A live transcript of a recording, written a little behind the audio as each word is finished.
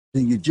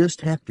You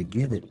just have to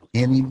get it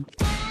in him.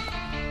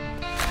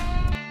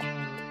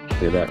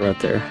 Look at that right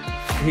there.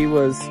 He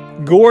was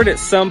gored at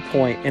some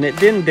point, and it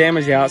didn't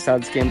damage the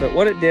outside skin, but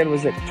what it did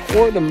was it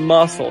tore the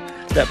muscle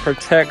that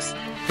protects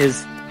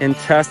his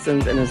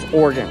intestines and his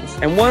organs.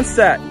 And once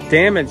that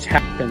damage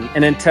happened,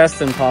 an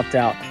intestine popped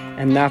out,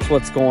 and that's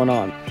what's going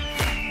on.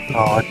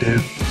 Oh, I do.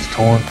 It's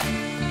torn.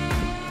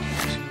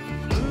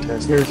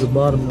 Here's the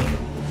bottom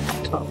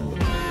of the top.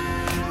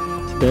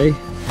 Today,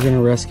 we're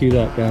gonna rescue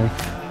that guy.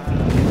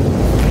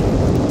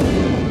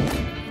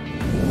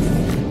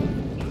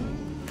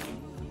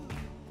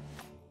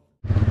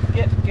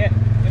 Get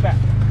back.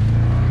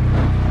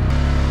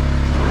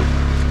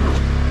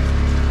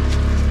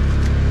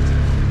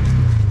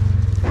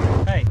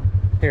 Hey,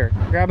 here,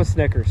 grab a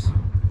Snickers.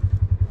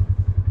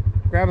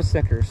 Grab a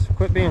Snickers.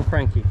 Quit being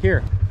cranky.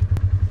 Here.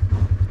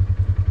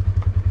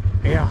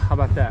 Yeah, how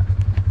about that?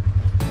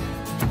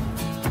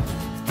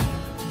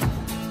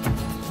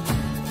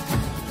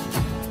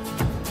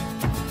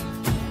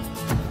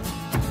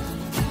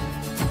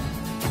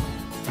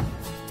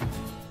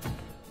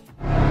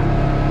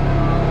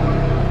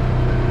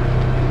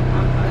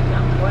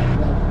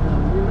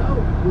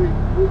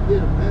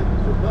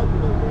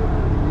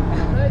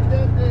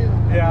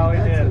 Yeah, we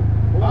did.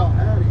 Well,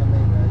 howdy, I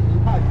mean, you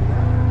might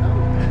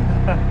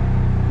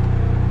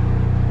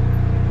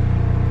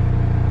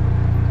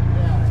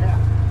yeah.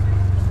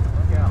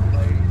 Look out,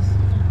 ladies.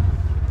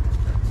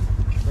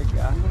 Big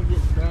guy. I'm gonna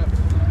get trapped.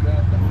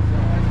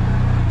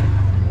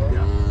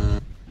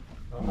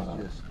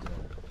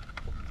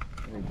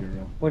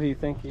 What do you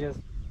think he is?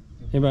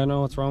 Anybody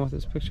know what's wrong with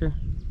this picture?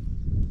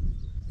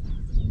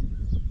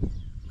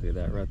 Look at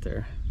that right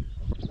there.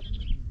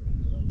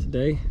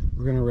 Today,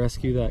 we're gonna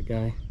rescue that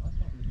guy.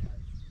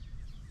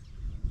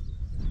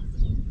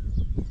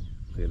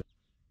 Look at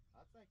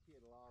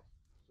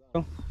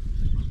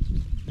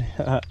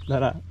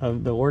that.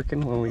 Of the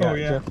working when we got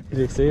Jeff. Did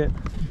you see it?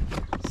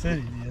 Said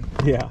he did.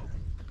 Yeah.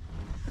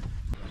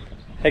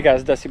 Hey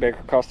guys, Dusty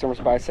Baker, Cross Timbers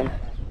Bison.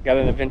 Got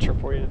an adventure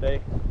for you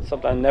today.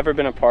 Something I've never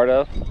been a part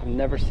of. I've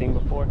never seen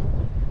before.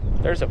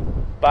 There's a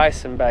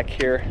bison back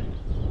here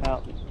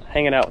out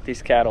hanging out with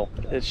these cattle.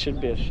 It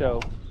should be a show,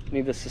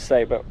 needless to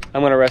say, but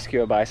I'm gonna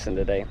rescue a bison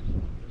today.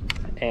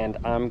 And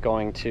I'm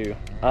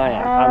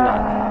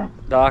not.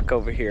 Doc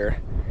over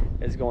here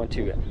is going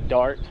to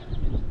dart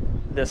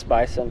this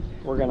bison.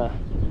 We're gonna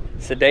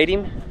sedate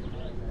him.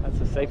 That's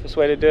the safest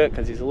way to do it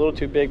because he's a little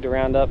too big to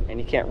round up and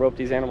you can't rope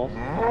these animals.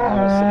 I'm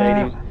gonna sedate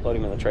him, load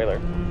him in the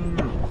trailer.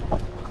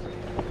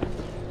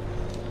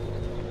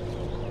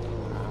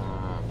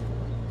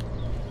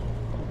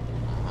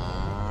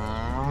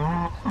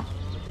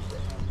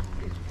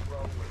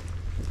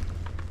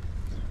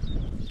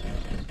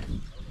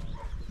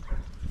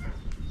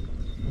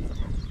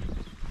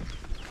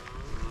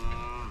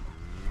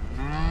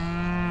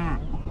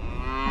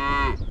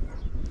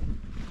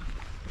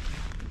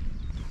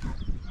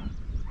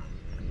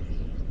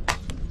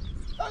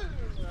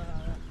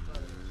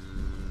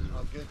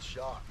 Good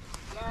shot.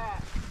 Yeah.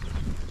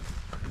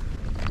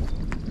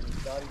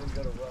 He's not even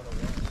gonna run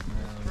away.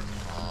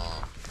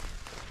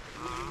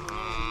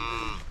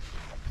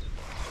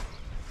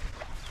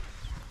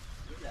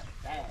 Look at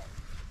that.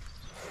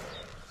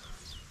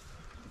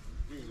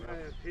 I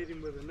have hit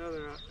him with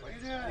another. I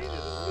needed a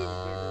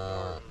little bigger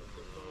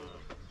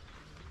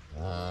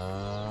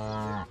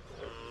dart.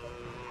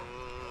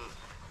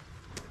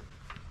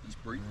 He's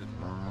breathing.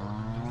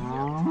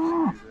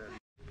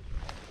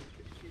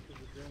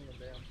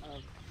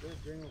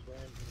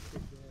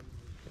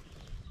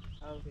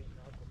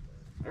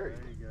 There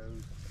he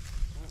goes.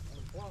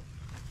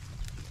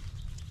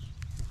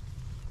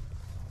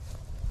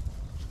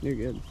 You're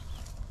good.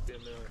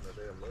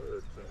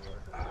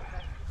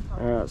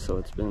 Alright, so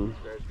it's been,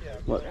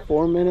 what,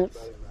 4 minutes?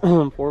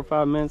 4 or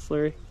 5 minutes,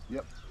 Larry?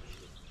 Yep.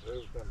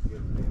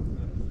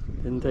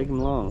 Didn't take him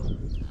long.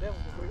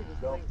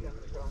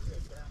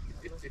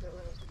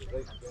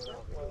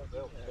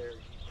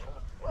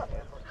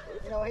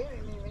 You know, he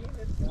didn't even, he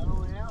just got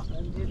on out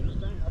and did his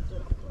thing. I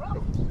said, oh,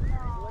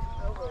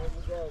 looked over and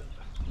he goes.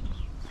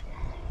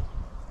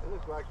 It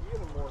looks like you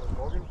in the morning,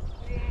 Morgan.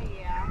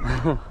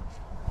 Yeah.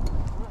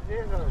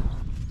 Here, no.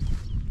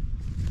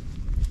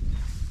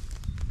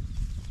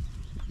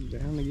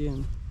 Down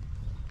again.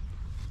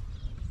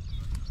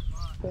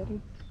 Buddy.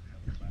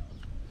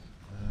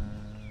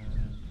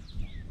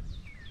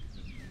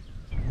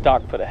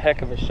 Doc put a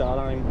heck of a shot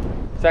on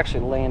him. He's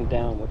actually laying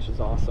down, which is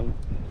awesome.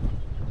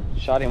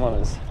 Shot him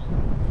on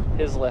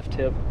his left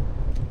hip.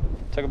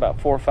 Took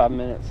about 4 or 5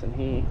 minutes and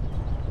he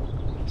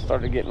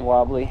started getting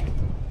wobbly.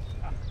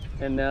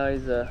 And now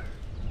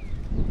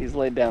he's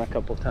laid down a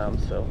couple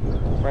times, so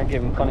we're gonna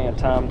give him plenty of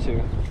time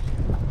to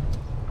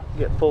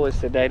get fully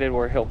sedated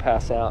where he'll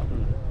pass out.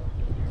 And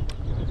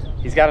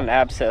he's got an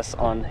abscess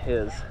on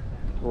his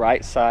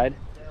right side,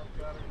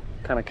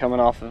 kind of coming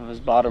off of his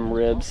bottom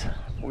ribs.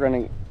 We're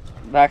gonna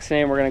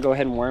vaccinate him. We're gonna go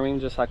ahead and worm him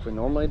just like we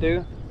normally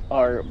do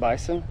our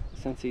bison,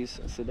 since he's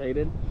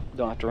sedated.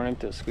 Don't have to run him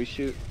to a squeeze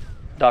chute.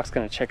 Doc's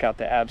gonna check out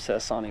the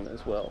abscess on him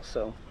as well.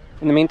 So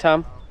in the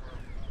meantime,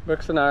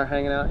 Brooks and I are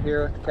hanging out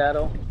here with the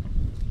cattle.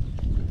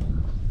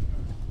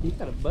 You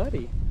got a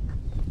buddy.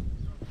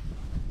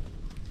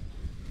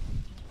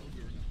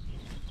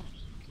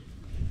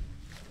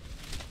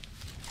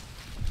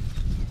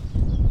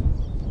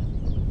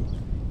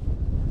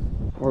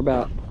 We're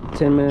about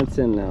 10 minutes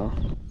in now.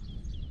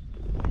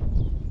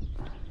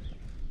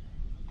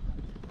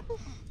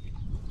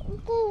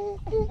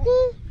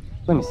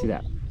 Let me see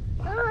that.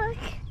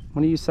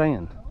 What are you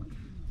saying?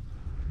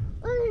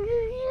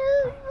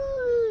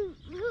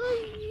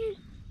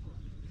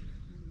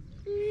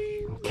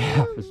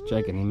 Calf is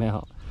checking him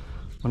out.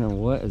 Wondering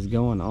what is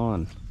going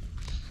on.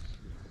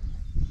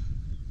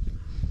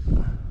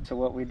 So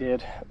what we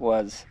did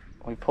was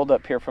we pulled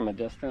up here from a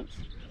distance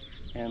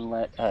and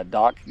let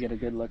Doc get a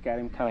good look at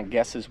him, kind of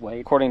guess his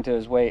weight. According to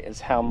his weight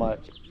is how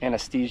much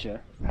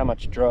anesthesia, how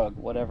much drug,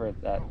 whatever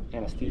that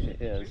anesthesia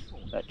is,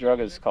 that drug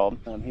is called.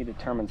 He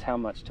determines how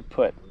much to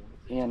put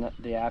in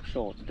the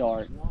actual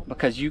dart,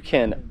 because you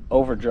can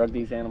over drug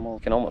these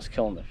animals. You can almost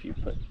kill them if you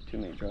put too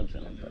many drugs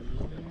in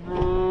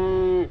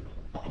them.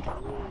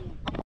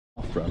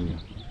 From you.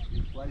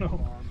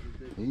 No.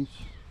 He's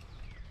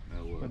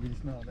But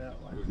he's not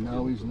that way.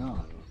 no, he's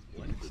not.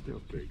 He can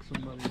still kick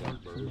somebody, hurt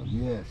somebody.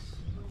 Yes.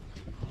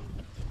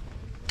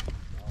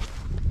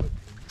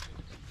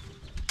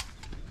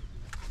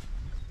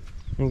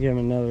 And give him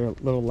another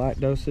little light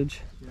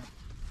dosage. Yeah.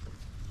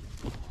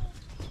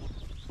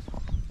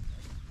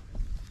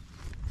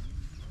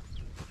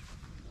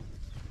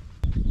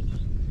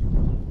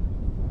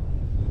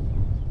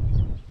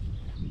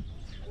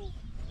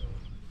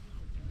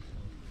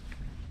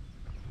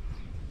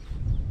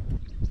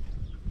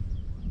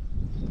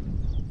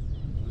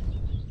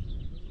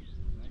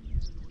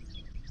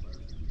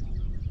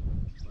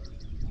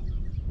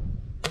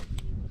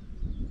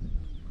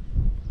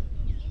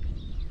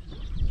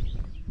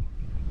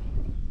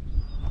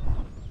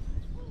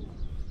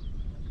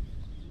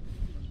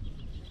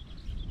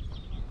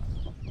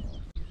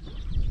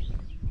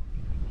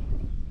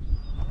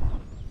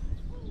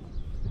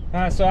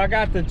 So I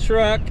got the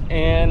truck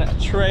and a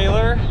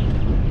trailer,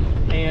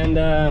 and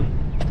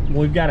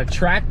we've got a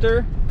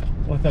tractor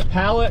with a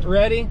pallet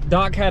ready.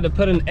 Doc had to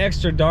put an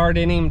extra dart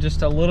in him,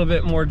 just a little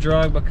bit more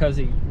drug because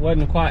he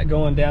wasn't quite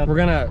going down. We're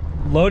gonna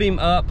load him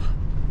up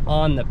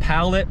on the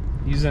pallet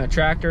using a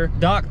tractor.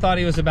 Doc thought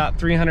he was about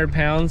 300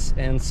 pounds,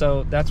 and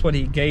so that's what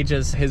he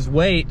gauges his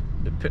weight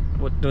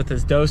with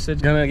his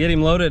dosage. Gonna get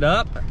him loaded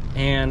up,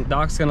 and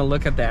Doc's gonna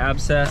look at the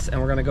abscess,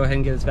 and we're gonna go ahead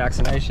and get his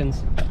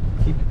vaccinations.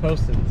 Keep you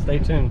posted. Stay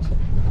tuned. He's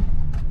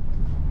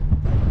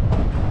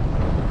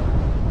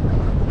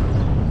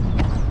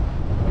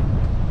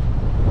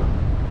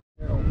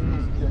a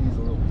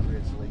little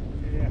grizzly.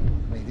 Yeah.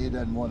 I mean, he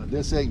doesn't want to.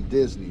 This ain't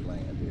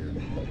Disneyland here.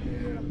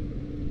 Yeah.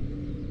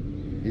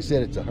 He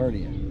said it's a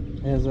hernia.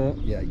 Is it?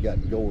 Yeah, he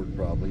got gored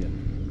probably.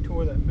 And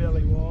Tore that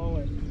belly wall,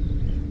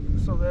 and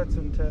so that's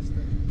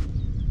intestine.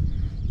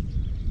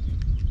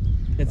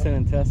 It's an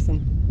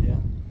intestine? Yeah.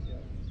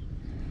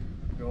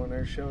 Go in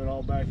there, shove it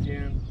all back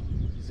in,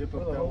 zip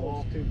up that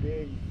wall. Too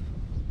big.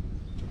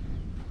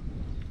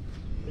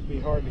 It'd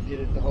be hard to get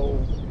it to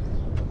hold.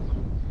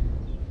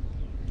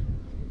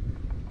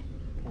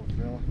 Poor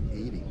fella.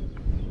 eating.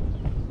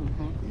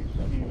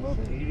 You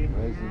love to eat him.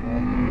 Raise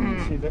him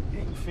up. See that?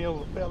 You can feel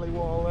the belly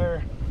wall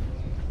there.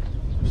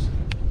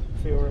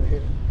 Feel right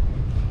here.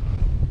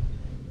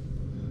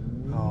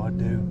 Oh, I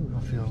do. I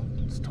feel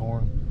it's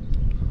torn.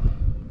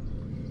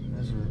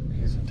 Those are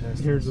his intestines.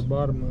 Here's the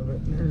bottom of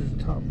it, and here's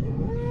the top of it.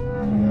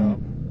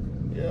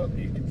 Yeah. Yep,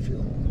 you can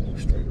feel it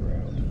straight around.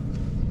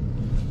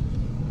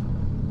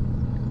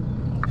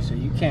 So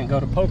you can't go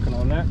to poking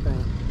on that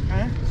thing.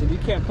 Huh? So you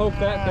can't poke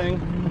that thing.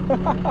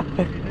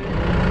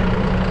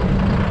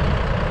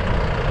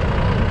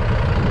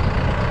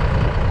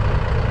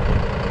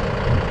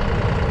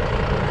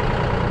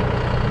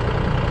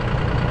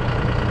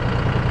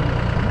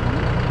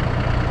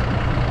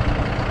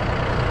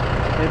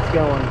 It's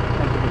going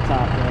up to the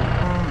top there.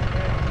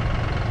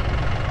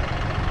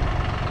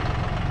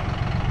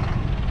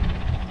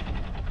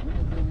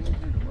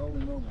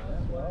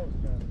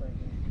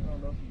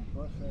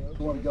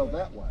 You want to go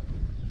that way?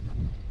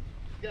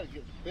 You gotta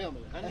get the film,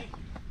 honey.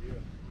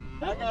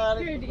 I got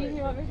it. Here, do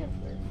you want me to?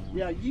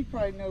 Yeah, you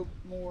probably know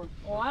more.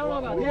 Well, I don't know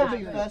about We'll that.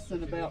 be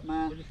fussing about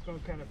mine. We're just gonna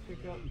kind of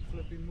pick up and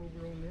flip him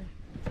over on there.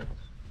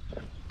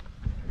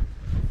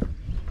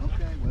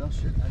 Okay, well,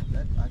 shit.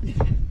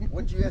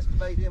 What'd you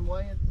estimate him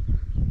weighing?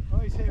 Oh,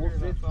 he's heavier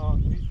than I thought.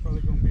 He's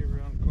probably gonna be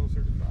around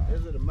closer to 5.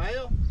 Is it a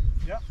male?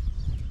 Yep.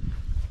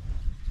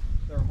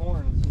 Their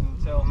horns, you can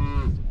tell.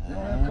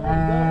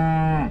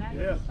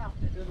 Yeah.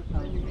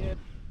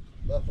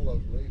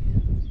 Buffaloes leave you.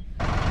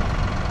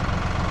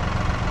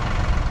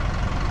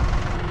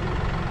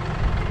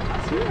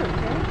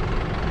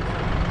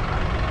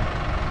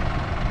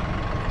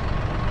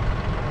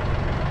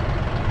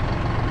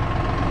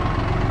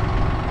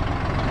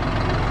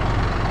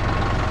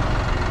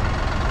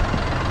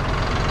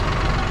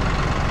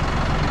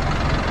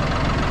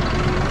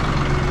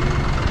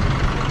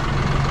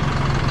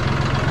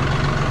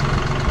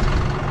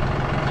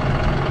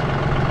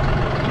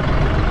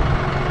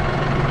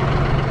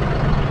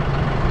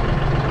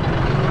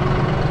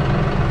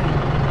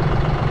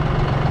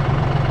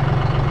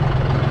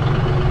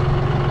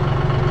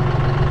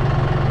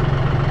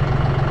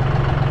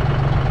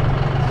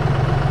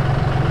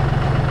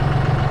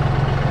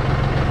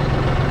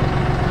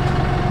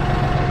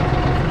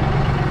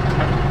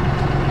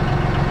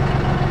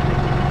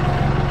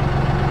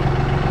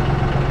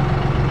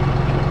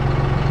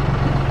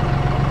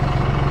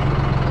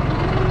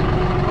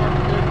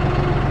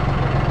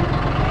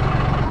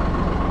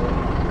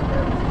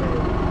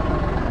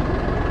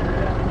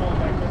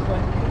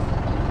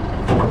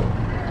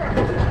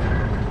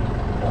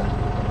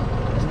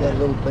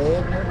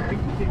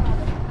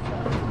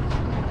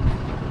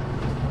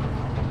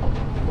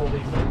 There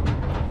you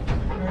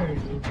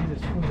go. He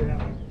just pulled it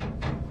out.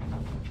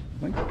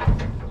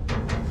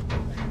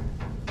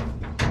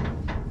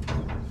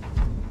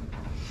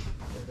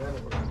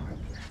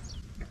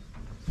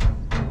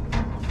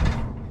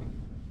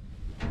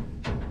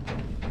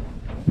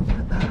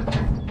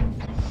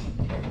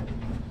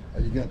 Are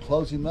you going to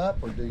close him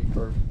up, or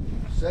or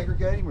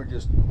segregate him, or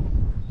just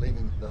leave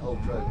him the whole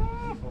trailer?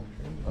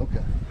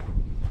 Okay.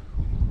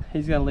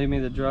 He's gonna leave me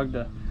the drug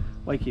to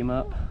wake him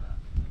up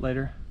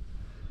later.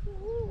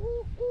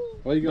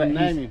 What are you gonna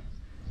name him?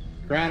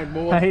 Griner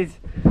boy?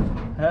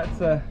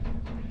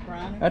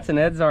 That's an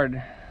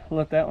Edzard.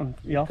 Let that one,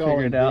 y'all Call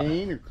figure him it out.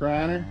 Dean or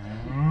Griner?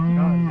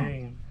 Not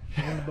Dean.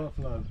 Dean the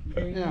Buffalo.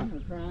 Yeah.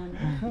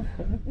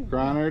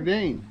 Griner or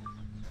Dean?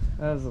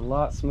 That was a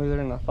lot smoother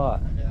than I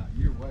thought. Yeah,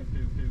 you're way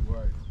too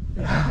worried.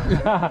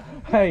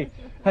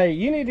 Hey,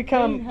 you need to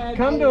come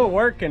to a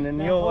working and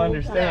you'll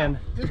understand.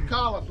 Just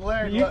call us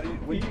Larry.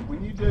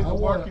 When you do the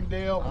working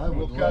deal,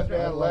 we'll cut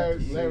down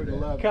Larry. Larry to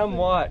love. Come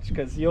watch,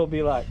 because you'll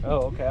be like,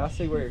 oh, okay, I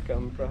see where you're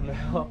coming from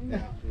now.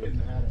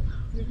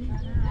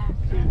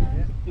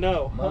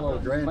 No. My little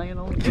grand. Laying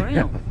on the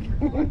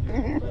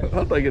ground.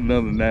 I'll take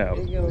another nap.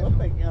 There you go. I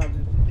think I'll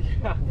just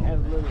have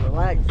a little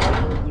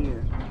relaxation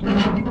here.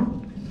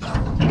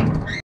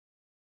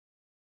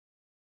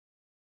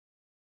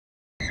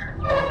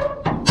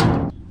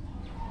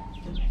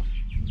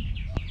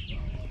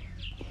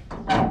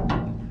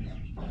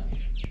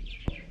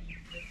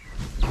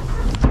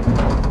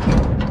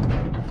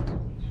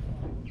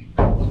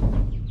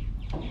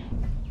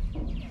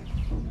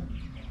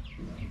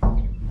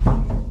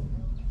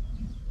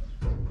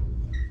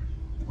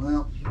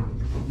 Well,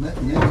 maybe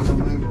he'll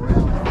move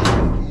around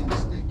and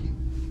stick him.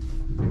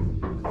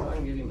 I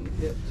can get him in the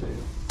hip too.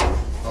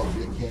 Oh,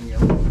 can you?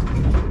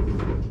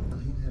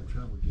 He'd have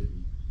trouble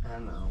getting. I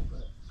know,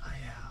 but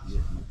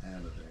Getting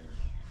out of there.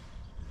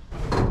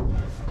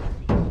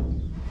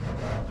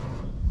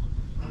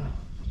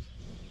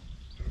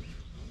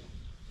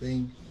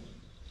 Bing.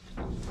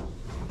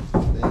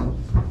 Bing.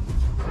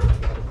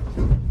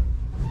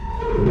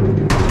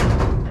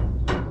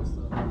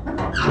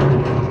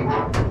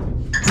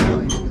 Oh,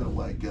 he's gonna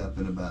wake up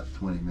in about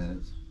 20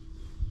 minutes.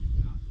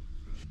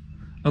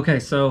 Okay,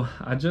 so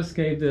I just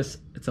gave this,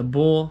 it's a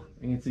bull,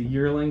 and it's a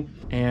yearling,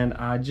 and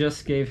I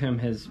just gave him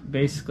his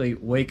basically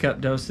wake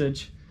up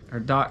dosage. Our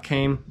doc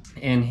came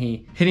and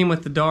he hit him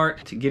with the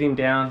dart to get him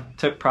down.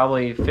 Took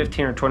probably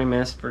 15 or 20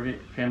 minutes for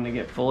him to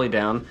get fully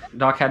down.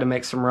 Doc had to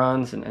make some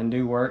runs and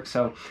do work,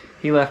 so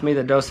he left me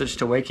the dosage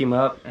to wake him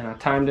up, and I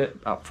timed it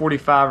about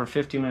 45 or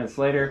 50 minutes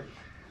later.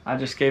 I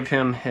just gave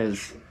him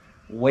his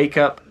wake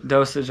up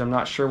dosage. I'm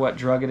not sure what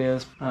drug it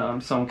is,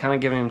 so I'm kind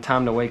of giving him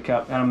time to wake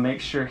up, and I'll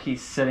make sure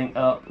he's sitting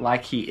up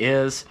like he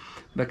is,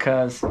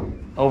 because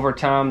over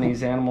time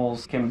these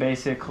animals can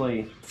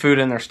basically, food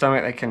in their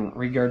stomach, they can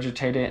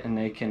regurgitate it and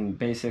they can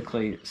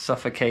basically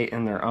suffocate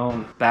in their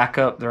own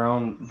backup, their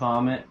own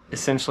vomit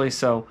essentially.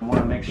 So I want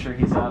to make sure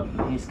he's up.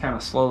 He's kind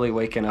of slowly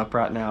waking up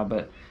right now,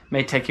 but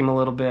may take him a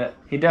little bit.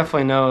 He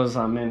definitely knows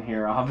I'm in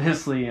here.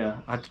 Obviously,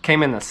 I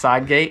came in the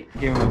side gate,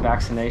 gave him a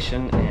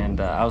vaccination, and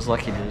I was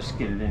lucky to just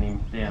get it in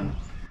him then.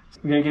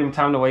 I'm gonna give him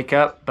time to wake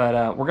up,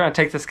 but we're gonna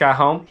take this guy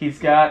home. He's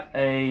got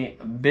a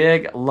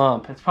big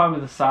lump. It's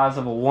probably the size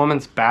of a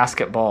woman's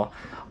basketball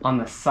on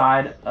the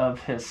side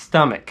of his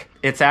stomach.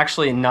 It's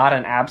actually not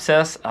an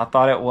abscess. I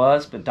thought it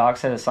was, but Doc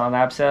said it's not an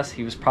abscess.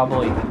 He was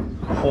probably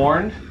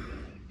horned.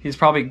 He's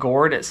probably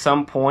gored at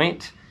some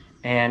point,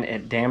 and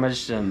it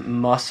damaged a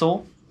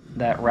muscle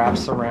that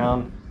wraps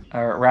around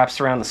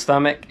the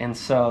stomach, and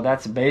so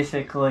that's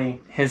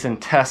basically his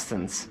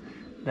intestines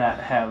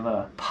that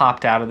have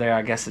popped out of there.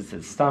 I guess it's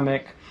his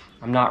stomach.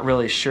 I'm not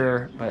really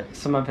sure, but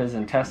some of his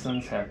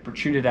intestines have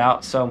protruded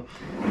out, so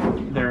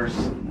there's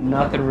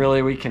nothing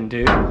really we can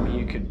do.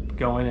 You could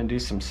go in and do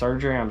some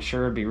surgery. I'm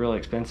sure it'd be really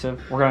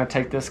expensive. We're gonna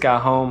take this guy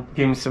home,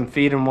 give him some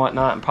feed and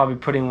whatnot, and probably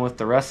put him with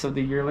the rest of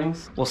the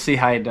yearlings. We'll see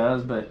how he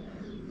does, but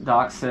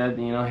Doc said,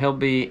 you know, he'll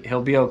be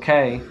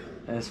okay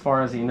as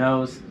far as he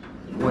knows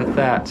with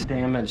that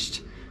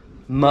damaged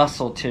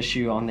muscle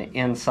tissue on the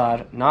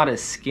inside, not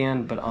his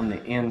skin, but on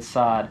the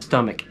inside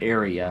stomach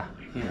area,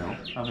 you know,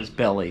 of his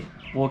belly.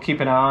 We'll keep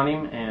an eye on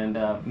him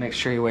and make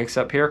sure he wakes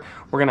up here.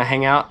 We're gonna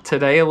hang out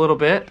today a little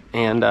bit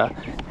and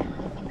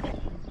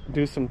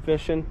do some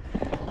fishing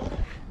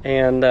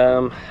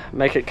and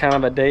make it kind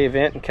of a day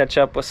event and catch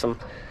up with some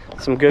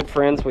good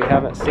friends we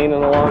haven't seen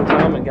in a long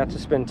time and got to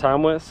spend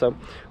time with. So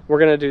we're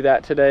gonna do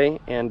that today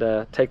and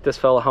take this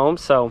fella home.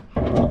 So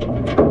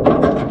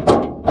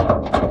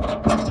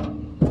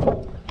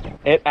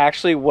it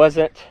actually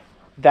wasn't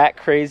that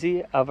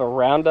crazy of a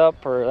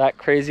roundup or that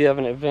crazy of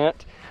an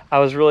event. I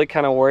was really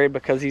kind of worried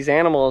because these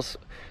animals,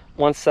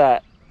 once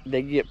that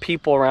they get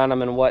people around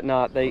them and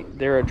whatnot,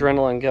 their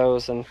adrenaline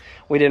goes, and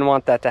we didn't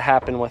want that to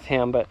happen with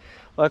him. But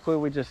luckily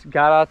we just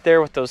got out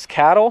there with those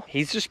cattle.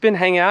 He's just been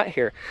hanging out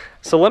here.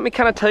 So let me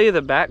kind of tell you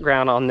the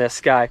background on this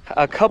guy.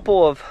 A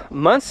couple of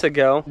months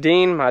ago,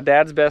 Dean, my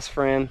dad's best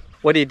friend,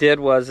 what he did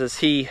was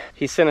he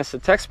sent us a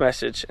text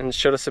message and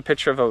showed us a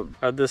picture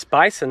of this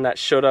bison that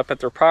showed up at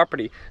their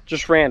property,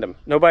 just random.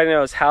 Nobody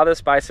knows how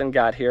this bison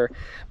got here,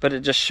 but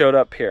it just showed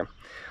up here.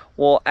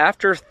 Well,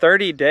 after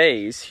 30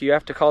 days, you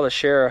have to call the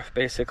sheriff,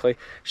 basically.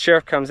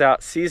 Sheriff comes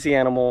out, sees the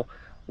animal.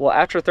 Well,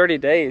 after 30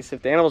 days,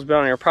 if the animal's been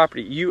on your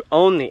property, you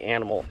own the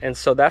animal. And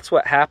so that's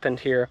what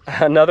happened here.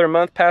 Another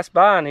month passed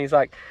by, and he's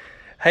like,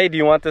 hey, do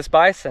you want this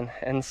bison?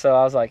 And so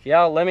I was like,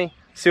 yeah, let me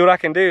see what I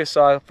can do.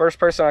 So the first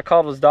person I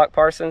called was Doc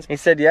Parsons. He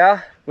said,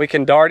 yeah, we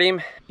can dart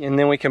him, and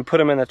then we can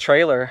put him in the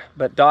trailer.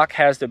 But Doc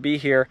has to be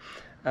here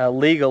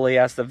legally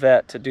as the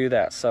vet to do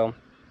that. So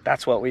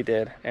that's what we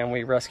did, and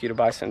we rescued a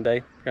bison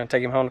today. We're gonna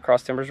take him home to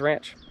Cross Timbers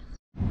Ranch.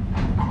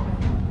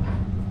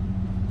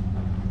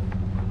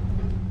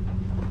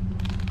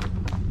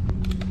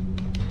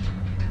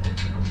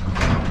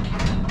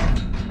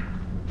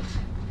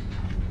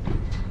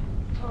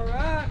 All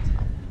right,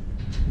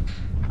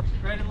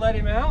 ready to let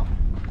him out?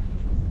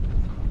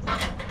 How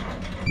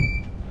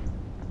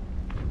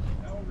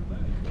old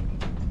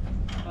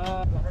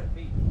are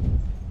they?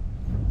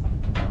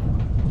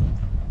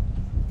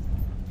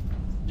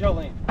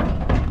 Jolene.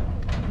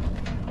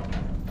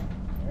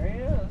 There he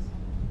is.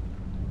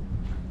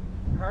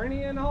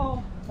 Hernia and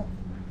all.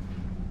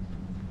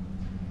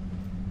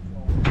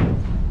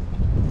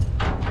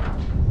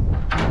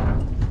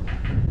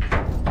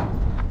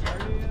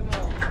 Hernia and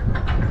all.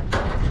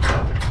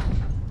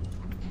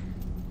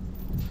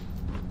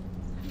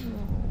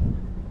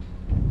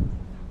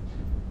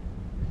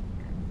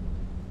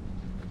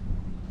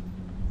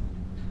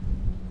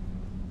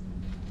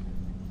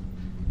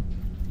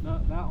 No,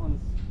 that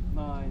one's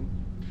mine.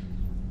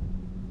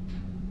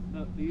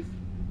 No, these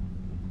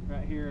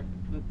right here,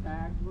 the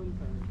tagged ones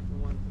are the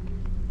ones that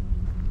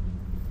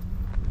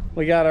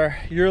we got our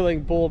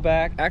yearling bull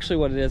back. Actually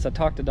what it is, I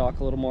talked to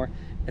Doc a little more.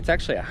 It's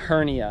actually a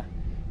hernia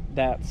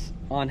that's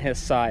on his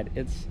side.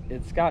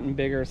 It's gotten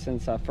bigger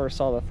since I first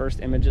saw the first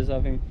images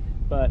of him,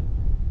 but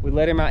we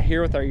let him out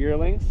here with our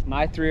yearlings.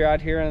 My 3 are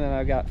out here, and then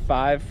I've got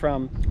 5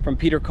 from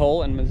Peter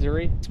Cole in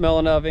Missouri.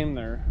 Smelling of him,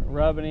 they're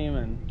rubbing him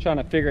and trying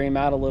to figure him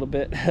out a little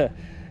bit.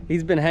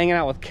 He's been hanging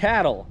out with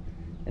cattle,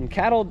 and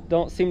cattle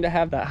don't seem to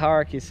have that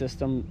hierarchy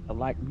system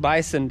like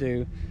bison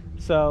do.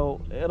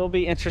 So it'll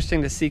be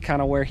interesting to see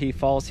kind of where he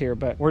falls here,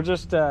 but we're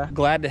just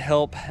glad to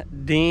help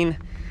Dean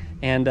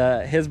and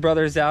his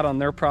brothers out on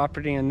their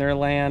property and their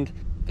land.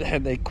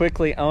 They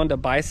quickly owned a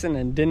bison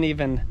and didn't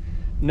even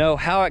know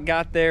how it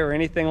got there or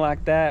anything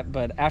like that,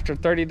 but after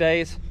 30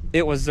 days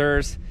it was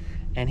theirs,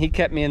 and he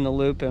kept me in the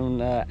loop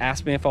and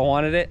asked me if I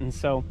wanted it, and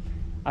so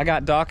I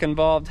got Doc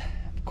involved.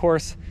 Of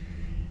course,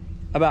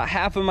 about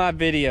half of my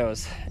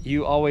videos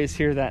you always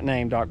hear that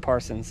name, Doc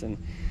Parsons, and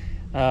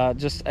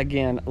just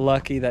again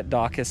lucky that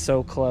Doc is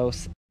so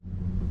close.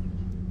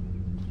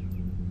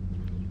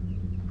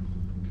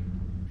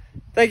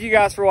 Thank you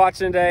guys for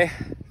watching today.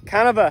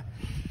 Kind of a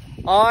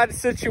odd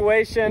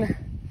situation.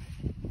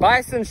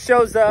 Bison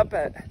shows up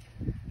at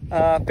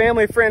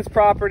family friend's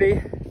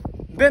property,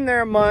 been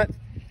there a month.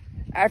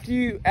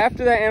 After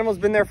that animal's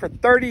been there for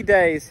 30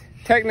 days,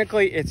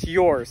 technically it's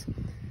yours.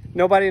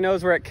 Nobody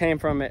knows where it came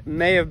from. It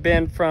may have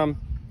been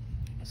from,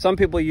 some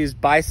people use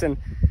bison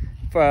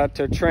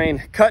to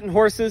train cutting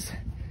horses.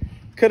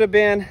 Could have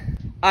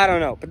been, I don't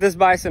know. But this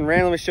bison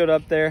randomly showed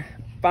up there.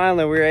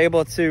 Finally, we were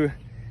able to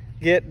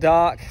get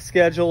Doc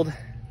scheduled,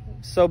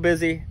 so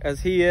busy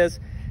as he is,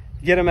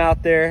 get him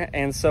out there,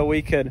 and so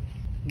we could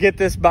get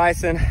this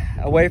bison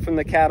away from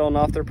the cattle and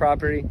off their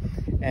property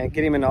and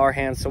get him into our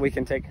hands so we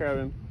can take care of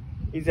him.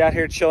 He's out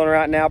here chilling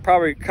right now,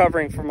 probably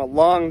recovering from a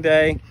long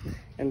day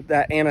and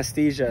that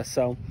anesthesia.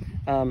 So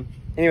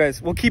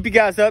anyways, we'll keep you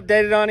guys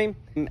updated on him,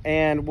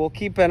 and we'll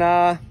keep an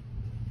eye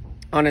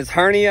on his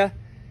hernia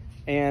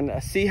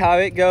and see how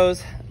it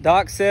goes.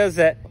 Doc says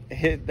that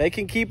they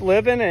can keep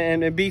living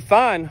and be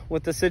fine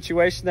with the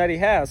situation that he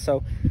has.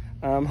 So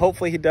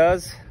hopefully he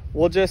does.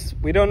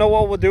 We don't know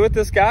what we'll do with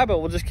this guy, but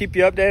we'll just keep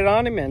you updated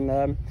on him,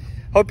 and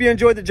hope you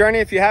enjoyed the journey.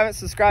 If you haven't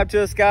subscribed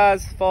to us,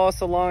 guys, follow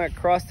us along at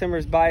Cross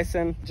Timbers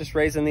Bison, just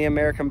raising the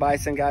American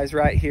bison, guys,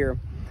 right here.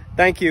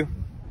 Thank you.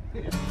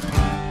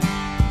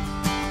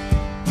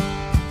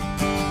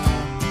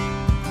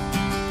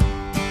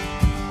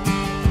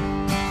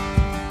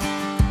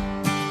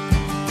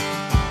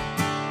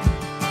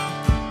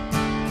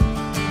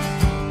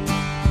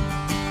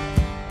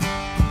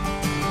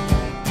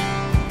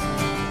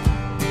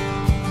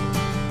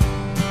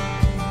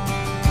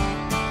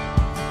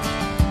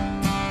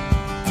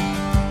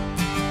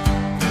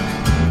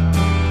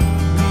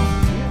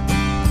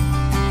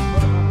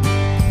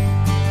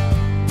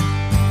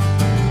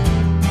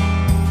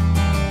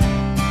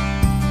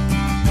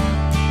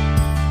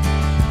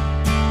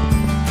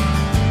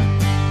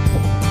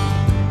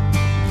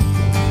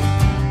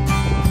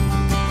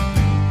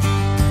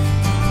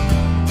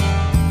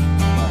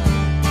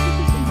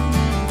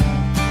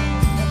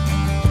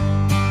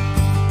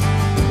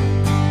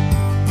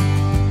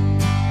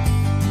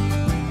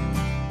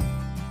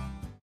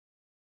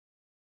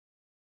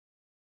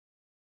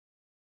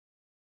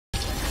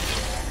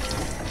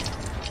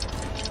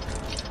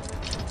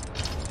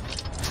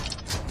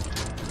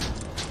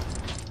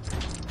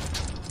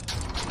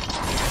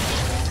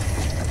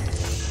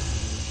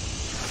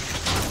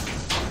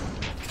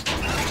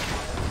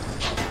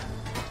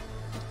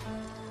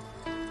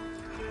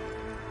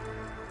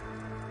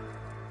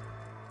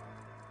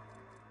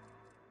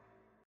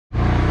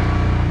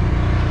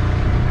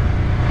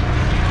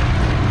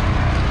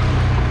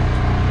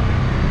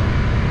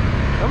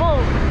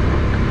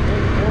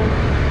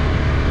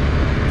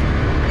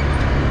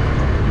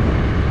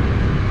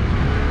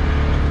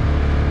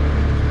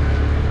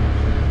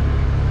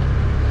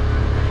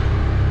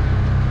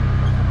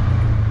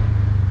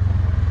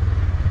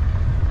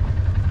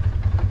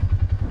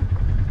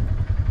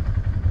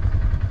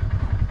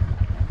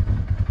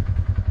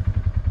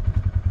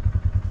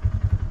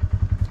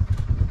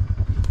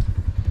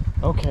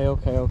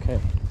 Okay.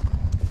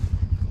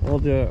 We'll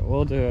do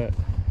it.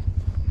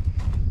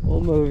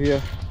 We'll move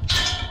you.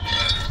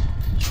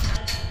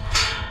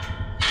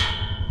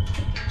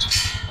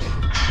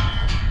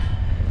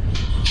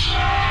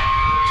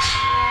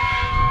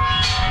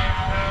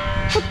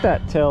 Put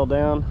that tail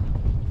down.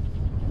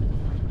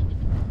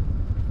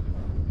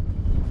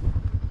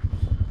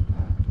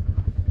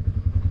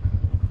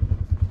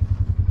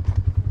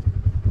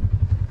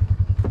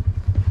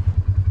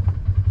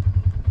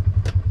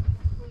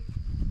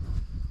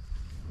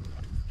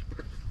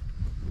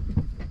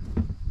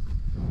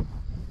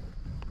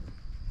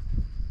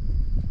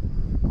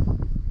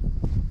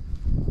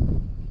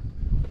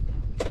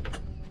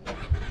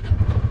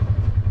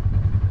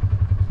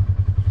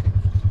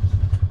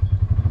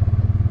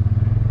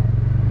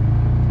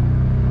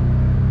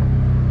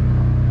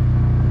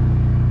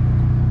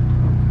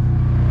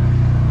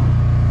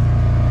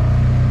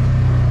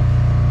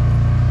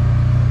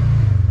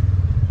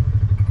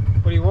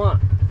 What do you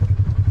want?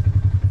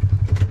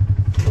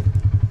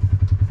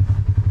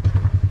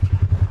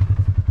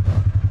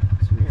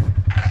 Some of your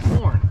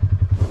corn.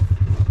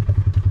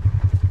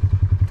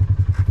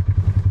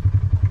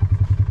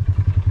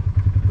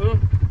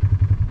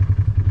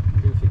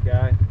 Goofy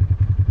guy.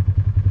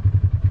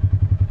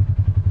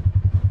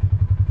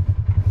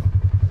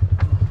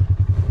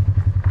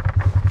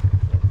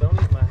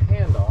 Don't eat my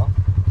hand off.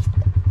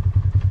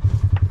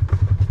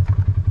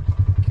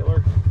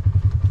 Killer.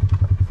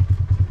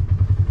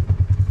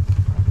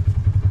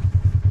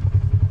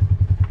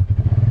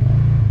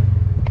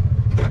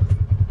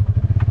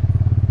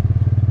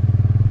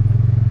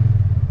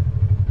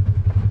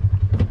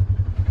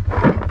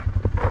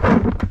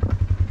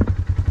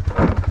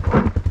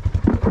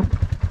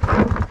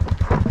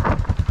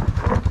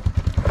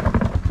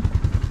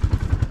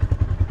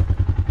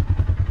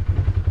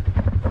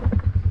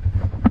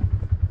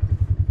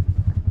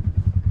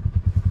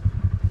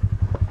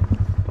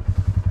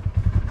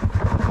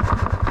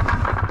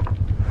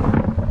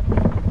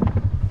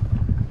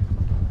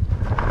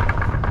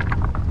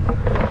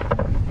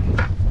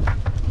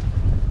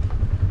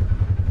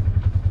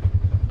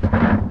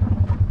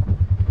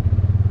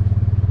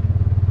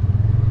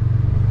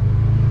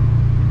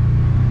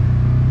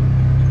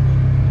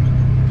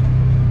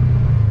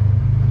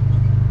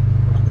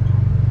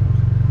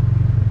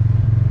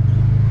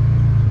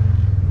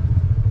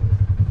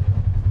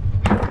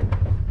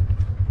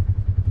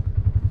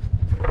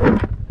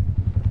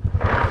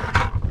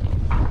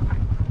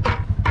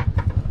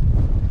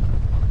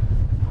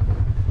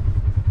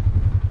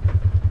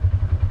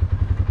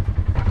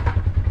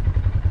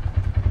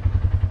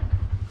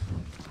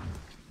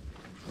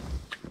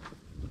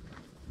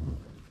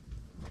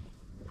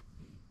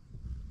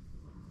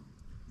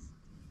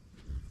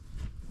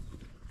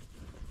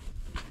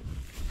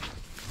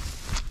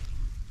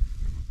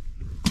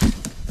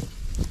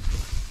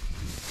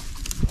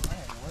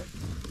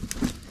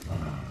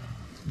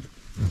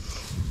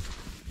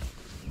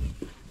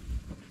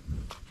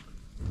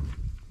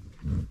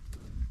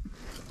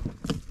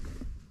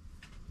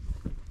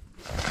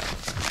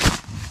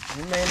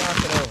 You may knock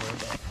it over,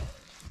 but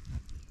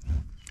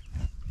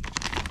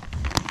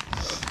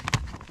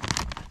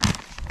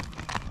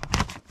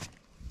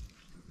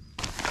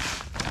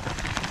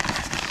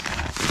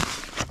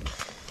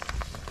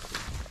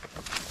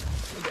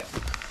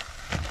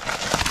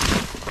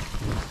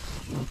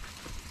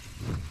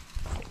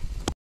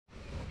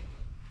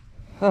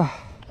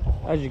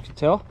as you can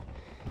tell,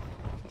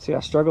 see,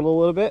 I struggled a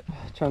little bit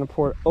trying to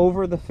pour it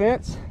over the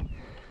fence.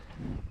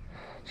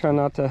 Try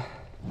not to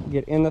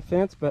get in the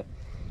fence, but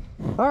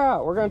all right,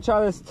 we're gonna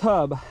try this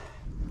tub.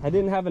 I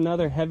didn't have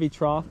another heavy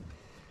trough,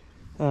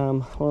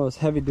 one of those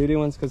heavy duty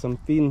ones, because I'm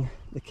feeding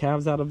the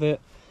calves out of it.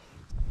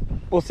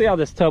 We'll see how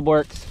this tub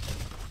works,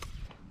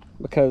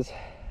 because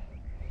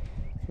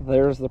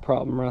there's the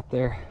problem right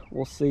there.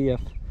 We'll see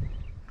if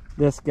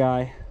this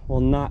guy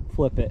will not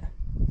flip it.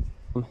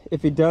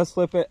 If he does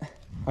flip it,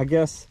 I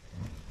guess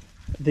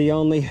the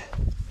only,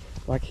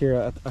 like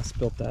here, I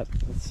spilt that.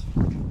 It's,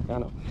 I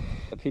know.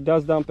 If he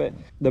does dump it,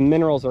 the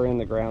minerals are in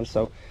the ground,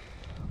 so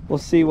we'll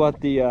see what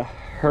the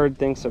herd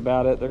thinks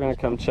about it. They're gonna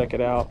come check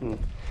it out, and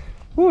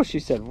whoo, she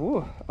said,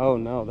 whoo. Oh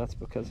no, that's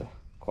because of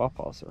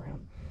quapaws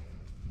around.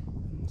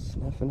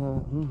 Sniffing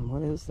out,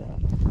 what is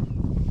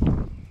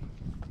that?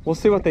 We'll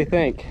see what they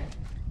think.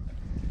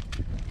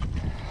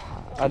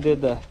 I did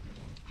the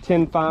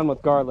tin fine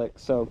with garlic,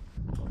 so.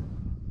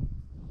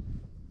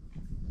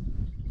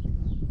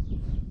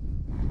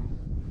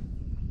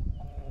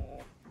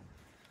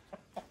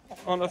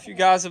 I don't know if you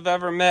guys have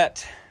ever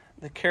met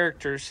the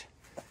characters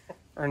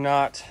or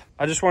not.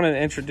 I just wanted to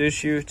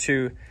introduce you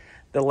to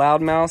the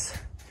loudmouths,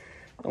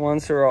 the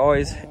ones who are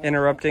always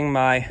interrupting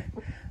my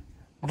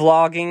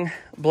vlogging,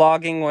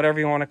 blogging, whatever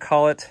you want to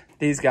call it.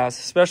 These guys,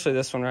 especially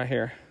this one right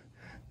here,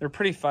 they're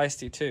pretty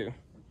feisty too.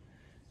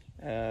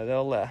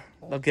 They'll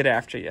get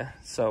after you.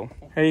 So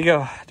there you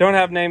go. Don't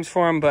have names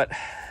for them, but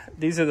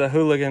these are the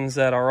hooligans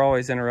that are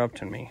always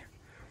interrupting me.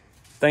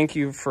 Thank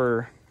you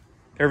for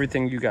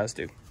everything you guys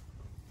do.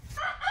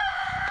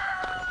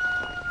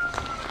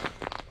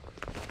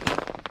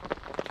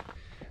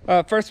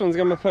 First one's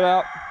gonna put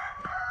out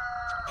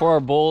for our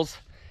bulls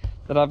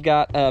that I've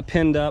got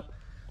pinned up.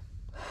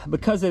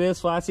 Because it is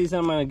fly season,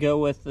 I'm gonna go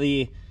with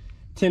the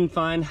 10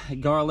 fine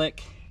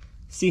garlic,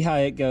 see how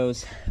it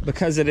goes.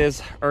 Because it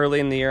is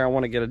early in the year, I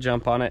want to get a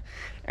jump on it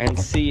and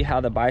see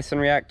how the bison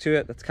react to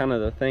it. That's kind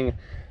of the thing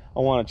I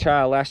want to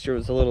try. Last year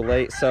was a little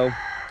late, so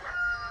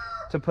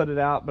to put it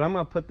out, but I'm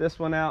gonna put this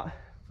one out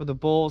for the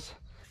bulls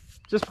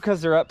just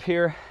because they're up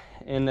here,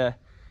 and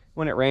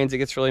when it rains it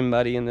gets really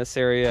muddy in this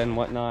area and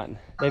whatnot.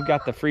 They've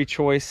got the free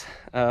choice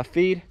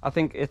feed. I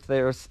think if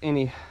there's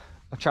any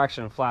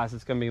attraction of flies,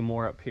 it's gonna be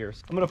more up here.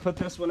 So I'm gonna put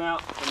this one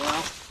out for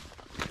now.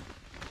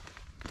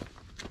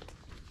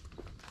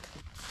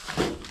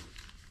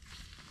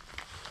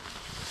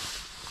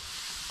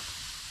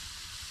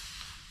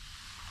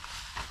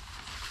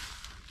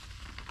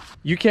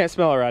 You can't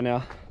smell it right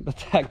now,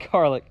 but that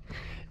garlic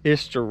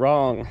is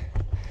strong.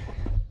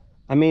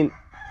 I mean,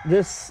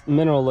 this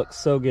mineral looks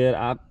so good.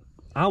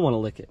 I want to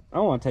lick it. I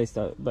want to taste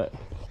of it, but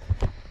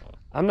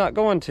I'm not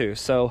going to.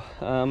 So,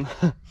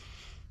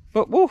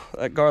 but woo,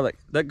 that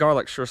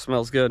garlic sure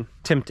smells good.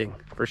 Tempting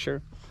for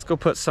sure. Let's go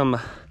put some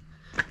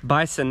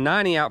Bison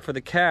 90 out for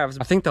the calves.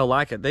 I think they'll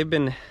like it.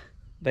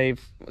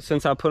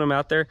 Since I put them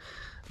out there,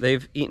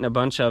 they've eaten a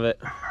bunch of it.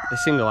 They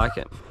seem to like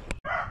it.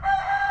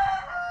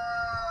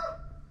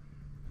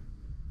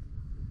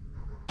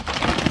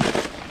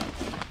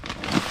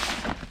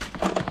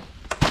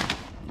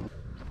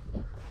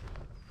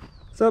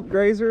 What's up,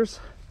 grazers?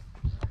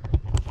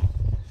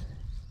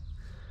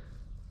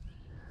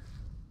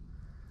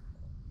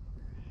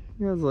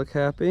 You guys look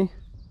happy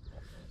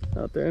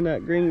out there in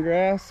that green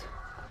grass.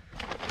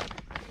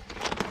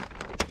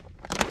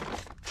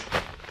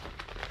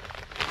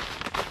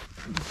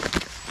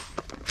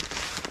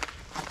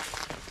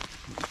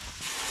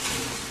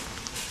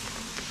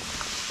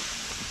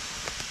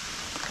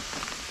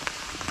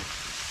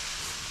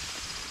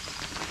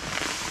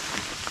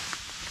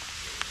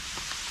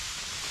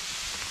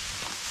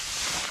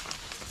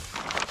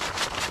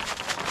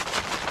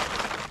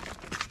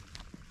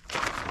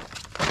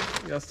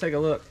 Let's take a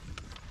look.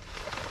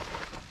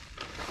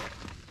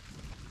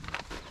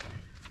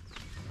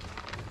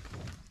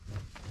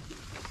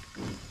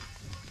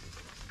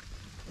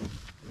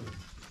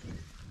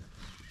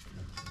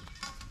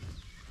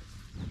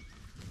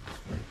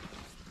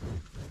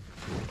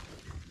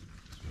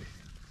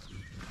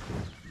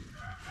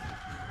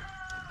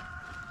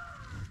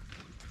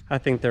 I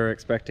think they're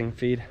expecting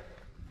feed,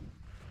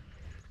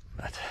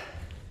 but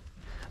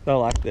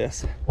they'll like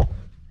this.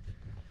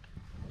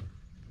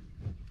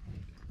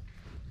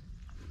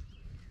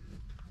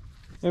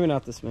 Maybe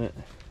not this minute.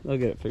 They'll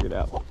get it figured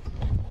out.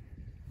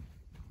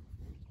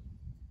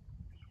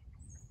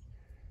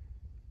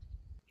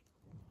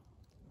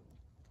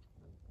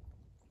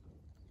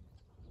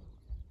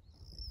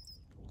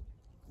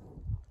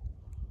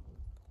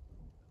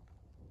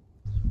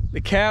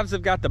 The calves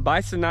have got the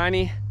Bison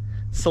 90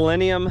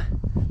 selenium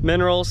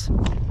minerals.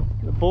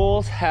 The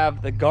bulls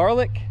have the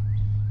garlic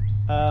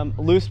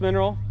loose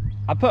mineral.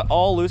 I put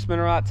all loose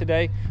mineral out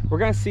today. We're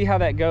gonna see how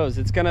that goes.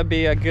 It's gonna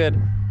be a good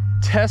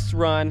test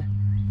run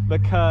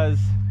because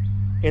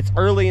it's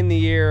early in the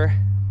year.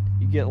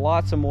 You get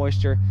lots of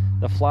moisture,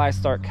 the flies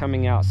start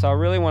coming out. So I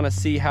really want to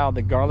see how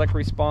the garlic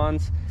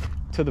responds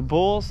to the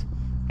bulls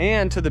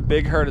and to the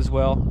big herd as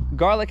well.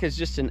 Garlic is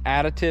just an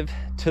additive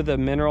to the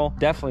mineral.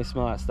 Definitely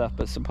smell that stuff,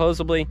 but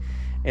supposedly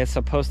it's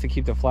supposed to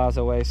keep the flies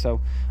away. So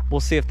we'll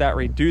see if that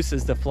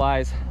reduces the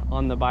flies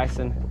on the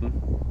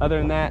bison. Other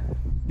than that,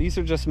 these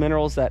are just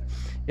minerals that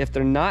if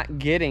they're not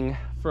getting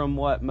from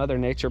what Mother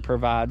Nature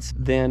provides,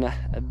 then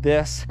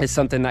this is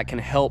something that can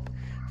help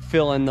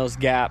fill in those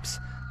gaps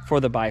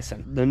for the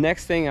bison. The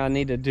next thing I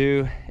need to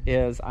do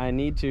is I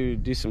need to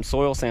do some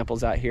soil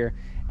samples out here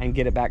and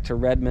get it back to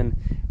Redmond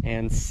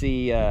and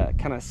see,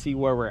 kind of see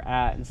where we're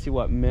at and see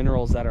what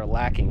minerals that are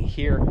lacking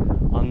here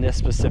on this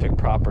specific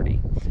property.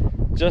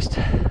 Just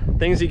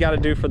things you got to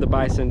do for the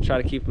bison,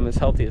 try to keep them as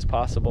healthy as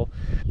possible.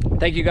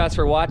 Thank you guys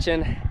for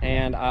watching,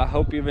 and I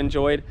hope you've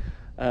enjoyed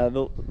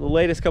the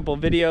latest couple of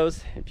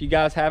videos. If you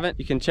guys haven't,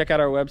 you can check out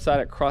our website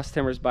at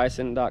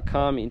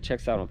crosstimbersbison.com. You can check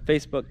us out on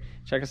Facebook,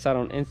 check us out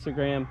on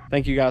Instagram.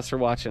 Thank you guys for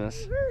watching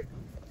us.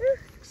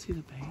 See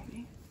the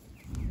baby?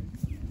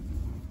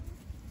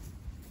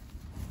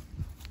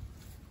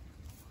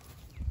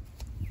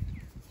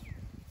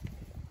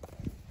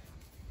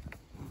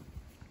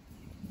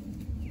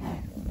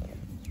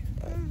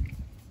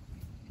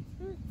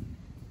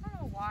 I don't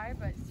know why,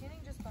 but standing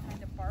just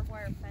behind a barbed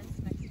wire fence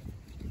next to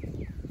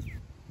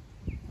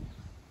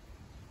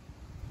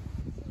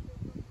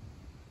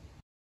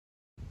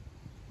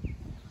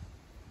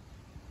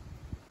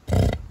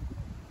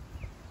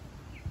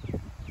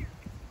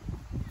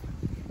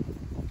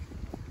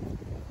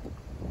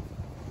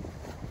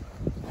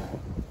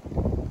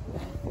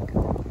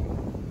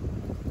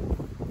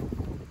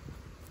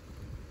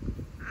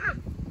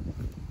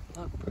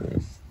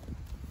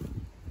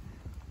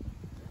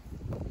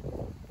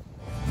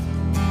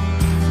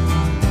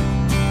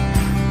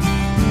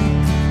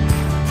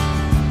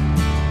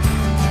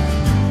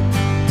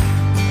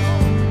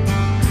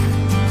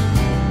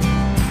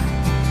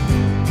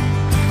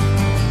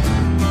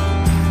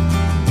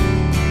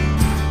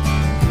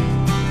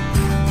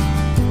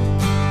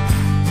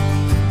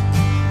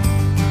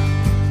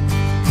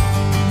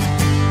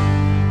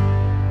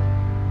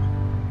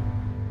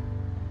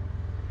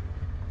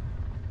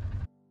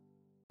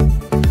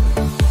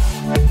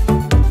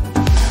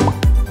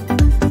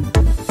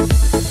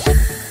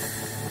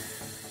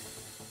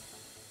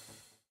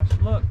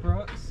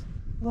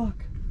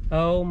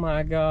Oh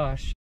my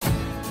gosh.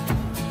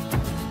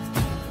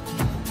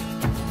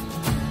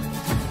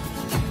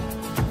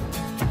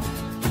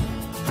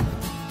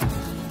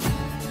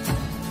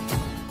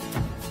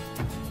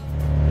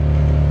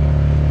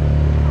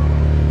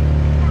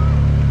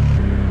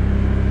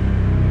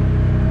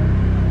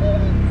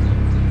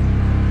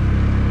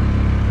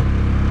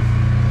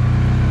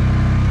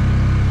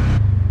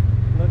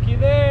 Looky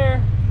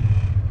there.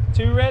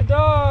 2 red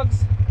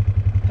dogs.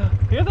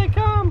 Here they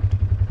come.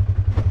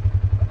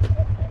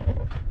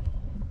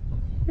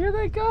 Here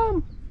they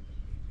come.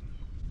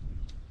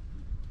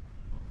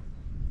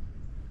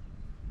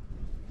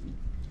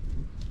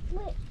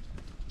 Wait.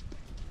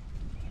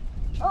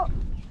 Oh.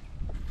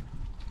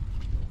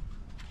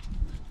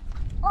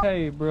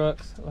 Hey,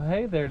 Brooks. Well,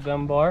 hey there,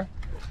 Dunbar.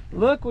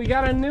 Look, we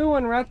got a new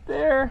one right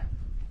there.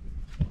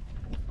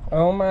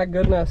 Oh my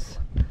goodness.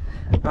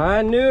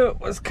 I knew it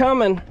was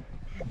coming.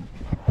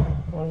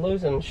 I'm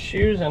losing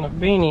shoes and a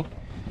beanie.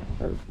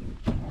 Or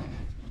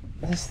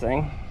this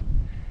thing.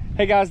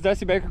 Hey guys,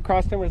 Dusty Baker,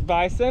 Cross Timbers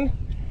Bison.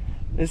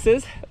 This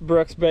is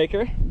Brooks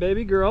Baker,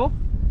 baby girl.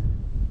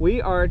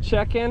 We are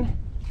checking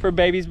for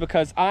babies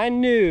because I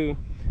knew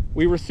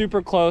we were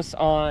super close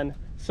on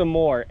some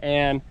more,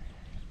 and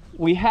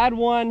we had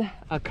one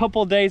a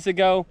couple days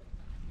ago.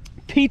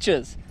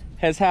 Peaches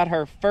has had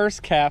her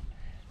first calf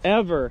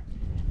ever,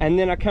 and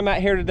then I come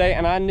out here today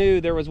and I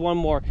knew there was one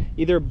more.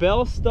 Either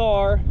Belle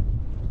Star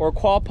or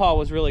Quapaw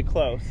was really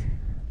close,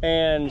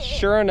 and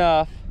sure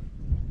enough,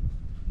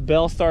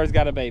 Belle Star's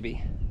got a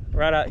baby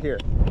right out here.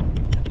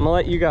 I'm gonna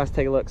let you guys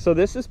take a look. So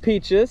this is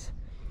Peaches.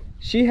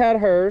 She had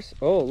hers.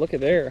 Oh, look at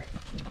there.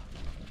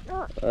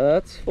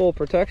 That's full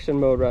protection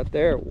mode right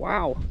there.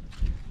 Wow.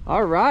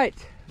 All right,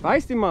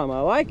 feisty mama, I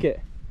like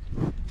it.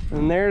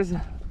 And there's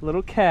a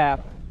little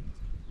calf.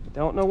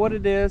 Don't know what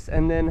it is.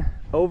 And then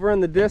over in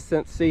the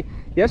distance, see,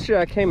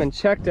 yesterday I came and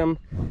checked them,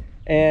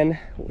 and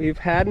we've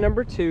had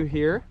number 2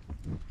 here.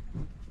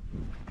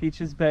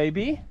 Peaches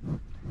baby.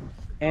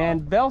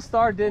 And Belle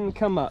Star didn't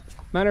come up.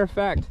 Matter of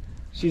fact,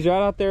 she's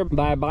right out there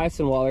by a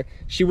bison waller.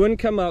 She wouldn't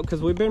come up because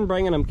we've been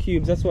bringing them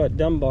cubes. That's what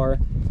Dunbar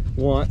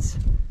wants.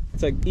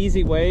 It's an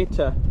easy way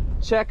to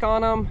check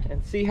on them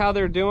and see how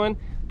they're doing.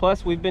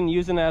 Plus, we've been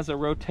using it as a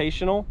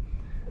rotational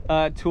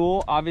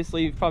tool.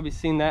 Obviously, you've probably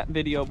seen that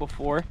video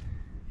before.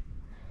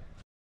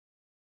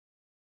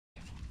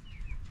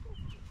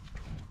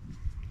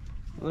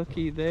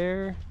 Looky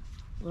there,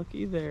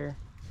 looky there.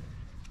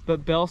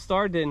 But Belle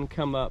Star didn't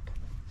come up.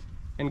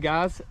 And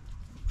guys,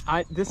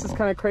 this is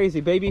kind of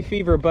crazy, baby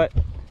fever, but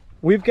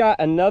we've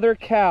got another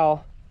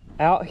cow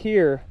out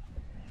here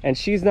and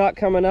she's not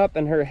coming up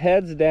and her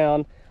head's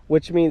down,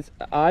 which means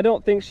I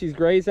don't think she's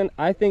grazing.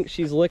 I think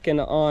she's licking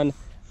on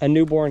a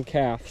newborn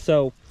calf.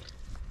 So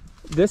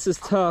this is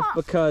tough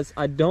because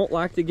I don't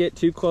like to get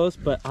too close,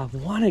 but I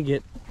want to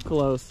get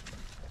close.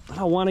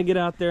 I want to get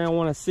out there and I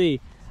want to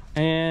see.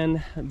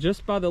 And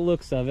just by the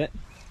looks of it,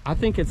 I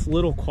think it's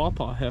little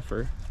Quapaw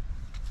heifer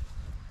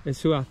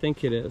is who I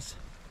think it is.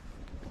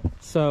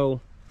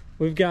 So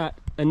we've got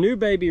a new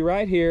baby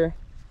right here.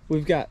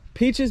 We've got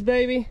Peaches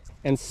baby,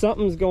 and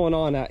something's going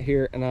on out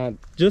here. And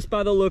just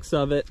by the looks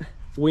of it,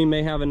 we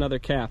may have another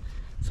calf.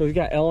 So we've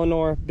got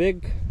Eleanor,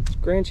 big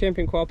grand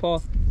champion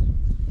Quapaw,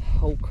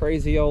 old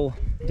crazy old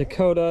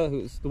Dakota,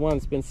 who's the one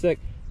that's been sick.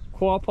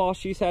 Quapaw,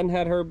 she hadn't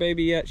had her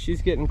baby yet.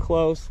 She's getting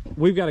close.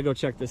 We've got to go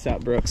check this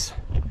out, Brooks.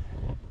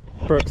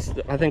 Brooks,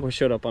 I think we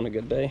showed up on a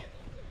good day.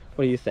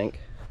 What do you think?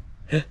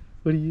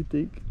 What do you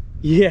think?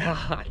 Yeah,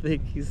 I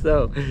think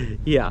so.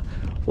 Yeah,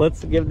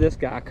 let's give this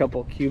guy a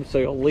couple cubes so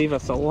he'll leave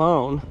us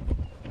alone.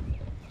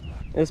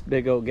 This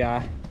big old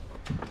guy.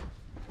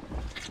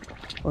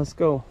 Let's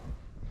go.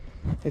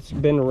 It's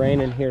been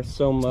raining here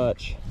so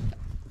much.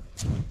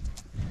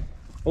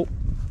 Oh,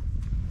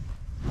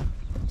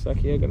 looks like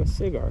he got a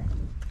cigar.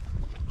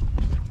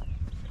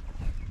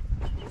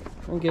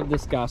 I'll give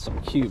this guy some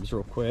cubes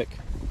real quick.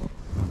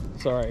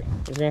 Sorry,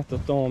 we're gonna have to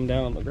throw them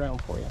down on the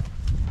ground for you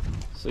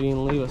so you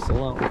can leave us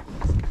alone.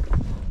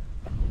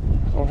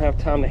 I don't have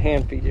time to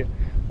hand feed you.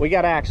 We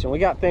got action. We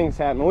got things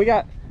happening. We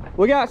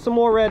got some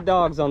more red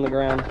dogs on the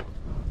ground.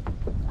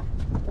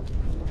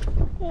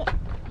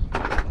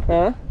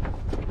 Huh?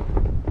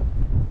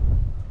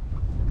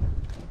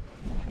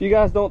 You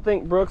guys don't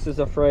think Brooks is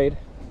afraid?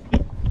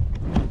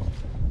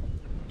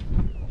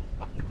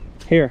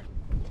 Here.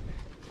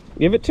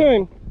 Give it to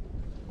him.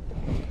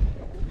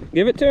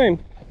 Give it to him.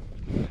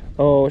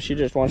 Oh, she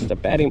just wants to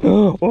pat him.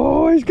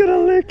 Oh, he's gonna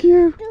lick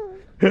you.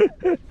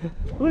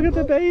 Look at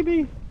the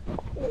baby.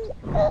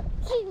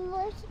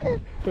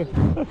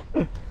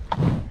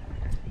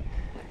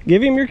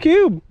 Give him your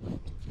cube.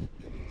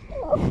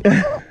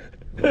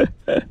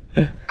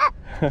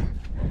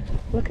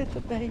 Look at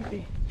the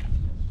baby.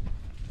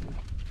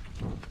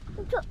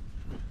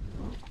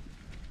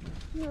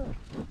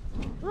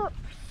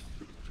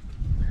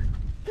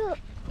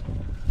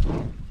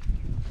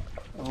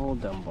 Oh,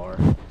 Dunbar.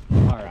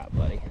 All right,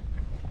 buddy.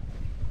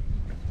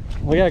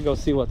 We gotta go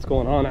see what's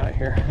going on out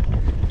here.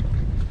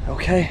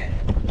 Okay.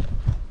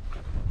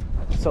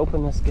 Let's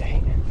open this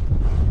gate.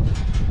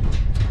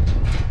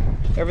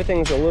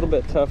 Everything's a little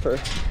bit tougher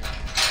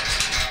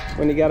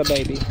when you got a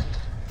baby,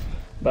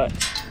 but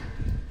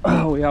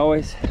we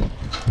always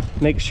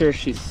make sure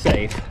she's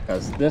safe,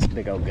 because this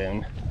big old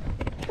goon,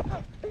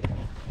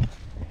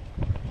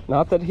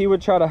 not that he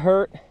would try to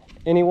hurt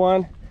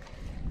anyone,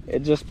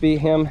 it'd just be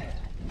him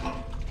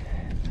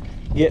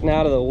getting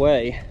out of the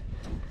way.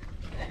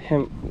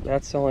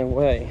 That's the only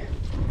way.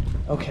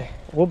 Okay,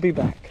 we'll be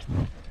back.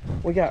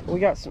 We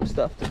got some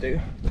stuff to do.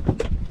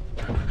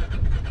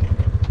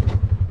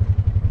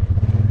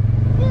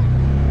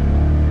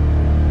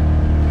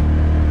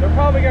 They're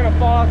probably gonna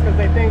fall because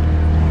they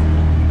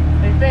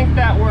think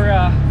that we're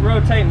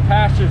rotating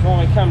pastures when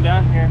we come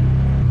down here.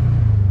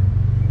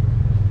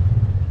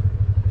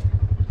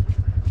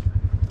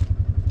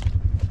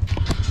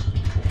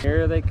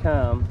 Here they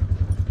come.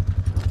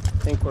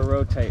 I think we're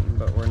rotating,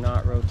 but we're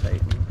not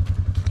rotating.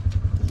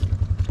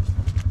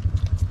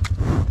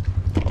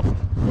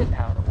 Get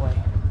out of the way.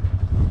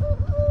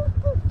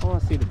 I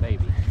want to see the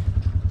baby.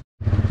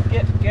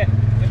 Get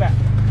back.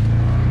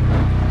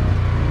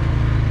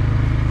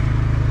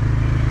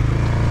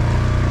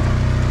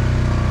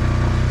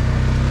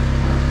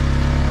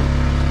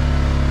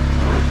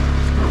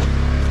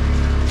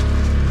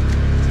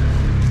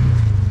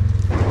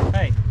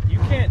 Hey, you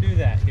can't do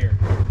that here.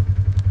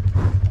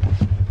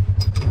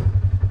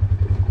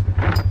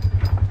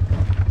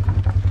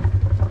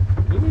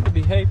 You need to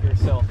behave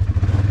yourself,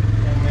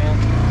 young man.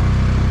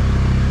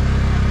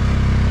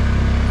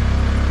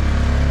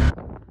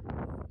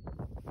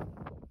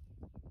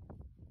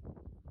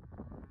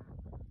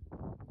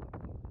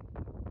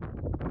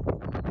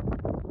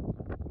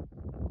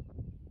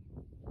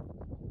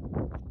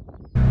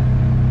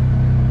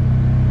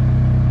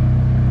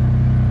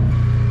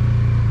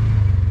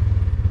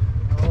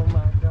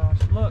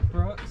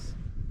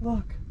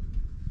 Look,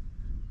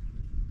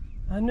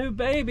 a new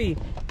baby,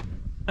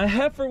 a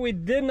heifer we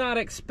did not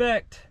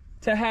expect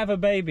to have a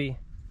baby.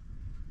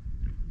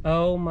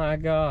 Oh my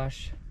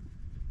gosh.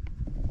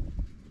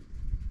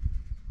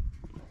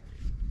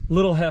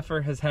 Little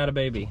heifer has had a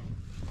baby.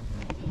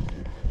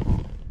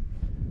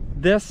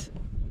 This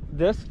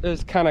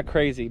is kind of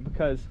crazy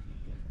because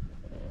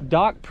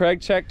Doc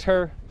preg checked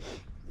her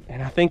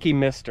and I think he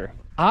missed her.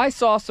 I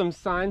saw some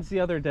signs the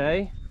other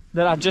day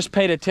that I just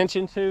paid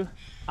attention to.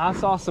 I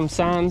saw some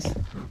signs.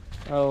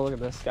 Oh, look at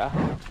this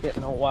guy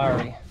getting all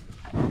wiry.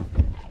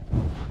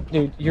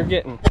 Dude, you're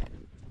getting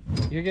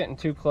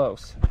too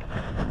close.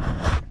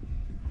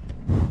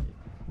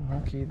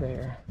 Looky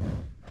there.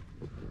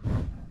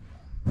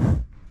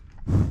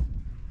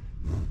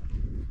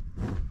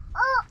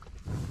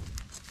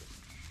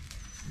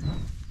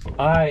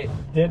 I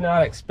did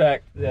not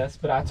expect this,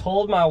 but I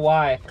told my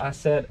wife, I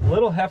said,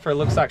 little heifer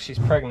looks like she's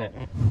pregnant.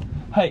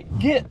 Hey,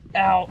 get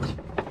out.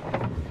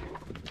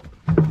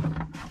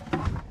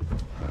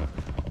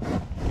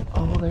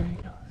 Oh, there he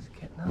goes,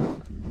 getting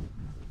up.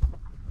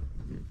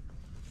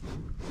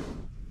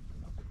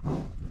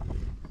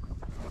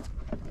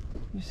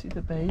 You see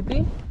the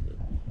baby?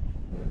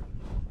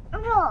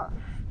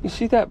 You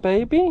see that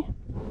baby?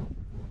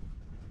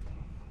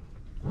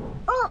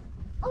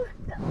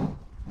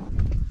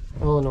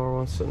 Eleanor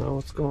wants to know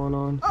what's going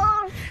on.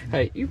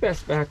 Hey, you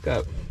best back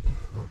up.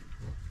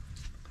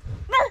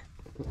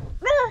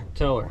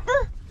 Tell her.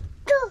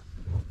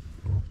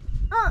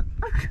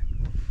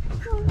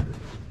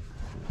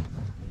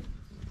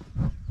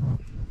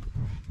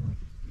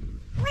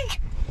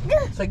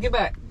 Say, get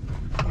back.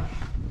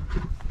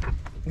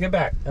 Get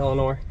back,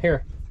 Eleanor.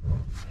 Here.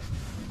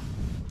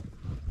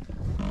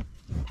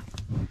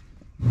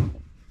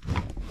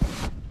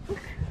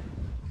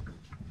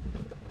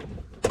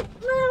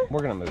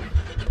 We're gonna move.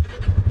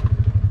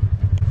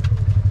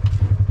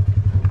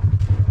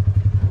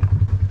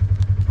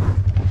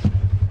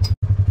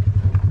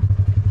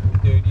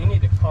 Dude, you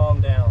need to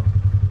calm down.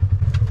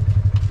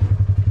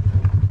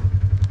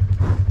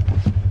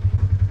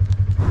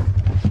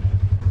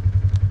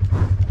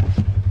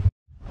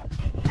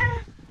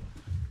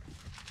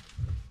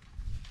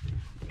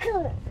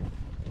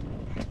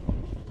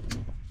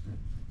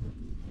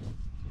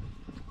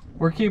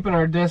 We're keeping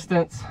our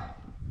distance.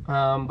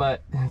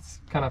 But it's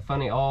kind of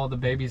funny, all the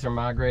babies are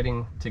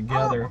migrating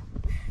together.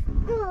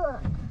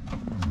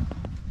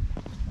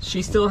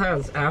 She still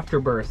has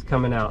afterbirth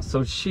coming out,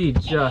 so she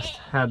just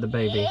had the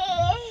baby.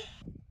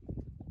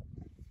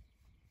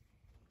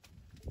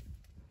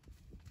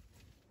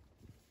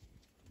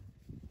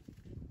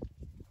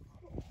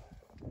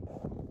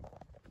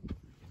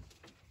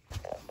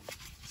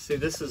 See,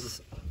 this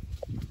is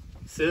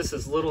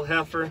little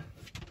heifer,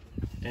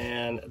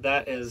 and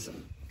that is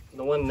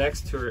the one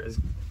next to her is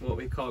what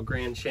we call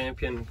Grand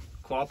Champion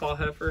Quapaw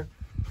heifer.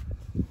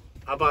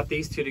 I bought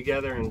these two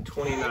together in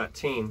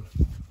 2019,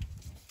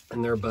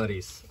 and they're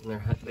buddies. And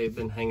they've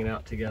been hanging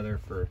out together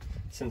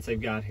since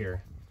they've got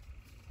here.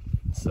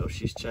 So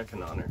she's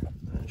checking on her.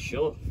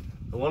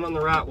 The one on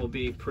the right will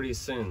be pretty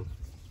soon.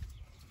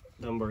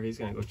 Dunbar, he's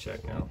gonna go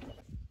check now.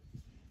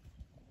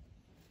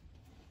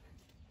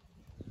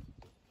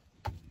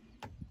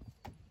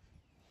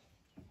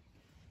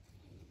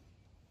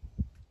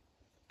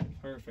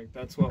 perfect.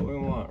 That's what we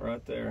want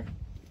right there.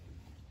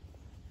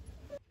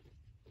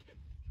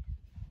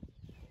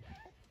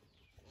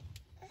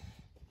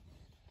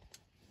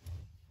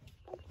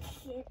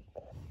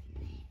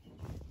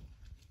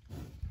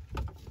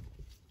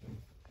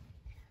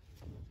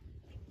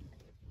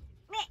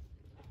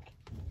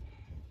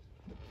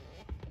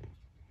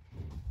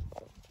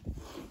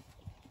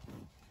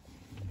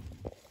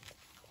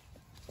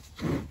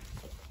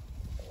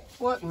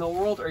 What in the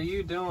world are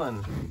you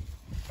doing?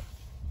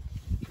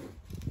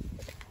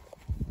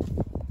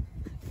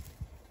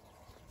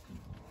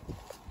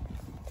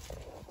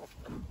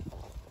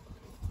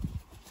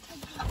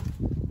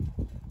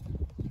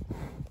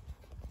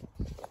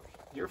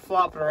 You're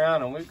flopping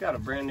around and we've got a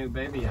brand new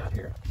baby out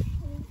here.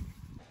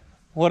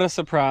 What a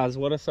surprise,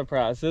 what a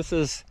surprise. This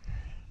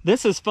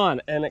is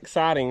fun and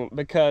exciting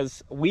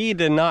because we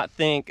did not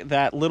think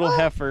that little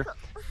heifer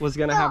was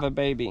gonna have a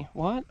baby.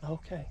 What?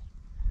 Okay.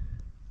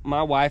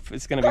 My wife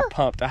is gonna be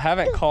pumped. I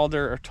haven't called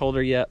her or told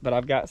her yet, but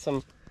I've got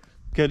some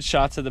good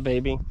shots of the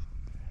baby.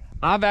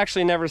 I've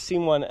actually never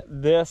seen one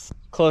this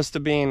close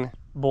to being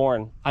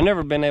born. I've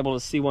never been able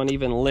to see one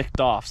even licked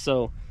off.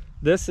 So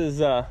this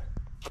is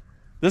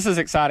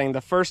exciting.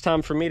 The first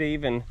time for me to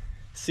even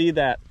see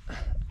that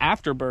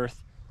after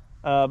birth,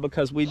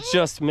 because we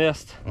just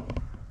missed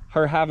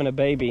her having a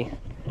baby.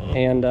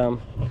 And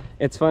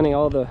it's funny,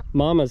 all the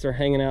mamas are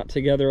hanging out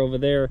together over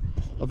there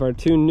of our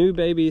 2 new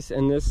babies,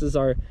 and this is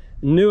our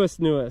newest.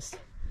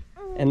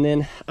 And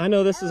then I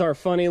know this is our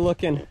funny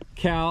looking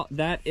cow.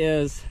 That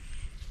is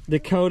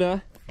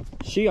Dakota.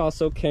 She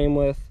also came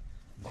with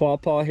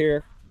Quapaw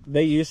here.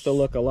 They used to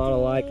look a lot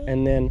alike.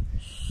 And then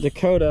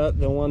Dakota,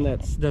 the one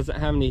that doesn't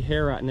have any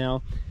hair right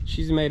now,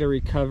 she's made a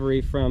recovery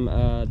from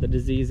the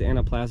disease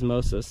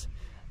anaplasmosis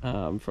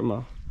from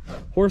a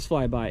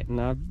horsefly bite,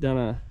 and I've done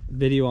a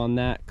video on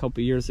that a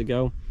couple years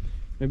ago,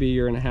 maybe a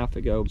year and a half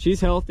ago.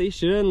 She's healthy.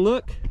 She doesn't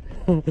look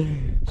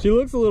she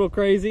looks a little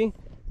crazy.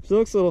 She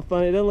looks a little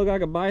funny. It doesn't look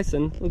like a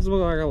bison. Looks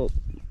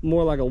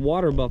more like a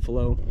water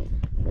buffalo.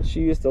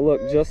 She used to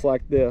look just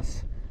like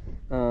this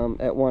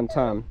at one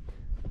time.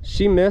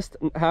 She missed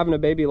having a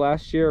baby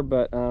last year,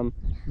 but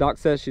Doc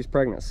says she's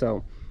pregnant.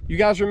 So you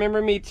guys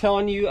remember me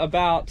telling you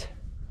about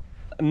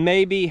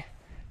maybe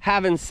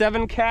having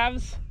 7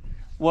 calves?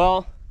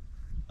 Well,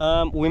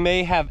 we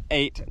may have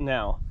 8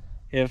 now.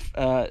 If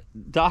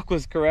Doc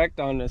was correct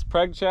on his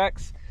preg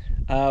checks,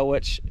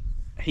 which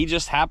he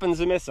just happens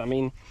to miss. I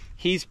mean,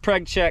 he's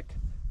preg checked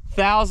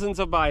thousands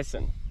of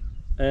bison,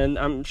 and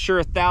I'm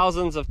sure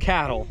thousands of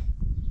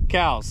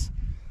cows.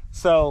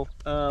 So,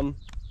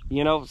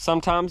 you know,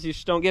 sometimes you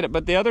just don't get it.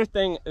 But the other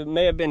thing that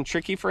may have been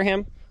tricky for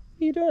him,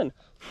 what are you doing?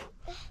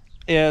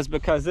 Is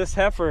because this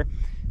heifer,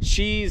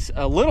 she's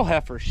a little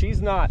heifer.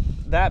 She's not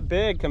that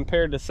big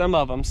compared to some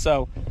of them.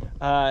 So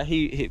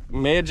he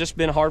may have just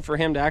been hard for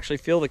him to actually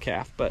feel the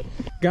calf. But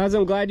guys,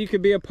 I'm glad you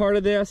could be a part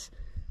of this.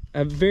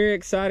 A very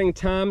exciting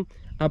time.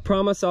 I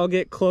promise I'll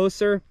get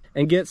closer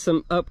and get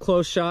some up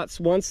close shots.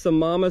 Once the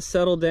mamas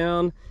settle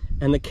down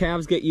and the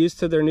calves get used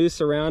to their new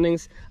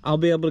surroundings, I'll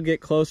be able to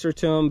get closer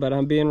to them, but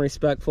I'm being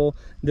respectful.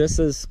 This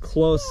is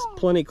close,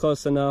 plenty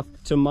close enough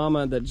to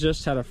mama that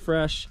just had a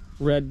fresh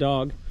red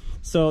dog.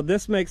 So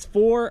this makes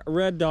 4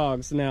 red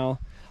dogs now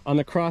on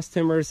the Cross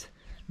Timbers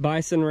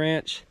Bison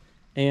Ranch.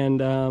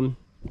 And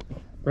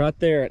right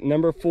there at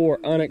number 4,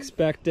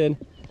 unexpected.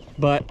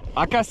 But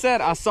like I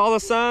said, I saw the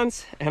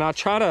signs and I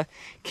try to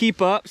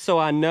keep up so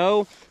I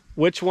know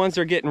which ones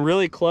are getting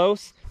really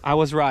close. I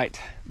was right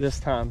this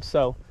time.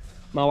 So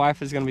my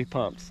wife is gonna be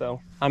pumped, so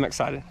I'm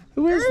excited.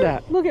 Who is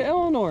that? Look at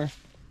Eleanor.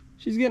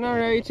 She's getting on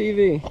her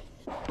ATV.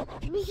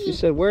 She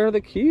said, where are the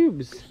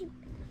cubes?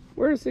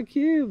 Where's the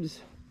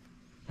cubes?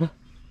 What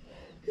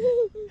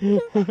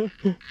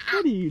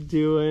are you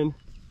doing?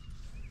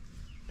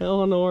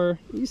 Eleanor,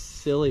 you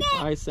silly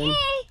bison.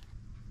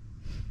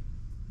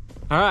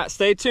 All right,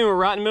 stay tuned. We're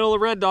right in the middle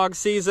of red dog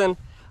season.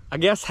 I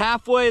guess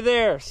halfway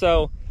there.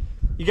 So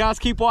you guys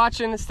keep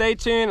watching, stay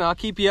tuned, and I'll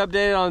keep you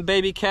updated on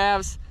baby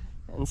calves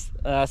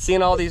and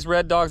seeing all these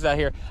red dogs out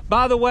here.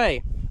 By the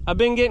way, I've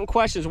been getting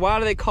questions. Why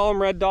do they call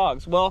them red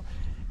dogs? Well,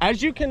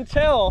 as you can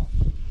tell,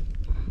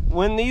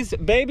 when these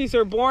babies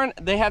are born,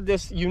 they have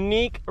this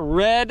unique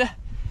red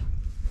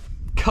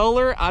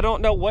color. I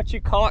don't know what you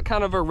call it,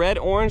 kind of a red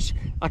orange,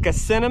 like a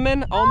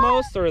cinnamon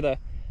almost, or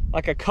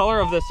like a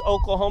color of this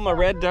Oklahoma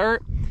red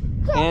dirt.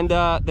 And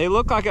they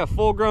look like a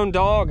full-grown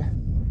dog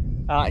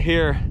out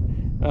here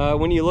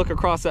when you look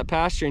across that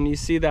pasture and you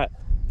see that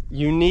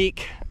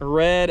unique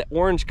red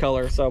orange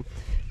color. So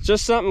it's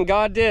just something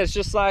God did. It's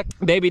just like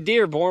baby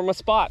deer born with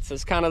spots.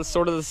 It's kind of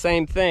sort of the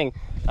same thing,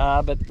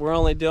 but we're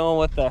only dealing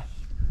with the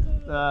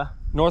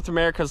North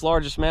America's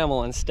largest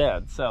mammal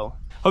instead. So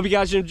hope you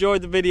guys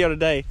enjoyed the video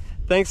today.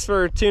 Thanks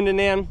for tuning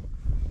in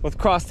with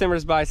Cross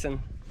Timbers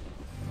Bison.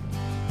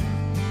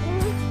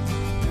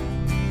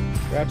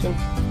 Scratching?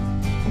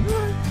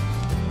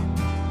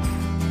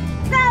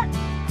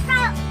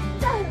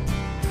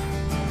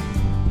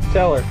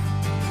 Tell her.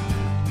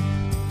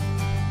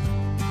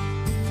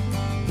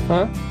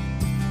 Huh?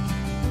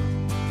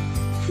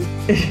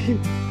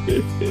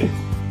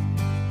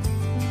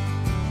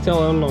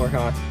 Tell Eleanor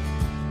hi.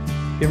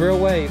 Give her a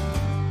wave.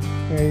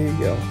 There you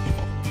go.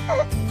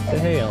 Say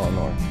hey,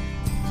 Eleanor.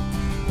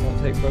 Don't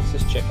take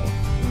Brooks's chicken.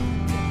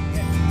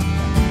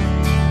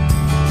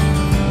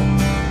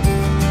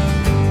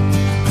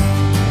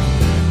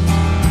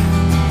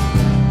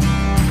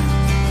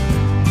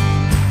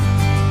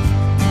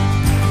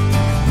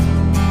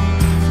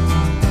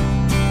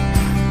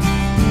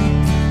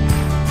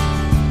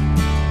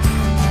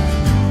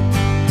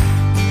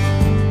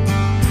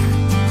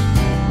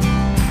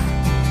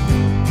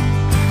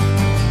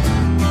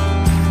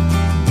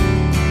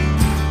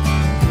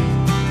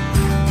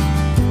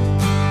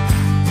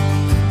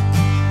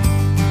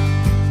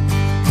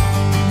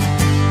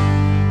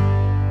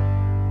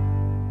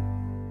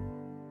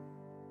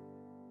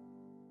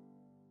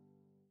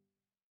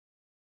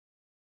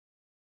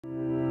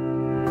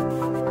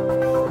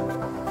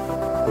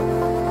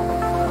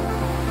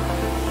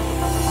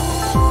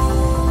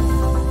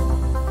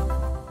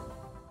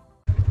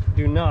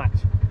 Do not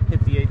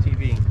hit the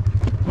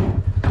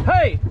ATV.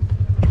 Hey!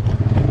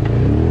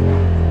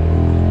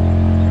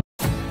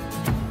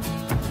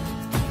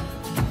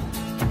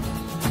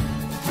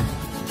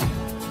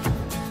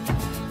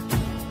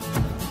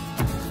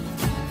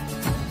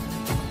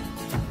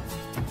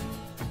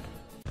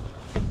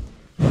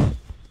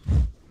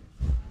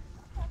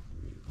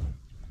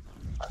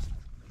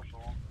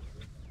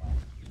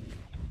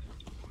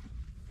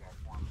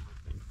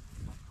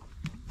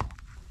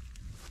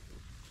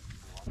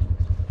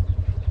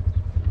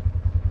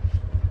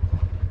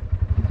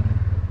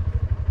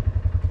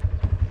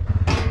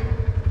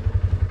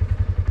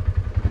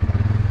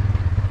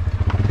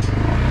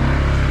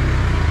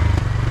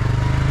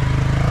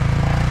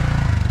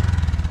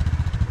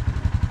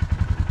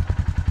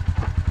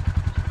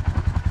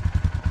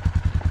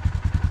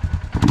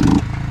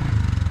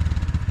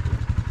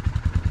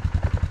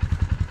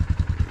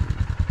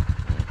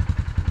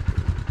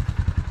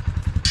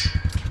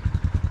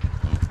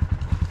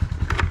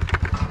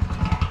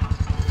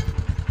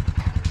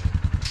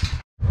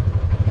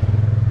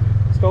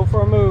 Go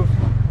for a move.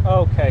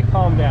 Okay,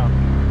 calm down.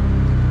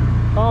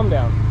 Calm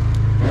down.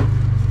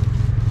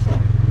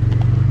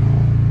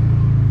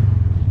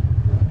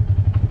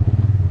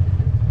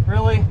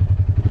 Really?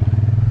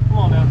 Come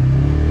on now.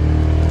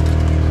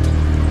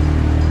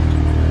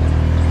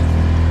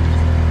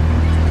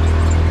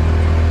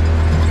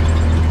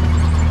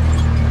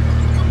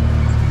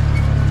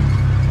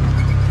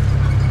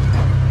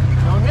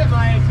 Don't hit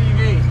my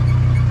ATV.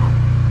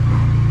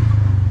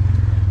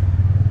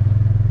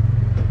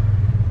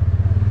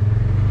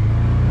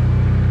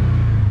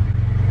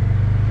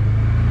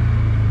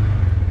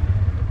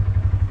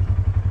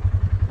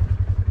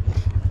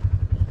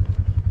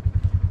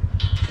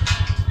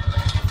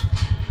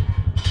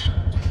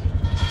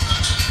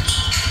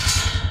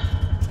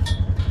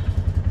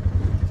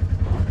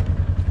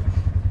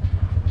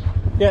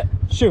 Yeah,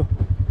 shoo.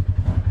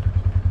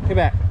 Get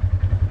back.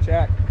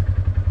 Jack.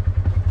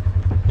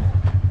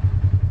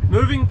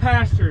 Moving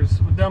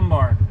Pastures with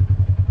Dunbar.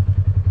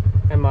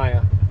 And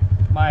Maya.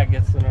 Maya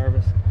gets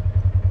nervous.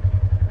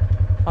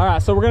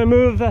 Alright, so we're going to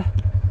move.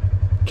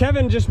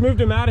 Kevin just moved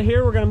him out of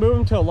here. We're going to move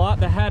him to a lot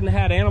that hadn't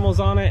had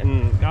animals on it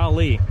in,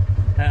 golly,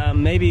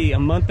 maybe a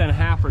month and a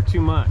half or 2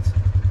 months.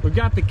 We've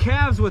got the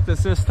calves with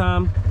us this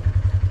time.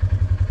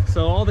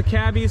 So all the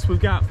cabbies, we've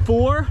got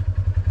 4.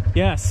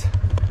 Yes.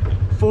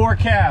 4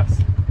 calves.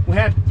 We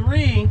had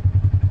 3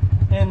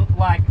 in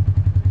like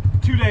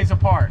 2 days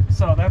apart,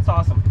 so that's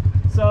awesome.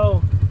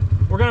 So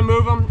we're gonna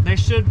move them. They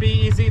should be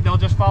easy. They'll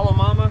just follow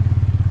mama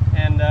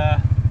and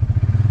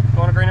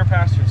go to greener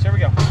pastures. Here we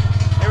go.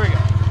 Here we go.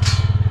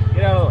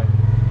 Get out of the way.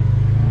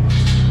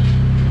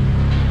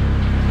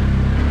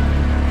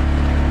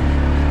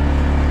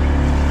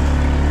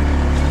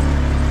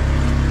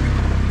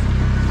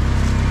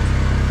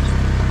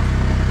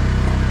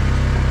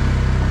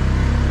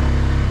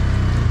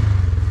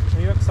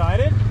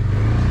 Excited?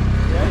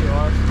 Yeah, you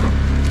are.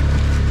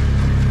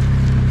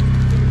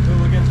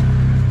 Hooligan.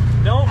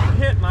 Don't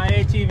hit my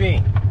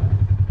ATV.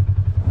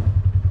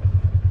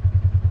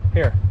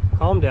 Here,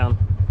 calm down.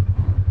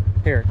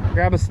 Here,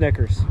 grab a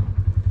Snickers.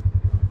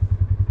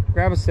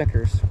 Grab a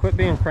Snickers. Quit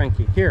being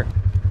cranky. Here.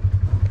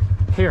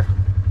 Here.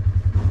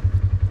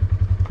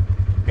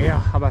 Yeah,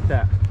 how about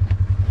that?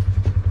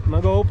 I'm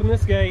gonna go open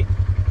this gate.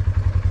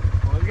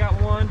 Only got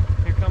one.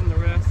 Here come the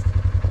rest.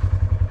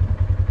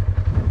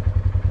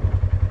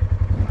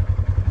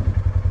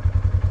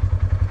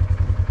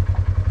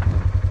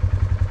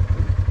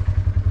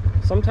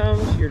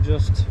 Sometimes you're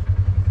just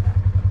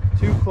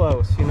too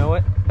close, you know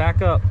what?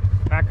 Back up,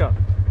 back up.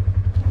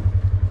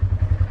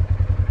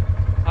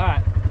 All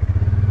right,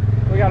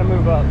 we gotta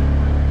move up.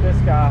 This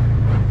guy,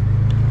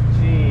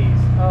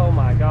 jeez, oh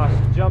my gosh,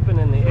 jumping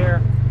in the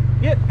air.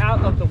 Get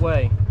out of the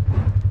way.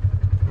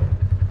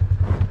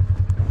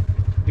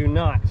 Do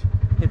not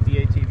hit the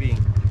ATV.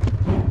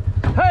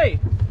 Hey!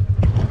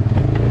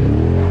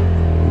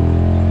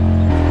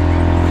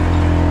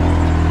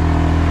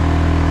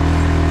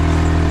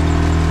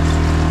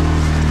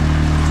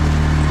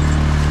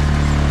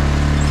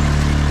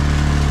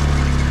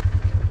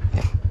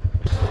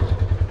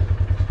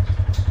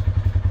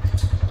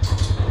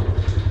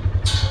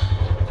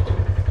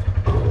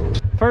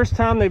 first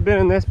time they've been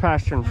in this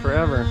pasture in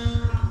forever.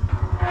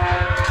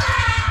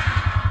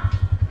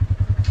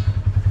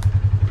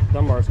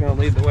 Dunbar's gonna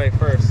lead the way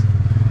first,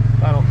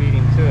 if I don't beat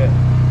him to it.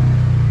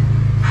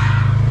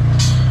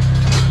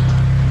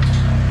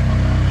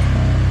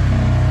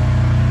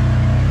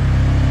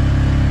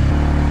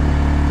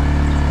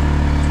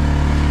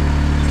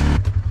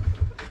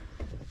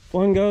 If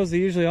one goes, they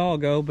usually all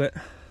go, but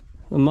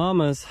the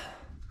mamas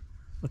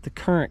with the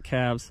current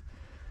calves,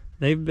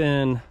 they've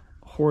been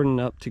hoarding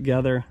up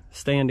together,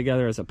 staying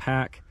together as a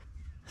pack.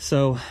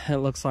 So it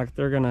looks like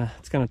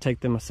it's gonna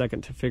take them a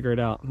second to figure it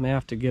out. May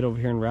have to get over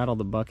here and rattle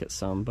the bucket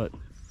some, but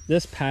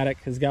this paddock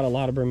has got a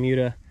lot of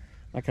Bermuda.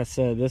 Like I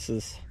said,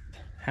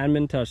 hadn't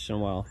been touched in a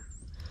while,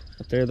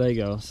 but there they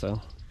go. So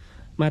I'm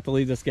gonna have to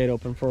leave this gate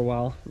open for a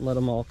while and let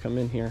them all come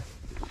in here.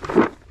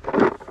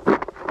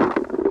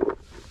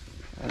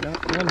 I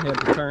got one head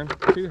to turn,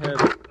 2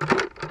 heads.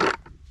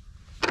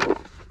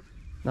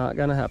 Not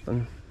gonna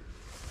happen.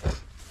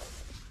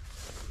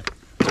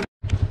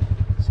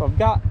 So I've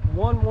got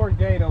one more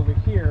gate over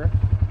here.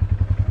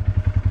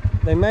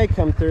 They may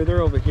come through.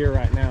 They're over here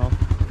right now.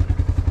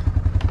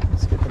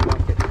 Let's get the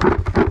bucket.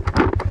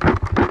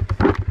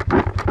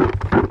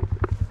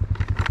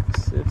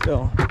 Let's see if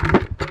they'll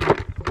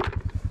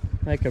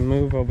make a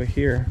move over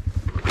here.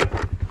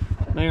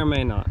 May or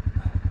may not.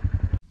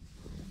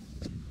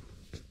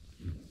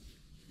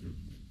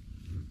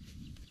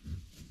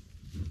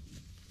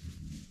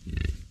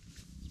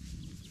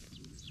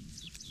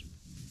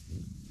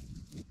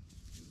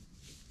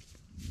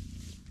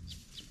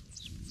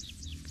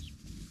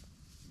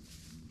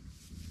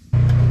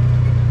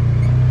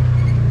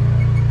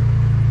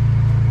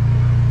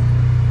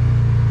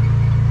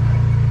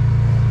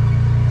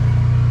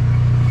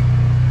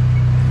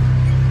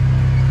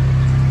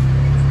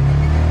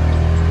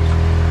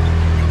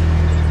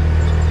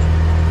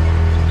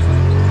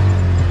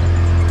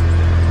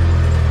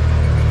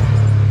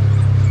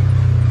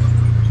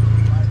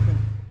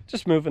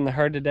 Just moving the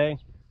herd today.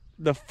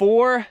 The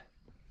 4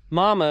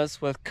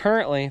 mamas with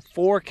currently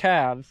 4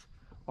 calves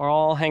are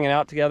all hanging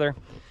out together.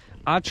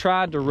 I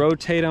tried to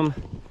rotate them.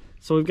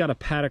 So we've got a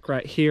paddock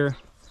right here,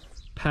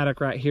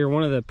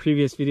 One of the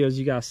previous videos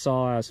you guys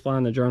saw, I was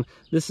flying the drone.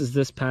 This is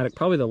this paddock,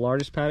 probably the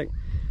largest paddock.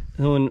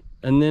 And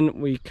then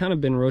we kind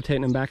of been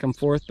rotating them back and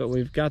forth, but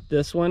we've got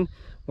this one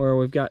where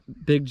we've got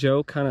Big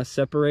Joe kind of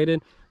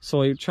separated.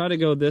 So we try to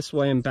go this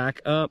way and back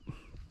up.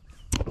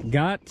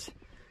 Got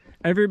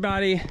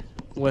everybody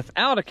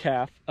without a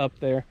calf up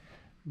there,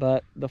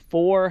 but the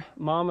 4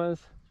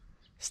 mamas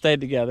stayed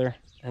together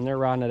and they're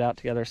riding it out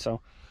together. So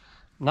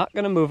not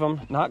gonna move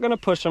them, not gonna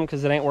push them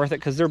because it ain't worth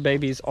it, because their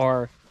babies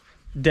are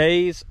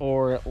days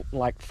or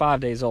like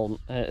 5 days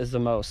old is the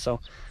most. So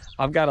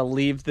I've got to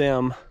leave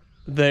them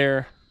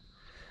there,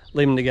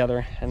 leave them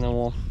together, and then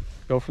we'll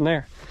go from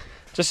there.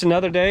 Just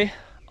another day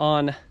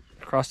on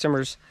Cross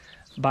Timbers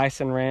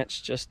Bison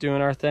Ranch, just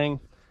doing our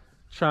thing,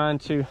 trying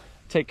to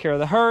take care of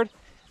the herd,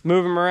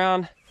 move them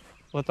around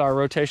with our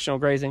rotational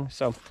grazing.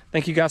 So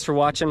thank you guys for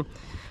watching,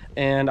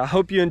 and I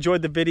hope you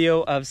enjoyed the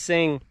video of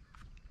seeing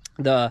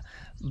the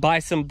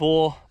bison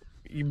bull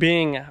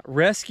being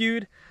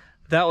rescued.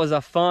 That was a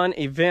fun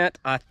event.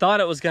 I thought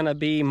it was going to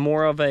be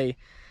more of a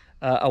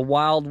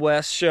Wild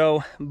West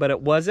show, but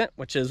it wasn't,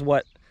 which is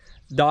what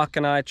Doc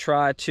and I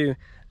try to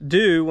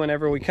do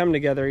whenever we come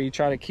together. You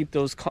try to keep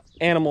those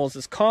animals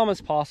as calm as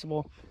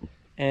possible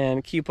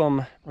and keep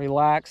them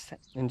relaxed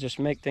and just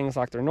make things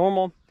like they're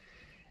normal.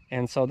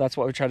 And so that's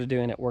what we tried to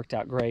do, and it worked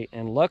out great.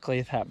 And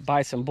luckily that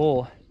bison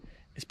bull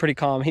is pretty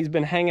calm. He's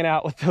been hanging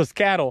out with those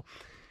cattle,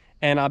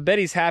 and I bet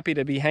he's happy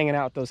to be hanging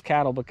out with those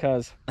cattle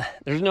because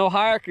there's no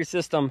hierarchy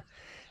system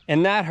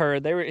in that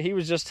herd. He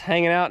was just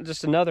hanging out,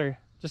 just another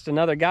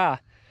guy.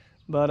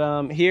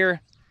 But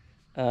here,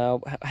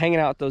 hanging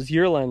out with those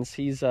yearlings,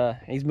 he's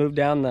moved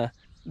down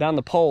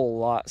the pole a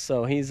lot,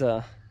 so he's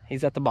at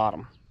the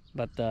bottom.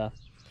 But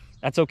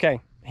that's okay.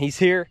 He's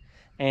here,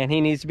 and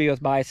he needs to be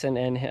with Bison,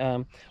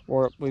 and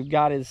we've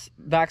got his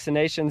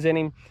vaccinations in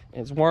him,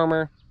 his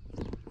wormer,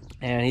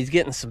 and he's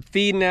getting some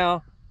feed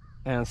now,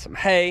 and some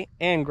hay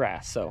and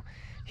grass, so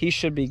he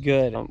should be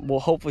good.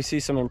 We'll hopefully see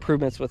some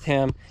improvements with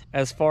him.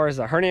 As far as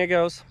the hernia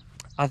goes,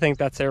 I think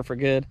that's there for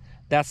good.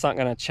 That's not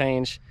going to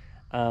change.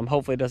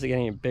 Hopefully it doesn't get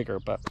any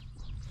bigger, but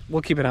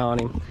we'll keep an eye on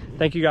him.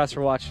 Thank you guys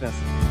for watching us.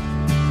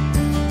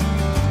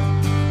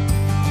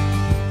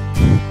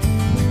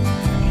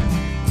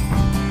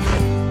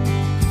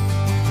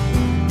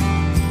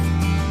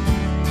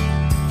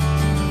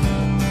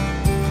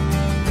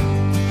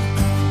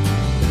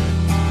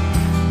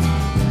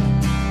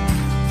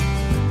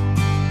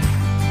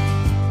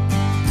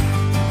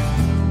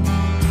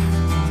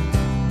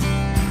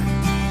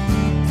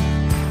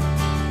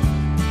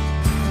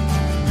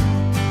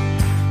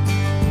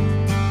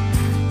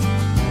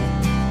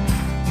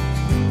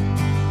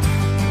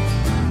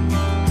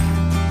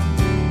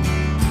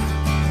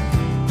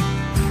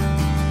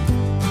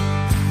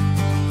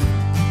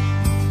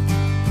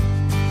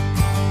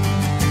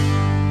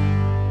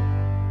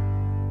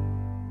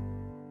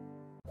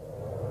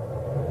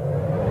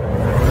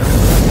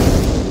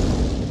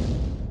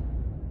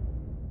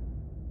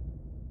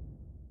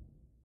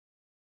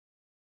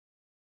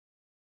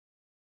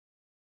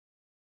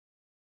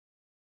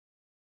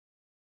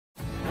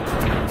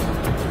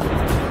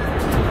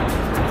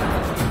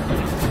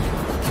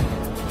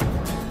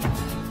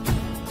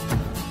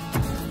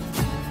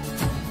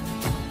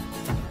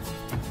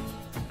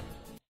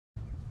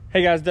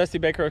 Hey guys, Dusty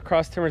Baker with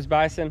Cross Timbers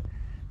Bison.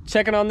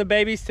 Checking on the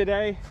babies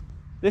today.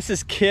 This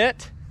is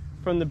Kit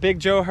from the Big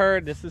Joe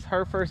herd. This is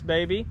her first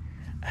baby,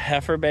 a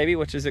heifer baby,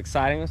 which is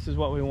exciting. This is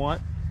what we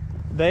want.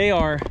 They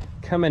are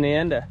coming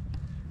in to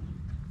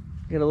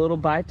get a little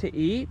bite to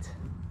eat.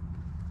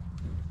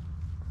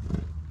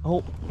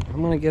 Oh,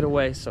 I'm gonna get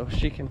away so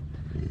she can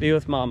be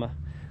with mama.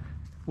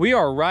 We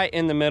are right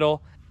in the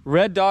middle,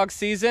 red dog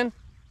season.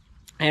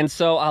 And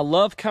so I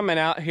love coming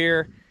out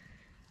here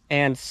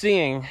and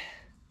seeing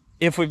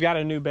if we've got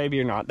a new baby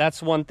or not.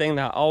 That's one thing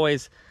that I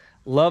always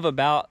love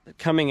about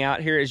coming out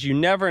here is you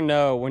never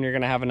know when you're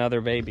gonna have another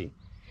baby.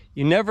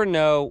 You never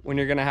know when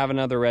you're gonna have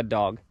another red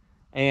dog.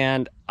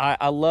 And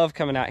I love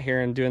coming out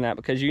here and doing that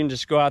because you can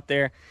just go out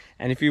there,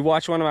 and if you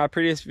watch one of my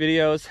previous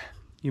videos,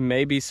 you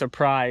may be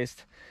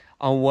surprised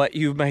on what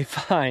you may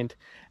find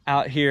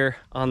out here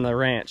on the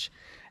ranch.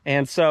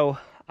 And so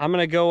I'm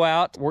gonna go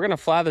out, we're gonna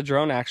fly the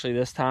drone actually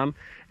this time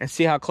and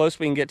see how close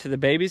we can get to the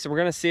babies. We're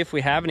gonna see if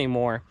we have any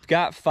more. We've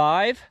got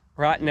 5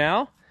 right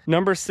now.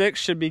 Number 6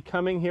 should be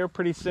coming here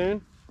pretty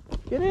soon.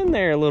 Get in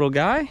there, little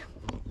guy.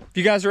 If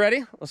you guys are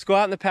ready, let's go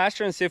out in the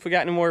pasture and see if we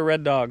got any more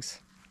red dogs.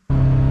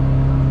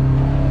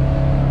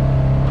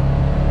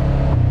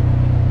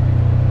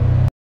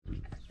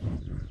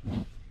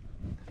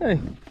 Hey,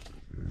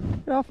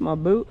 get off my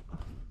boot.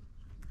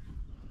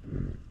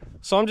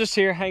 So I'm just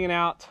here hanging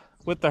out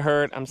with the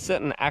herd. I'm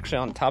sitting actually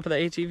on top of the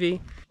ATV.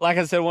 Like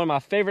I said, one of my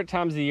favorite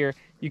times of the year.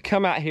 You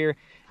come out here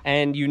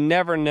and you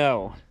never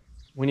know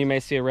when you may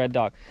see a red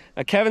dog.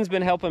 Now Kevin's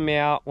been helping me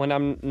out when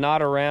I'm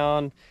not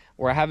around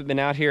or I haven't been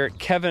out here.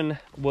 Kevin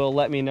will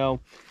let me know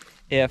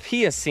if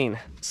he has seen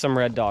some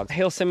red dogs.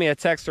 He'll send me a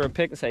text or a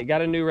pic and say,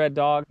 got a new red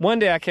dog. One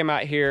day I came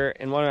out here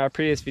in one of my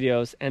previous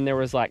videos and there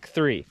was like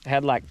 3. I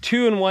had like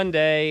 2 in one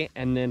day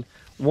and then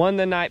 1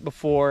 the night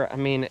before. I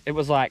mean, it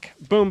was like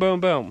boom, boom,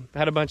 boom.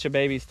 Had a bunch of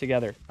babies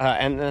together.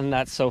 And then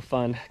that's so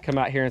fun. Come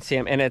out here and see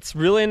them. And it's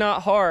really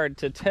not hard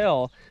to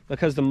tell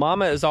because the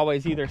mama is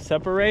always either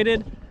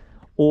separated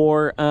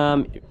or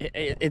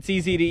it's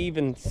easy to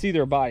even see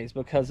their bodies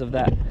because of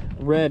that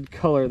red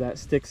color that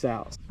sticks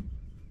out.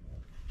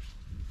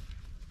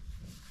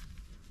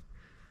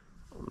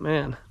 Oh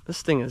man,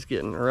 this thing is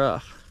getting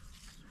rough.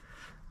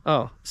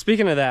 Oh,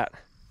 speaking of that,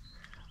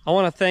 I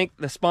want to thank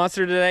the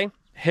sponsor today,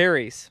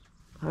 Harry's.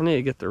 I need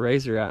to get the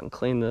razor out and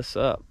clean this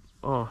up.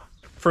 Oh,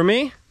 for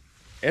me,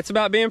 it's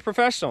about being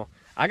professional.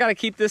 I got to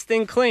keep this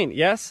thing clean.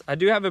 Yes, I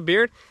do have a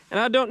beard and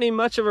I don't need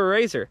much of a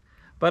razor,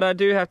 but I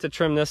do have to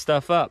trim this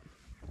stuff up.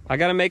 I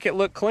got to make it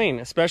look clean,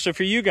 especially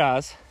for you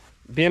guys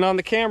being on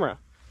the camera.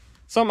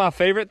 Some of my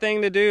favorite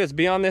thing to do is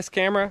be on this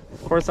camera.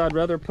 Of course, I'd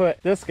rather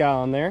put this guy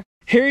on there.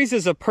 Harry's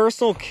is a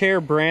personal care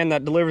brand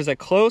that delivers a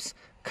close,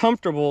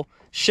 comfortable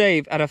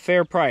shave at a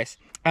fair price,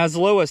 as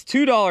low as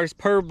 $2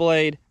 per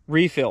blade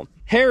refill.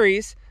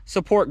 Harry's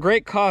support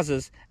great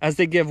causes as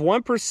they give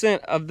 1%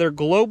 of their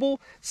global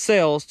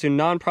sales to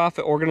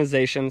nonprofit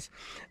organizations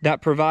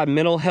that provide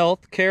mental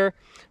health care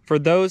for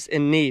those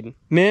in need,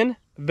 men,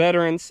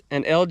 veterans,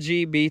 and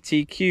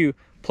LGBTQ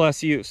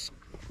plus use.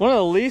 One of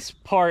the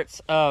least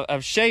parts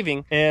of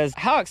shaving is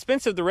how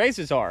expensive the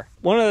razors are.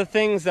 One of the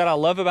things that I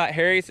love about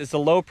Harry's is the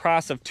low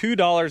price of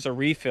 $2 a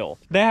refill.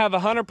 They have a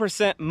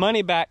 100%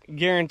 money back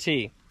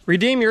guarantee.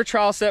 Redeem your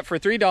trial set for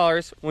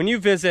 $3 when you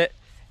visit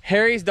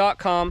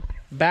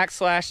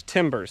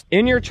harrys.com/timbers.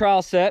 In your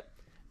trial set,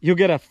 you'll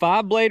get a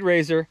 5-blade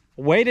razor,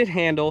 weighted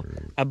handle,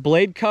 a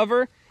blade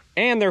cover,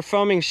 and their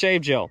foaming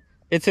shave gel.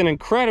 It's an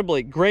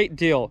incredibly great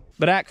deal,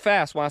 but act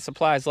fast while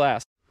supplies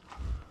last.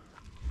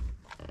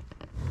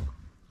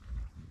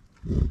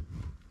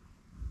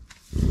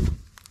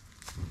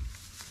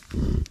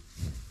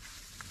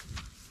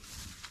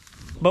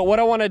 But what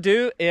I want to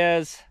do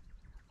is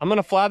I'm going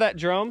to fly that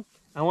drone.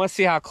 I want to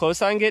see how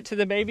close I can get to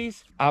the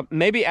babies.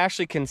 Maybe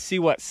actually can see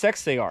what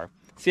sex they are.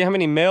 See how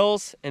many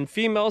males and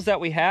females that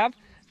we have,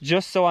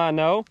 just so I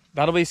know.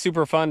 That'll be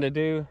super fun to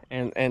do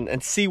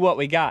and see what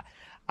we got.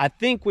 I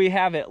think we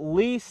have at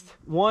least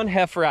 1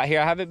 heifer out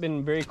here. I haven't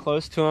been very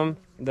close to them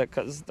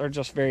because they're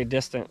just very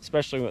distant,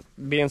 especially with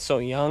being so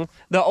young.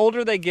 The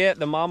older they get,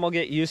 the mom will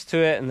get used to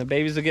it and the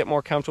babies will get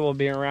more comfortable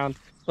being around.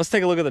 Let's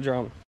take a look at the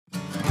drone.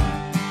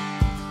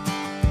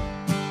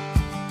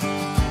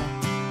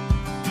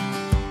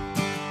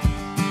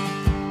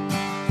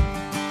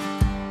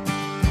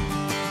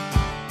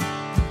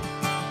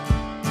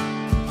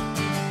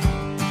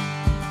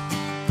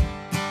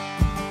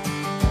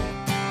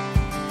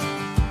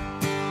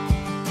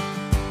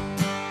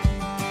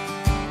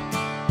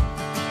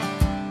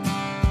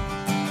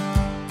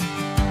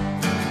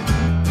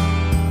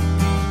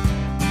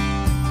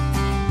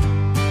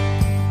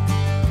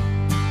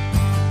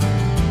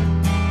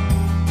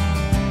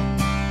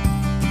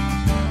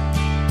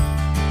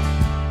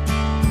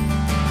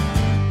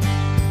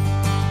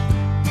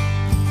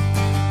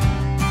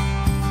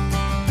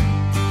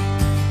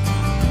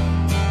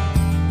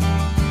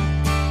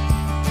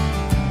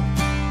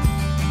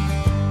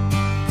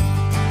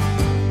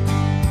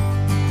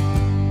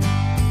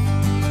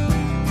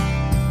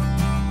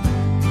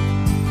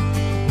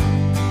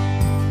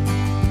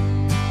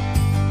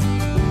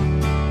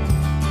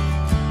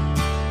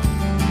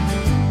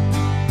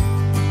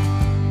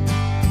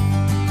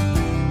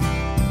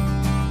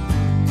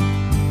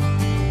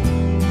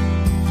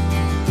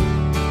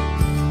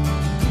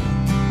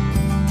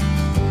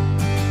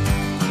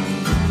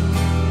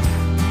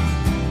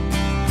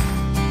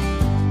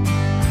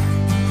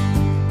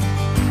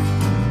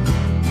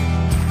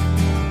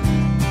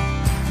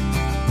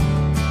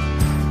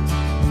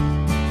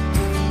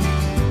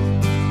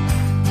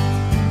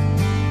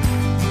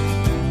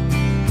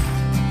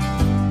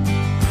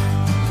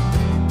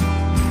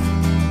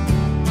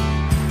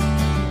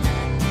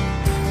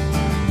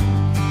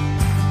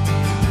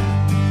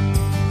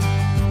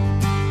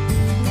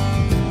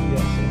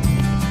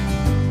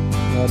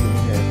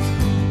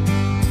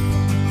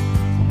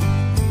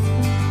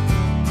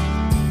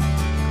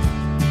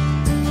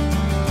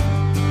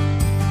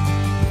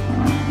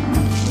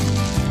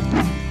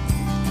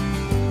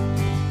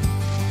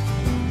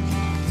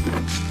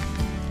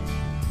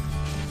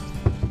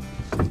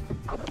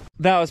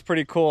 That was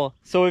pretty cool.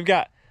 So we've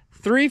got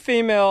 3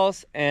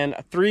 females and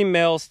 3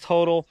 males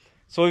total.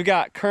 So we've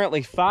got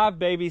currently 5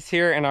 babies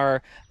here in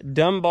our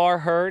Dunbar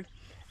herd.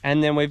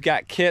 And then we've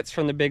got kits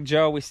from the Big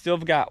Joe. We still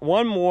got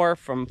 1 more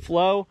from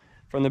Flo,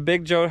 from the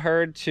Big Joe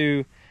herd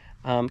to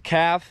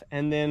calf.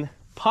 And then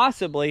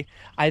possibly,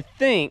 I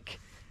think,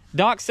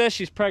 Doc says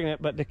she's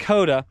pregnant, but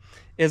Dakota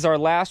is our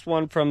last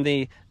one from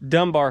the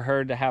Dunbar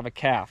herd to have a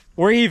calf.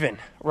 We're even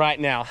right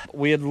now.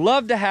 We'd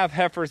love to have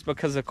heifers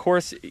because, of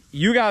course,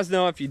 you guys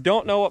know, if you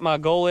don't know what my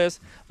goal is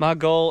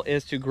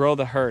to grow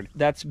the herd.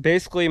 That's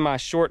basically my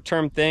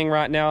short-term thing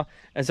right now,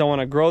 is I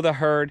want to grow the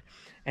herd.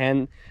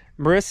 And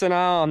Marissa and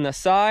I on the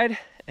side,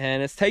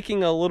 and it's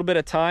taking a little bit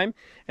of time,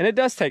 and it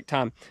does take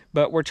time,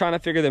 but we're trying to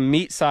figure the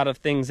meat side of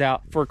things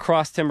out for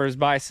Cross Timbers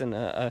Bison.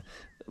 A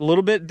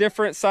little bit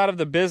different side of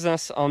the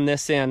business on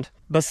this end.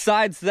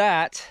 Besides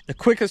that, the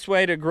quickest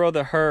way to grow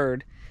the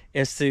herd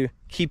is to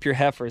keep your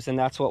heifers, and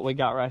that's what we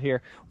got right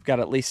here. We've got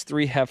at least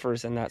 3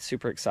 heifers, and that's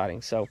super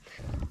exciting. So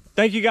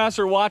thank you guys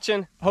for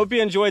watching. Hope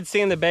you enjoyed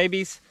seeing the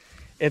babies.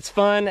 It's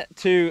fun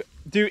to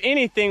do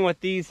anything with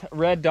these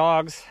red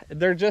dogs.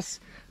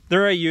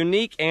 They're a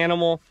unique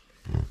animal.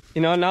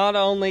 You know, not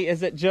only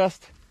is it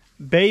just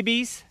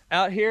babies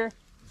out here,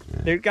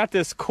 they've got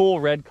this cool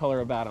red color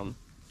about them,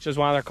 which is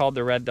why they're called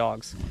the red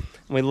dogs.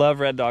 And we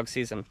love red dog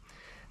season.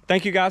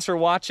 Thank you guys for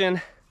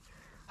watching.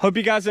 Hope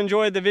you guys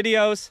enjoyed the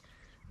videos.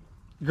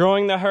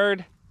 Growing the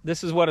herd,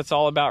 this is what it's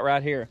all about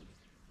right here.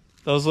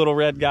 Those little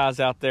red guys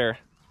out there.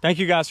 Thank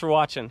you guys for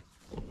watching.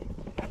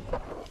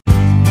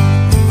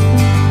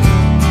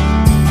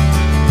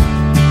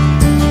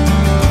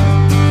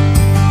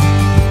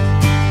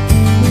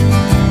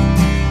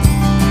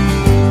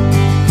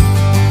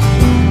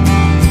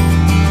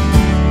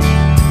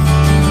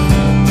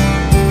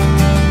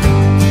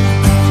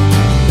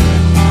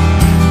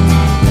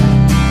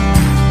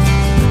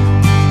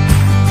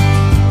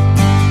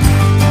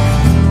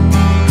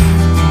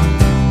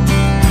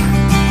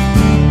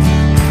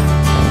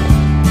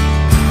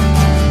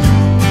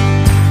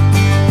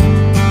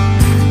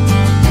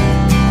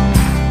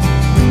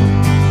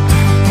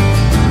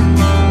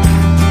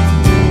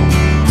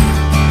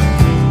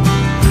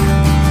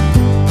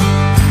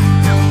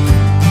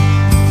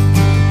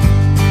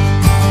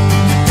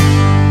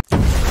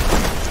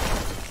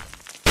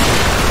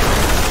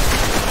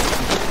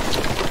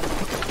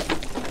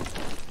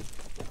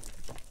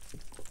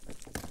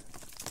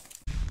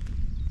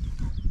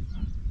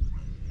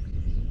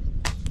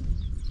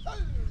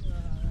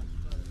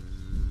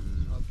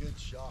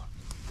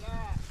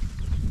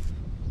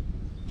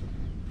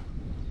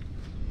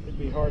 It'd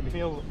be hard to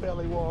feel the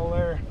belly wall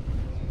there.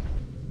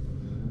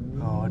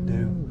 Oh, I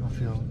do. I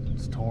feel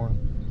it's torn.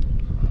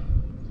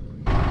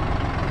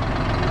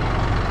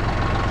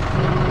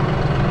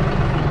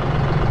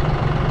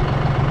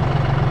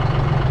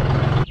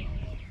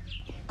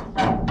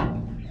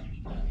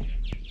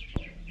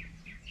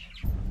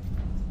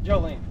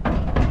 Jolene.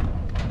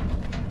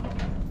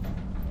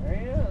 There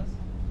he is.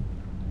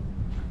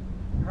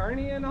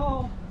 Hernia and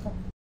all.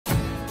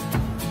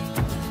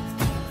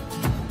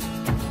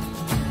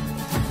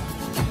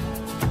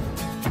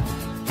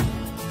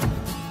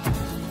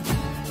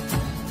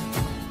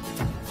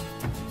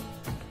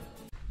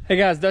 Hey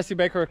guys, Dusty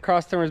Baker with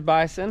Cross Timbers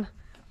Bison.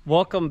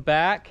 Welcome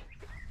back.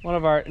 One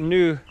of our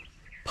new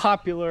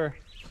popular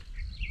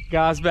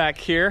guys back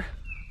here.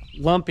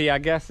 Lumpy, I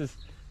guess,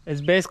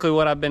 is basically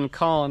what I've been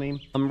calling him.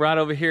 I'm right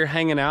over here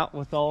hanging out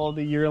with all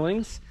the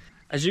yearlings.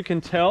 As you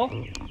can tell,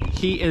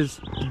 he is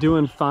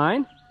doing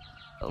fine.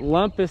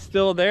 Lump is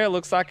still there. It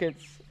looks like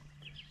it's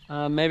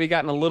maybe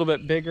gotten a little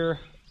bit bigger.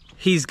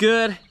 He's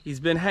good. He's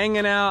been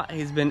hanging out.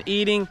 He's been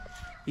eating.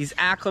 He's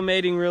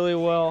acclimating really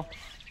well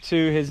to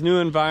his new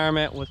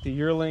environment with the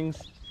yearlings.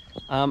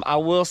 I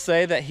will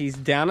say that he's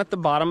down at the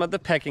bottom of the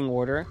pecking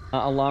order,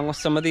 along with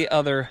some of the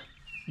other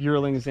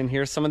yearlings in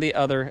here, some of the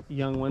other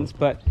young ones.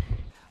 But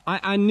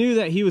I knew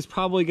that he was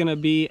probably going to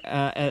be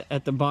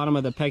at the bottom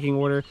of the pecking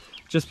order,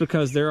 just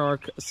because there are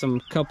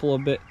some couple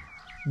of bit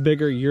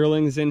bigger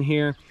yearlings in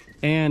here,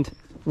 and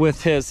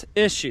with his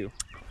issue.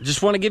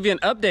 Just want to give you an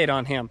update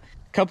on him.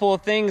 Couple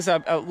of things,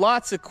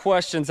 lots of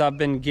questions I've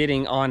been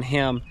getting on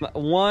him.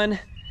 One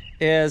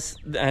is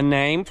a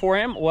name for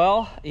him.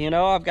 Well, you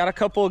know, I've got a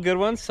couple of good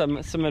ones, some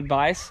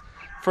advice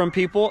from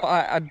people.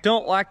 I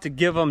don't like to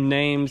give them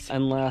names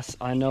unless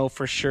I know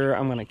for sure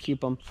I'm gonna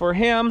keep them. For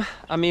him,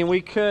 I mean,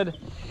 we could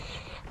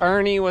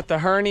Ernie with the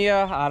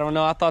hernia. I don't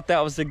know, I thought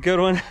that was a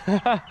good one.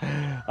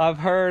 I've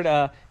heard,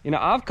 you know,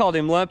 I've called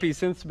him Lumpy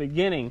since the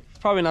beginning. It's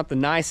probably not the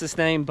nicest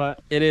name,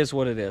 but it is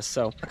what it is.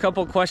 So a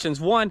couple of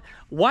questions. One,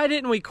 why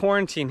didn't we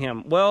quarantine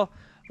him? Well,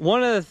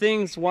 one of the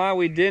things why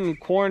we didn't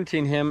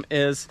quarantine him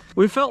is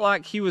we felt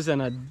like he was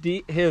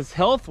his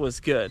health was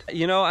good.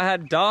 You know, I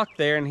had Doc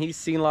there and he's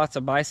seen lots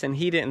of bison.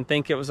 He didn't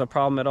think it was a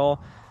problem at all.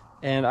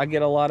 And I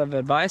get a lot of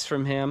advice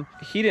from him.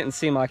 He didn't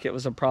seem like it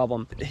was a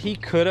problem. He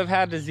could have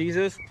had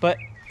diseases, but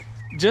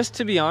just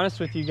to be honest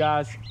with you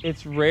guys,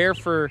 it's rare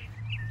for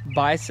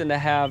bison to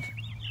have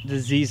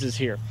diseases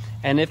here.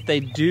 And if they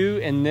do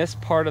in this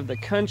part of the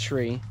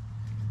country,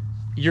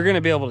 you're going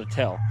to be able to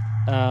tell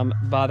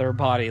by their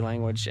body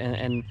language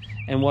and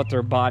what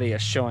their body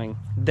is showing.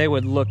 They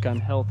would look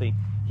unhealthy.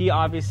 He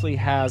obviously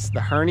has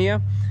the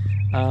hernia.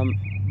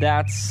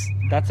 That's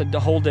a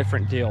whole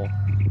different deal.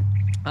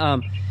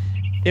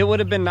 It would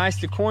have been nice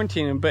to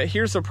quarantine him, but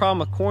here's the problem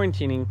with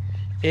quarantining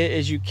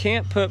is you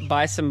can't put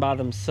bison by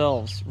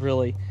themselves,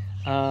 really,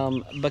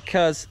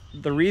 because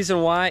the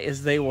reason why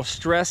is they will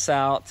stress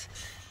out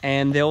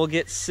and they will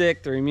get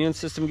sick, their immune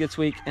system gets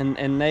weak,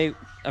 and they,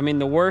 I mean,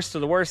 the worst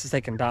of the worst is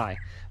they can die.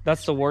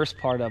 That's the worst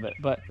part of it.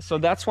 But so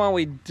that's why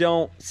we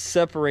don't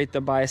separate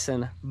the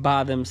bison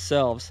by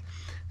themselves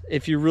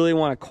if you really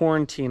want to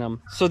quarantine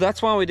them. So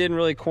that's why we didn't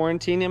really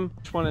quarantine him.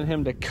 Just wanted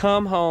him to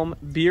come home,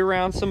 be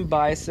around some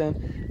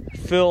bison,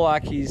 feel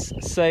like he's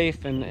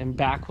safe and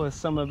back with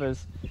some of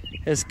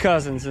his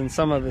cousins and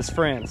some of his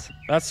friends.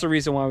 That's the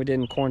reason why we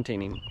didn't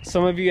quarantine him.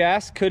 Some of you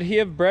asked, could he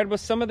have bred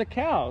with some of the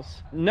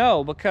cows?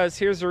 No, because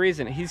here's the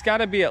reason. He's got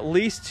to be at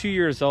least 2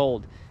 years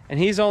old, and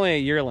he's only a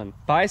yearling.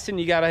 Bison,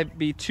 you got to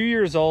be 2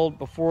 years old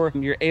before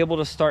you're able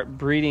to start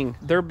breeding.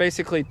 They're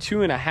basically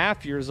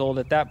 2.5 years old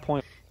at that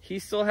point. He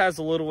still has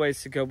a little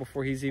ways to go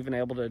before he's even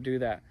able to do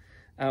that.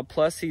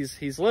 Plus,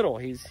 he's little.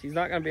 He's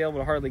not going to be able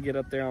to hardly get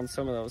up there on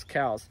some of those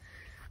cows.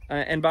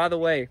 And by the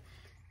way,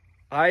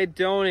 I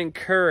don't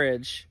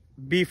encourage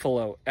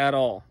beefalo at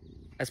all.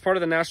 As part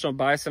of the National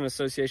Bison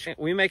Association,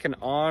 we make an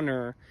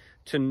honor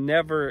to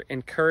never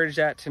encourage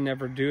that, to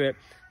never do it,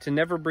 to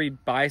never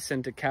breed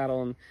bison to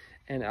cattle.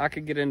 And I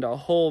could get into a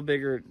whole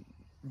bigger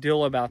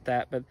deal about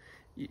that, but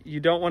you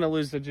don't want to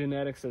lose the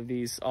genetics of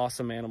these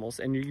awesome animals.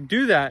 And you can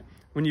do that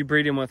when you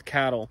breed them with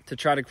cattle to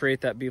try to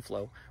create that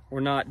beefalo. We're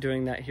not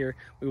doing that here.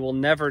 We will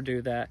never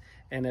do that.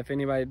 And if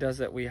anybody does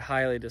it, we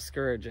highly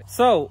discourage it.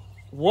 So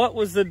what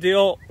was the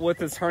deal with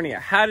this hernia?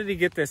 How did he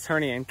get this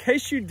hernia? In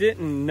case you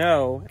didn't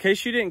know, in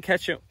case you didn't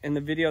catch it in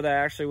the video that I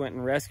actually went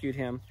and rescued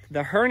him,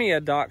 the hernia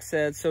doc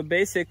said, so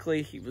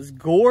basically he was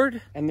gored,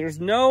 and there's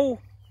no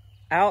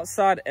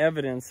outside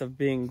evidence of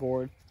being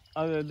gored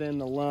other than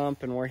the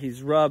lump and where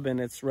he's rubbing,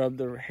 it's rubbed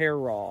the hair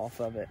raw off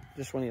of it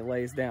just when he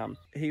lays down.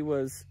 He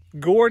was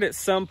gored at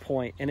some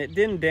point, and it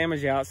didn't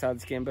damage the outside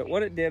skin, but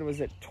what it did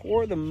was it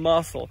tore the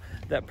muscle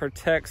that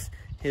protects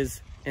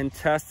his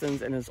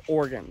intestines and his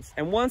organs.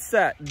 And once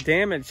that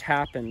damage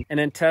happened, an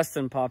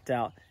intestine popped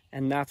out,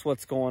 and that's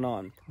what's going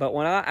on. But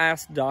when I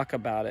asked Doc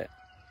about it,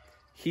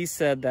 he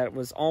said that it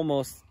was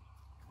almost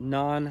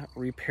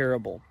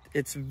non-repairable.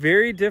 It's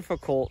very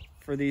difficult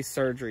for these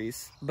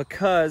surgeries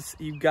because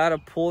you've got to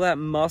pull that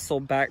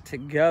muscle back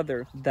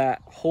together that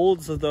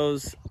holds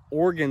those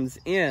organs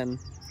in,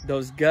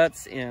 those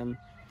guts in.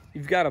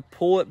 You've got to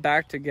pull it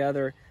back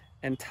together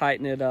and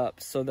tighten it up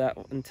so that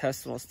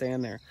intestine will stay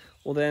in there.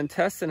 Well, the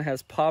intestine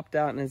has popped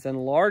out and is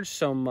enlarged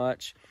so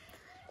much,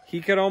 he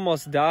could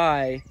almost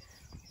die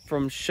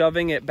from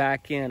shoving it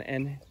back in.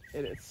 And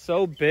it's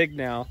so big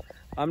now,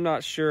 I'm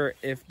not sure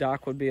if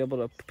Doc would be able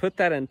to put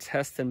that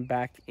intestine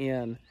back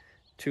in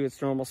to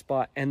its normal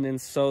spot and then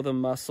sew the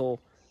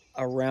muscle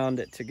around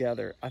it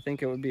together. I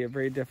think it would be a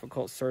very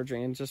difficult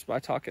surgery, and just by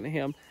talking to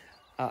him,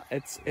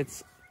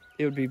 it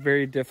would be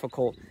very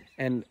difficult,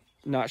 and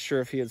not sure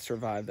if he would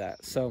survive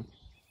that. So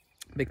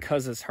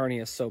because his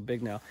hernia is so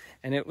big now,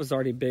 and it was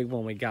already big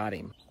when we got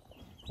him.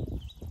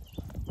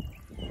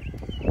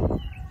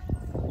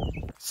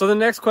 So the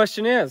next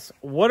question is,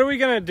 what are we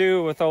gonna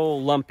do with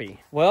old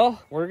Lumpy?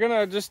 Well, we're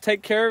gonna just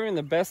take care of him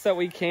the best that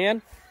we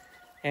can.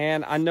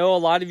 And I know a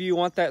lot of you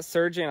want that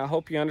surgery, and I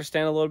hope you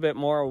understand a little bit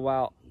more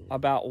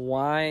about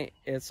why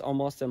it's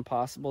almost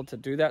impossible to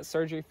do that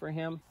surgery for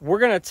him. We're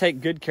gonna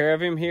take good care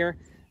of him here.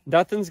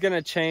 Nothing's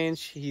gonna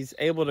change. He's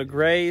able to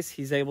graze.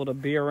 He's able to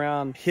be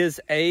around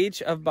his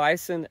age of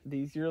bison.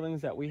 These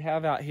yearlings that we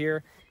have out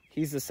here,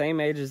 he's the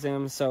same age as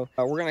them. So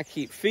we're gonna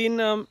keep feeding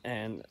them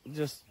and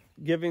just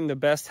giving the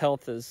best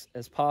health as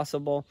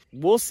possible.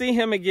 We'll see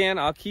him again.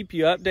 I'll keep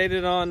you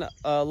updated on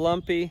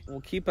Lumpy.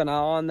 We'll keep an eye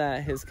on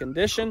his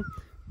condition,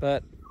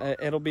 but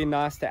it'll be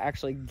nice to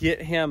actually get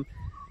him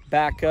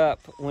back up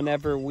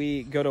whenever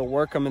we go to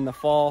work him in the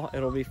fall.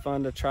 It'll be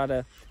fun to try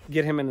to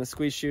get him in the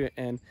squeeze chute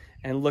and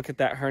look at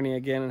that hernia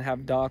again and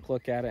have Doc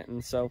look at it.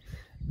 And so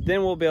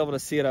then we'll be able to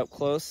see it up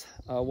close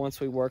once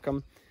we work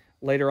him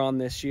later on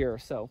this year.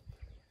 So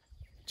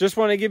just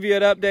want to give you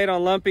an update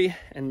on Lumpy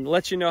and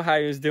let you know how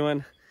he was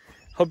doing.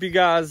 Hope you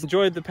guys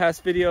enjoyed the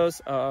past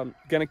videos.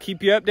 Gonna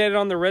keep you updated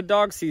on the red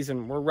dog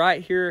season. We're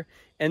right here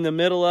in the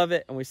middle of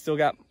it, and we still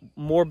got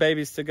more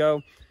babies to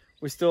go.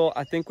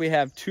 I think we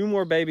have 2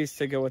 more babies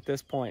to go at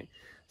this point.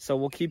 So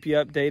we'll keep you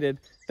updated.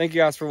 Thank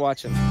you guys for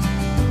watching.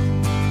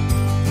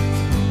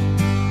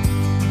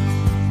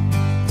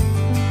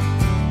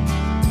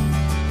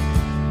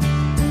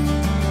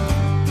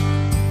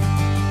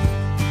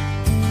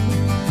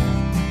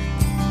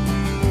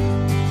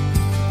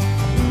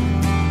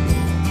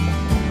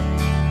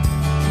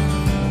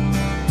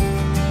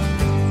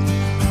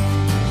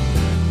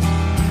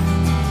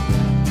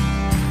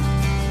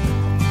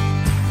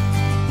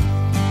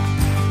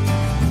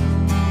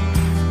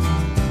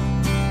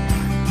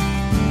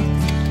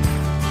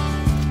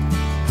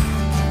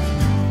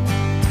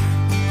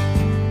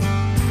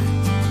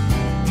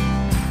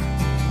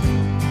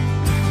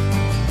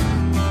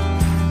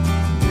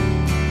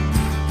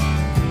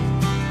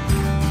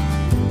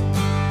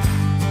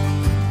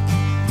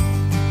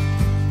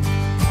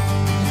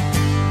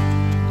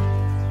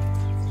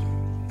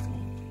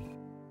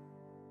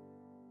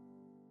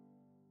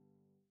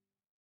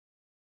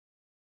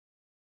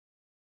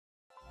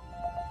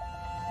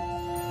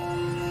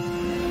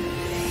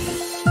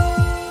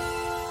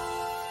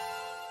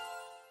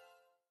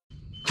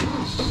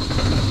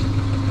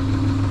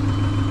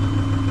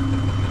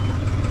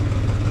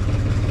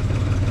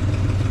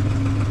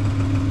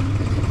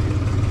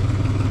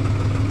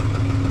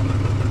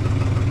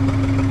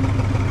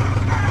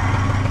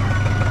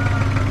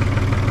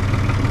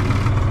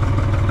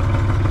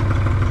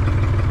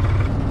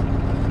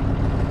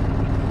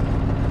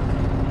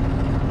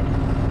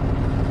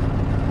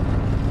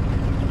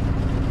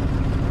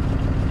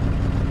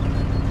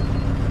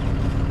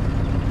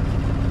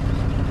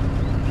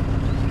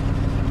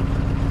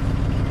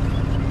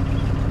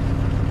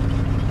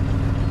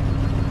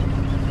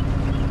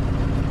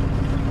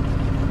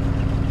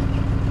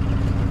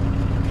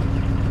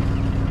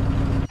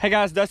 Hey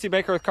guys, Dusty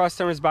Baker with Cross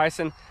Timbers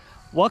Bison.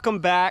 Welcome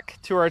back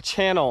to our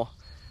channel,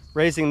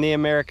 Raising the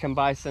American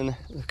Bison,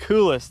 the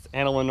coolest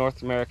animal in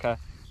North America,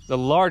 the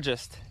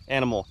largest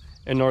animal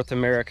in North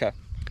America.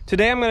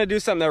 Today I'm going to do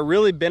something that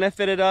really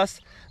benefited us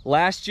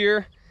last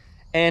year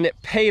and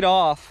it paid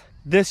off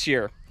this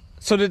year.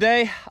 So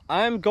today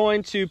I'm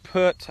going to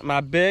put my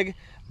big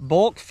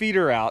bulk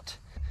feeder out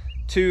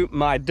to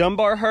my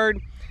Dunbar herd,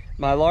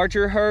 my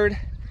larger herd.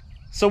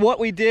 So what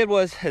we did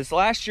was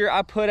last year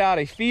I put out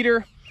a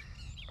feeder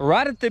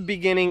right at the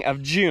beginning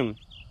of June,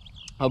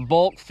 a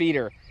bulk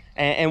feeder.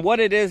 And what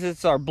it is,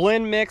 it's our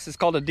blend mix. It's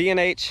called a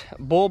D&H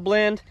bull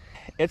blend.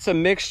 It's a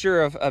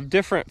mixture of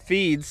different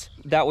feeds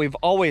that we've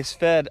always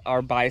fed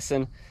our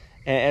bison.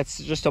 And it's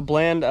just a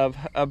blend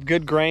of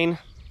good grain.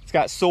 It's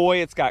got soy,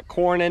 it's got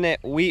corn in it,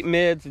 wheat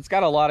midds, it's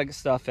got a lot of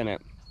stuff in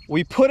it.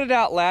 We put it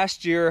out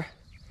last year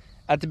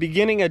at the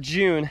beginning of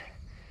June.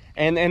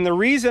 And the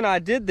reason I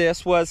did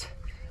this was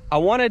I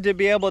wanted to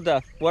be able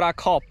to, what I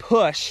call,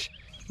 push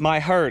my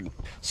herd.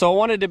 So I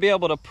wanted to be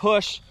able to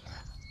push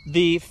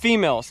the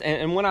females.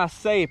 And when I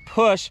say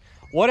push,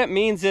 what it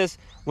means is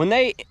when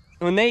they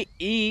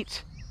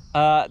eat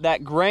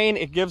that grain,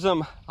 it gives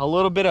them a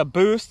little bit of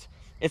boost.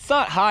 It's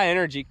not high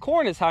energy.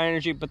 Corn is high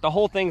energy, but the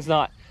whole thing's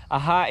not a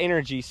high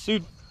energy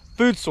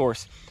food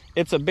source.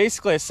 It's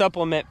basically a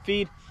supplement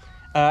feed.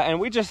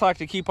 And we just like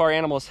to keep our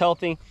animals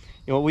healthy.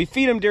 You know, we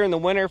feed them during the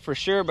winter for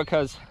sure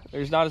because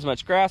there's not as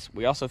much grass.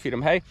 We also feed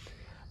them hay.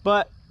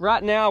 But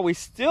right now we're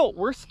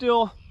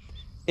still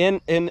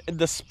in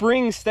the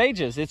spring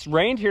stages. It's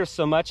rained here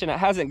so much and it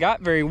hasn't got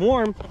very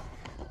warm.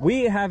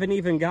 We haven't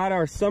even got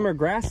our summer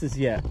grasses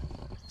yet.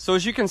 So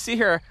as you can see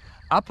here,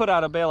 I put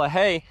out a bale of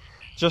hay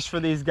just for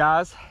these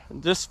guys,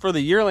 just for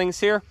the yearlings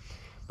here,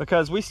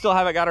 because we still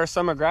haven't got our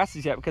summer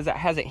grasses yet because it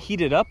hasn't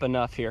heated up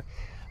enough here.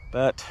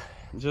 But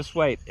just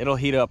wait, it'll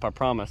heat up, I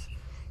promise.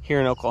 Here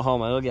in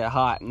Oklahoma, it'll get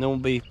hot and then we'll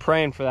be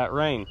praying for that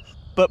rain.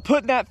 But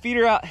putting that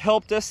feeder out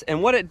helped us,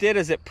 and what it did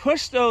is it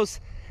pushed those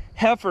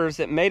heifers,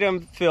 it made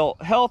them feel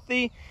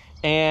healthy,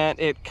 and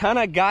it kind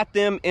of got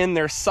them in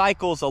their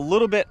cycles a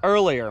little bit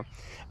earlier.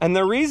 And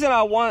the reason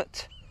I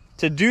want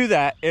to do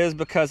that is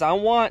because I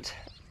want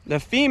the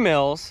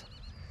females,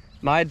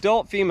 my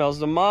adult females,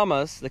 the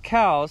mamas, the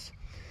cows,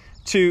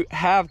 to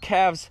have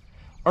calves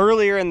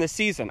earlier in the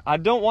season. I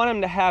don't want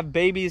them to have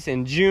babies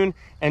in June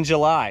and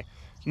July.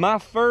 My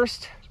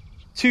first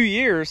 2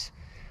 years,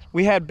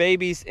 we had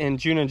babies in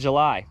June and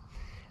July.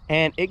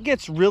 And it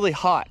gets really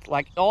hot,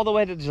 like all the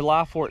way to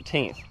July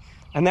 14th.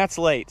 And that's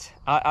late.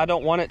 I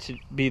don't want it to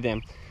be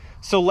then.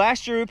 So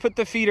last year we put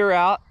the feeder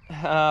out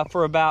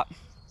for about,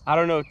 I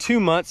don't know, 2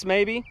 months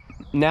maybe.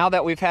 Now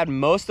that we've had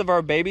most of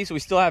our babies, we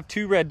still have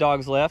 2 red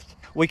dogs left.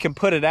 We can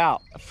put it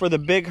out for the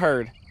big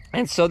herd.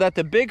 And so that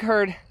the big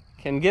herd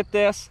can get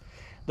this,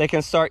 they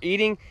can start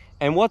eating.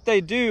 And what they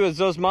do is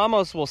those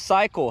mamas will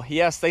cycle.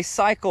 Yes, they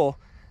cycle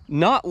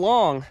not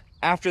long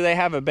after they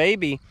have a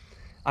baby.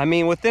 I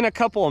mean, within a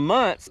couple of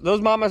months, those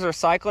mamas are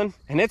cycling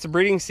and it's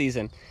breeding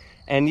season.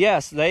 And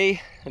yes, they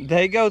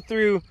go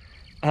through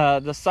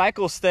the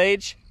cycle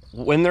stage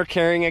when they're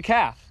carrying a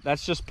calf.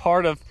 That's just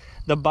part of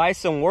the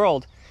bison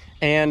world.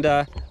 And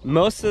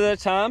most of the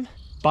time,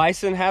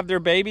 bison have their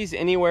babies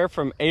anywhere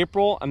from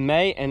April and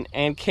May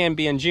and can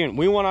be in June.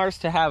 We want ours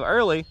to have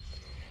early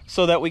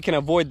so that we can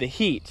avoid the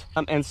heat.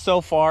 And so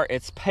far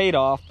it's paid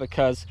off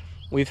because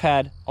we've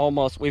had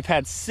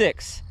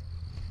 6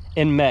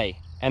 in May.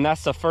 And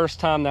that's the first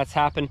time that's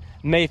happened.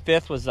 May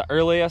 5th was the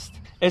earliest.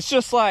 It's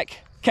just like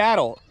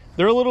cattle.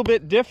 They're a little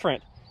bit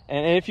different.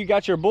 And if you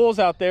got your bulls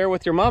out there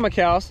with your mama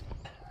cows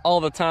all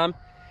the time,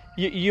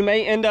 you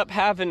may end up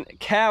having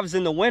calves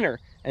in the winter.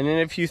 And then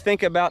if you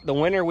think about the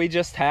winter we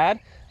just had,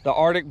 the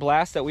Arctic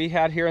blast that we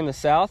had here in the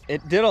south,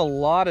 it did a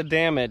lot of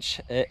damage.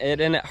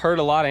 And it hurt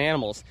a lot of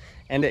animals.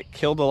 And it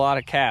killed a lot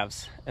of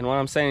calves. And when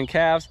I'm saying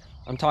calves,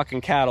 I'm talking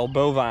cattle,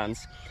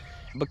 bovines,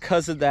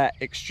 because of that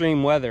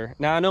extreme weather.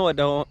 Now I know it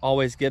don't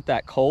always get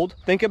that cold.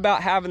 Think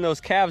about having those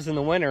calves in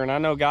the winter, and I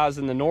know guys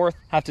in the north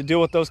have to deal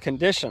with those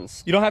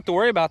conditions. You don't have to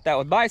worry about that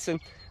with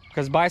bison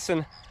because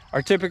bison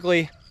are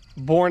typically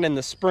born in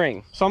the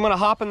spring. So I'm gonna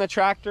hop in the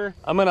tractor.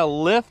 I'm gonna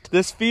lift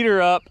this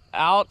feeder up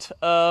out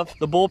of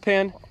the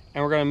bullpen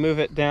and we're gonna move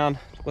it down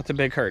with the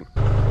big herd.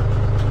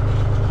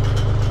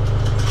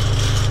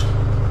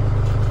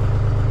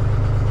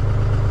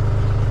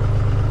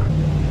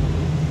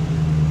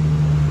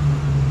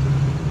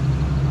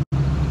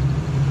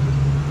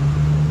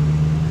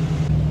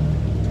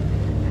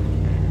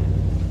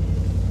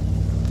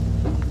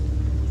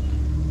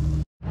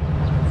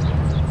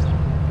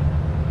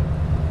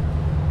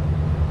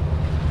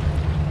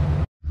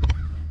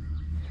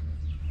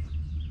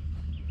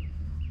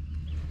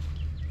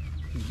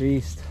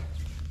 Beast.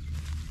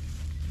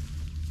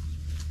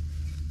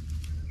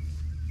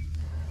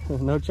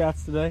 No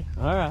chats today?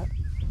 All right.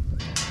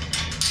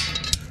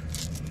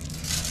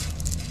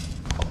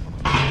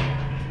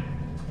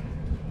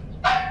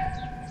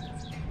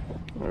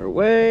 We're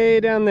way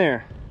down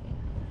there.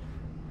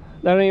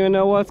 They don't even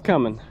know what's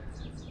coming.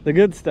 The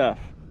good stuff.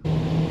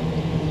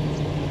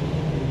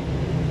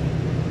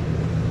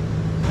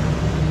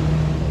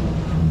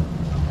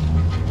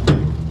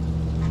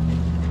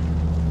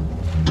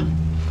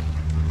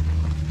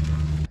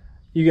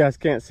 You guys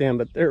can't see them,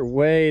 but they're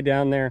way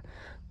down there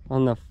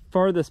on the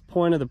farthest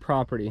point of the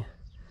property,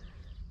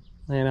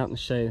 laying out in the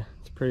shade.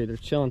 It's pretty. They're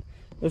chilling.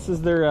 This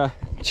is their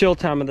chill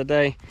time of the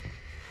day.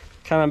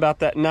 Kind of about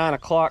that 9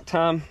 o'clock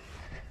time.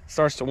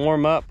 Starts to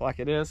warm up like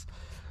it is.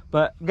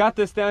 But got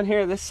this down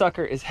here. This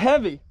sucker is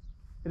heavy.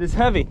 It is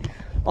heavy.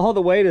 All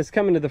the weight is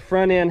coming to the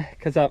front end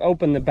because I've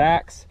opened the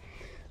backs.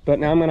 But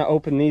now I'm going to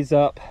open these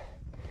up.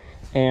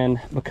 And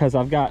because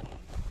I've got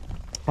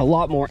a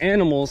lot more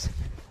animals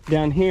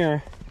down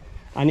here,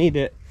 I need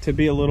it to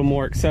be a little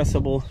more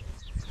accessible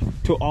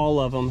to all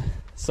of them.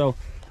 So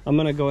I'm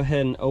going to go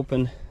ahead and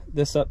open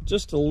this up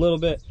just a little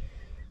bit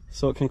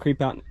so it can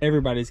creep out and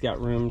everybody's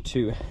got room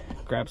to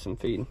grab some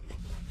feed.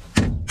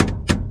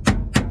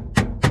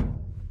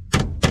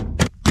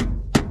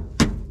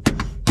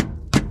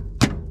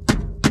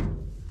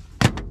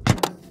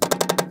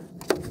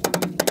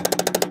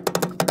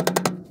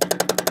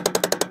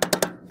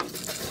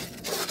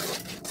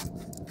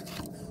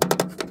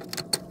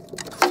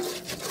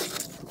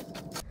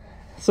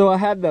 So I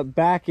had the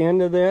back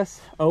end of this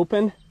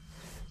open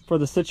for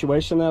the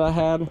situation that I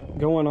had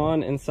going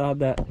on inside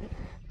that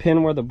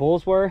pen where the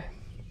bulls were.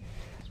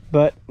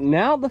 But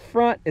now the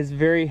front is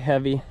very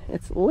heavy.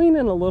 It's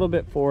leaning a little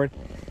bit forward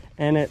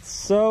and it's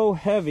so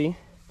heavy.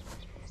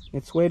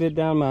 It's weighted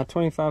down my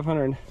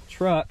 2500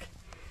 truck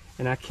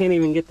and I can't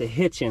even get the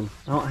hitch in.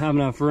 I don't have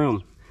enough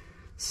room.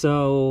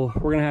 So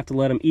we're gonna have to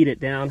let them eat it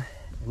down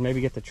and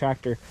maybe get the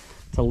tractor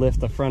to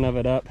lift the front of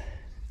it up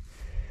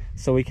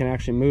so we can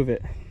actually move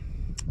it.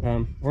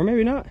 Or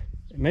maybe not.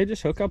 It may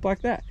just hook up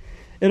like that.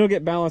 It'll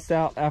get balanced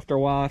out after a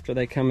while after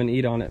they come and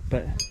eat on it,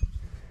 but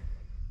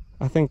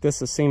I think this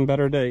has seen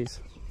better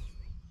days.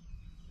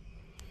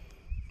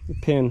 The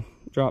pin,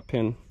 drop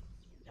pin.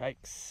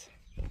 Yikes.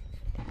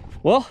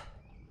 Well,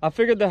 I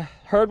figured the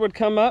herd would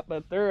come up,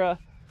 but they're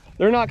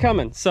not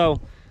coming.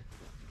 So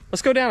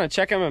let's go down and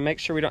check them and make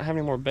sure we don't have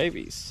any more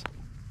babies.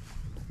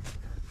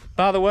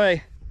 By the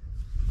way,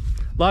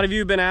 a lot of you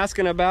have been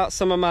asking about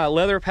some of my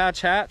leather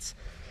patch hats.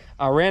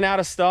 I ran out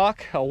of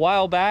stock a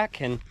while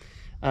back and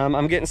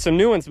I'm getting some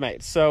new ones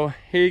made. So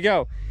here you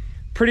go.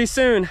 Pretty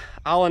soon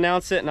I'll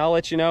announce it and I'll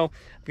let you know.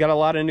 I've got a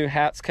lot of new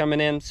hats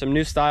coming in, some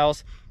new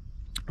styles.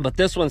 But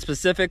this one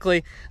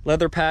specifically,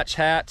 leather patch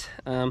hat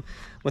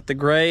with the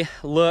gray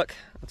look.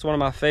 It's one of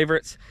my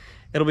favorites.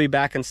 It'll be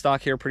back in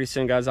stock here pretty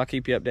soon, guys. I'll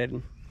keep you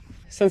updated.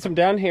 Since I'm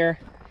down here,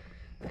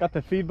 got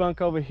the feed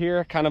bunk over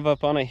here, kind of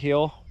up on a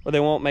hill where they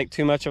won't make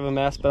too much of a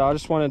mess, but I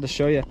just wanted to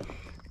show you.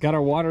 Got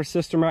our water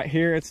system right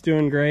here. It's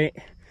doing great.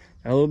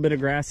 Got a little bit of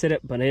grass in it,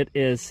 but it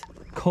is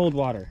cold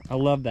water. I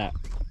love that.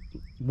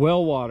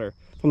 Well water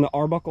from the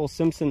Arbuckle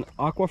Simpson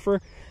aquifer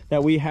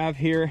that we have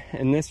here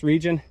in this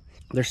region.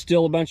 There's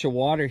still a bunch of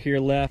water here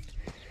left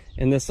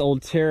in this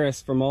old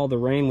terrace from all the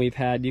rain we've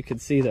had. You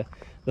could see the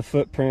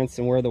footprints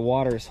and where the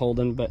water is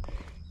holding, but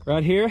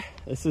right here,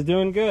 this is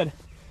doing good.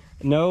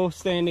 No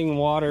standing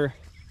water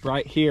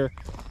right here.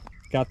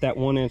 Got that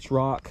 1-inch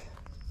rock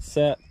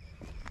set.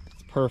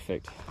 It's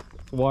perfect.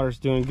 The water's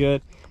doing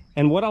good.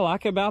 And what I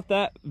like about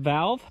that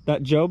valve,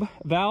 that Job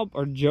valve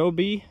or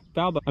Joby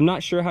valve, I'm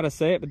not sure how to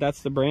say it, but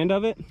that's the brand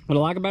of it. What I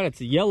like about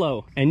it's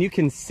yellow and you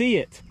can see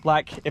it.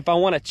 Like if I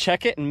want to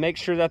check it and make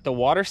sure that the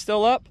water's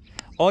still up,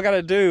 all I got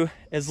to do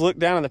is look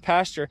down in the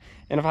pasture,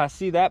 and if I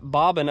see that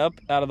bobbing up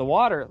out of the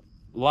water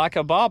like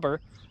a bobber,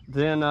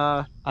 then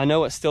I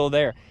know it's still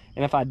there.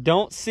 And if I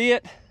don't see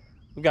it,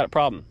 we've got a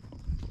problem.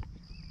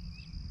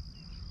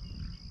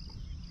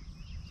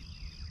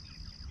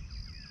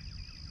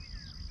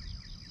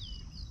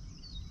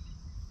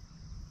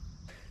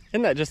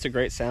 Isn't that just a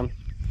great sound?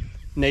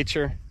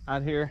 Nature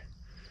out here,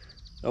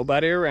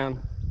 nobody around,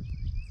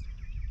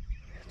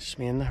 just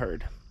me and the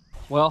herd.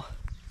 Well,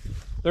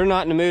 they're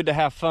not in the mood to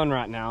have fun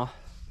right now.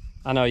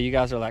 I know you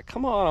guys are like,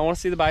 come on, I want to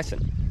see the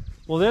bison.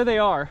 Well, there they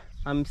are.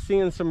 I'm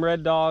seeing some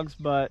red dogs,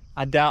 but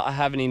I doubt I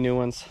have any new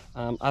ones.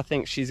 I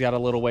think she's got a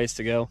little ways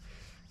to go.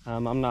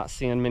 I'm not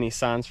seeing many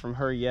signs from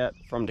her yet.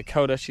 From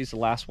Dakota, she's the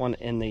last one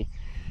in the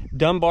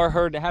Dunbar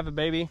herd to have a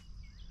baby.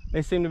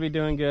 They seem to be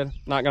doing good.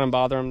 Not gonna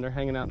bother them. They're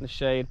hanging out in the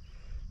shade.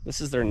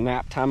 This is their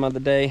nap time of the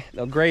day.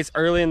 They'll graze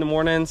early in the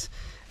mornings,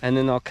 and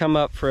then they'll come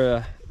up for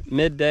a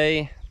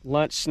midday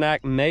lunch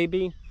snack,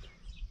 maybe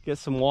get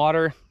some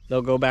water.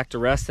 They'll go back to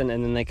resting,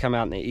 and then they come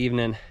out in the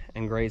evening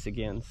and graze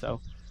again. So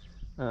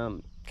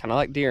kind of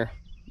like deer.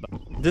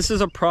 But this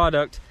is a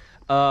product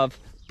of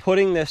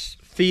putting this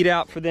feed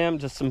out for them,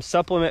 just some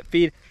supplement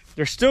feed.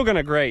 They're still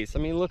gonna graze. I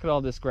mean, look at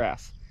all this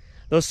grass.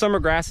 Those summer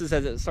grasses,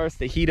 as it starts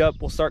to heat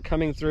up, will start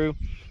coming through.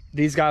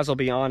 These guys will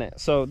be on it.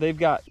 So they've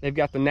got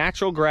the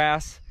natural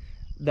grass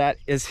that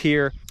is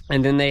here,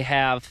 and then they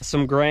have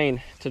some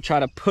grain to try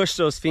to push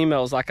those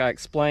females like I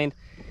explained.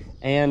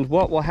 And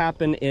what will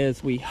happen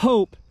is, we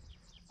hope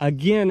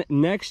again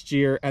next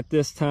year at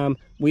this time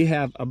we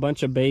have a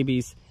bunch of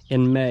babies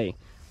in May.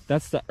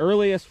 That's the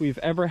earliest we've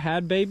ever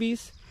had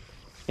babies,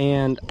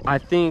 and I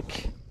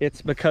think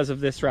it's because of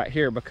this right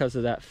here, because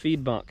of that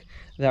feed bunk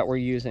that we're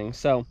using.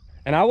 So,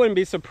 and I wouldn't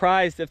be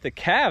surprised if the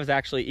calves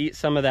actually eat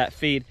some of that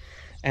feed,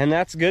 and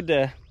that's good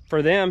to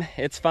for them,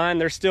 it's fine.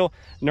 They're still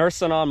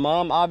nursing on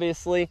mom,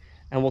 obviously,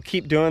 and we'll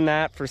keep doing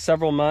that for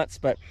several months.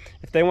 But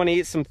if they want to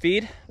eat some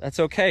feed, that's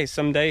okay.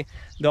 Someday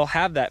they'll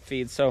have that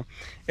feed. So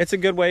it's a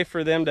good way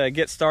for them to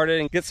get started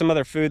and get some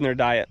other food in their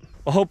diet.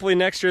 Well, hopefully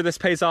next year this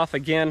pays off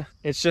again.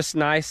 It's just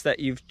nice that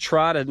you've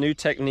tried a new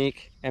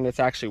technique and it's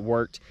actually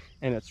worked,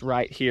 and it's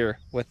right here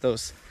with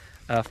those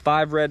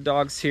 5 red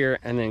dogs here,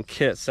 and then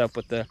Kit's up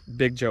with the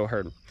Big Joe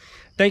herd.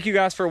 Thank you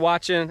guys for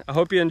watching. I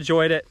hope you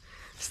enjoyed it.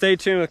 Stay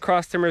tuned with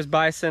Cross Timbers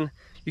Bison.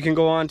 You can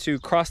go on to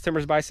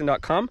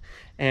crosstimbersbison.com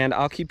and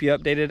I'll keep you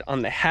updated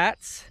on the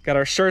hats. Got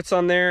our shirts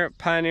on there,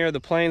 Pioneer,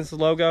 the Plains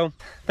logo.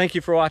 Thank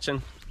you for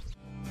watching.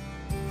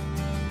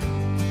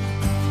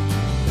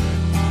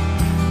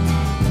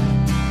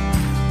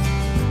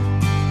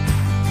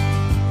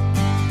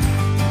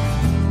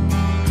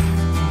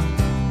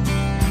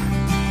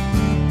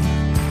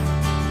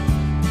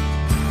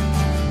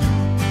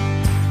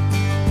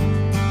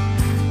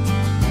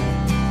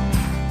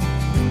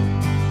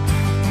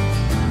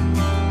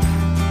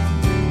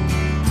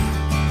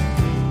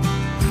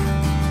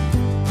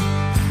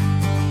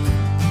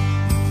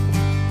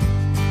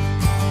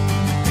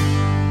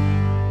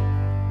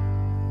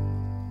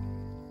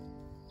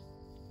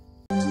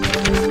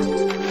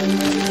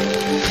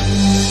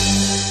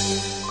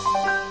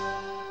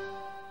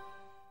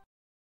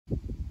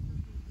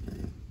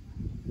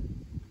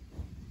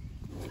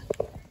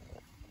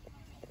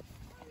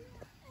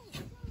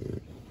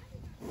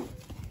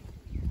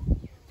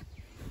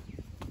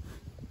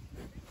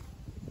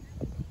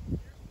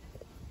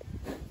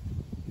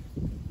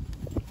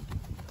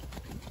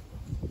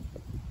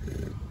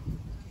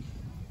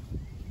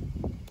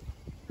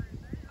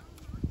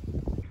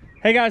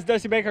 Hey guys,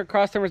 Dusty Baker,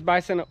 Cross Timbers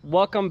Bison.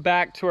 Welcome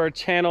back to our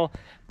channel.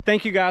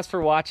 Thank you guys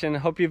for watching. I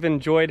hope you've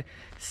enjoyed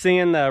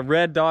seeing the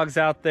red dogs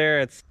out there.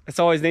 It's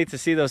always neat to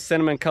see those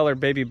cinnamon colored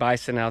baby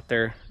bison out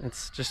there.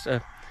 It's just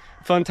a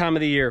fun time of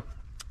the year.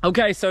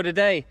 Okay, so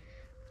today,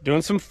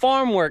 doing some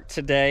farm work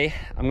today.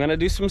 I'm gonna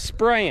do some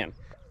spraying.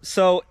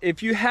 So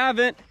if you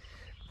haven't,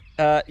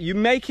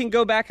 you can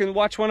go back and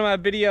watch one of my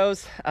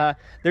videos.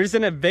 There's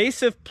an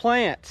invasive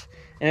plant,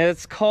 and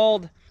it's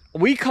called,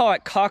 we call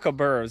it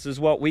cockaburs is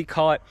what we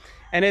call it.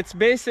 And it's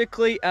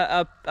basically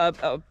a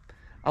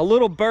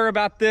little burr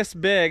about this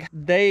big.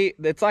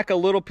 It's like a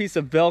little piece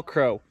of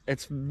Velcro.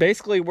 It's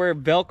basically where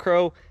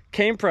Velcro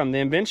came from. The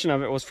invention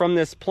of it was from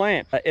this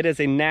plant. It is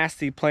a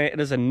nasty plant. It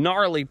is a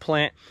gnarly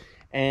plant,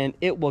 and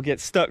it will get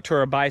stuck to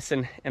our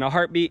bison in a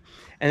heartbeat.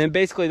 And then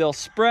basically they'll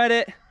spread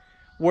it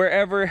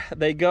wherever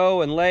they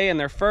go and lay, and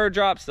their fur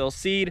drops, they'll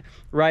seed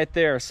right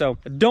there. So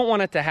I don't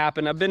want it to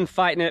happen. I've been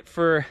fighting it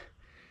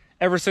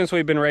ever since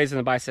we've been raising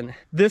the bison.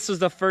 This was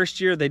the first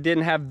year they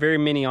didn't have very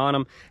many on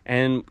them,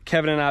 and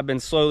Kevin and I have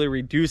been slowly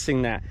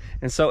reducing that.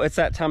 And so it's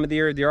that time of the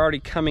year. They're already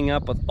coming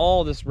up with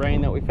all this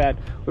rain that we've had.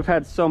 We've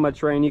had so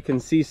much rain. You can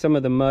see some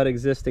of the mud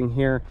existing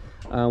here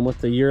with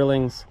the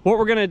yearlings. What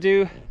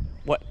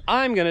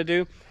I'm gonna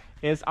do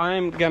is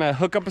I'm gonna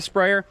hook up a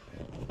sprayer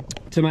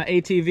to my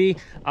ATV.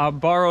 I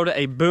borrowed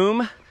a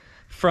boom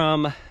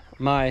from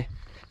my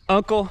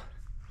uncle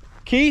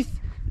Keith,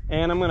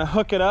 and I'm gonna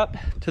hook it up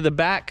to the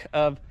back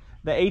of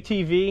the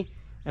ATV,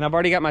 and I've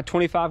already got my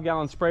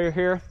 25-gallon sprayer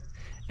here,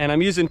 and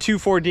I'm using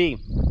 2,4-D.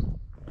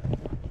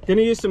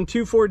 Gonna use some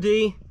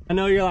 2,4-D. I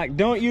know you're like,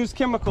 don't use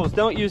chemicals,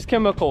 don't use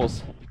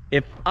chemicals.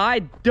 If I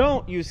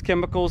don't use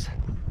chemicals,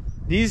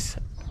 these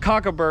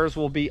cockaburs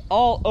will be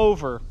all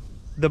over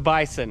the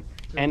bison,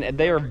 and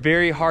they are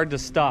very hard to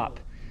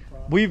stop.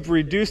 We've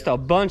reduced a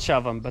bunch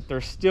of them, but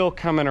they're still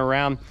coming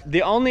around.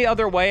 The only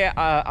other way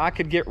I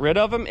could get rid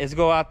of them is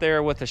go out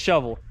there with a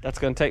shovel. That's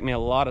gonna take me a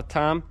lot of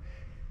time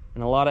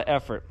and a lot of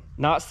effort.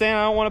 Not saying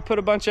I don't want to put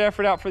a bunch of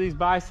effort out for these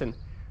bison,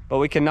 but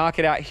we can knock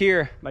it out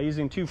here by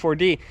using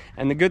 2,4-D.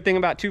 And the good thing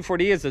about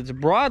 2,4-D is it's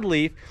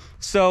broadleaf,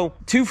 so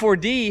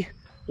 2,4-D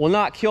will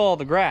not kill all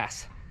the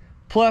grass.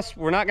 Plus,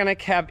 we're not gonna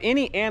have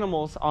any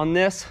animals on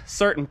this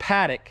certain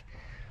paddock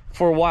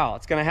for a while.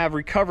 It's gonna have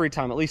recovery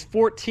time, at least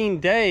 14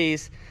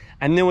 days,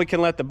 and then we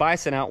can let the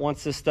bison out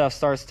once this stuff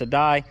starts to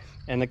die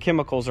and the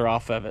chemicals are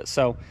off of it.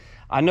 So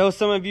I know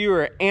some of you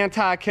are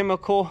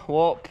anti-chemical.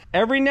 Well,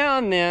 every now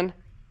and then,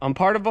 I'm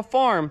part of a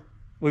farm,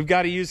 we've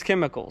got to use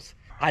chemicals.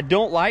 I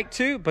don't like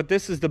to, but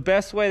this is the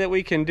best way that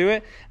we can do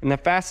it and the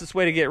fastest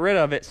way to get rid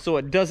of it so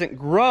it doesn't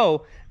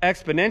grow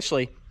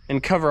exponentially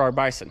and cover our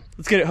bison.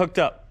 Let's get it hooked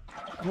up.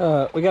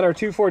 We got our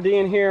 2,4-D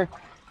in here,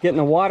 getting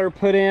the water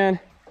put in.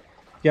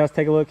 You guys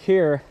take a look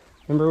here.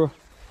 Remember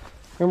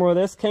where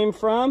this came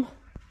from?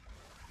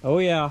 Oh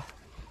yeah,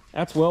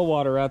 that's well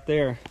water right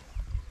there.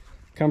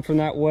 Come from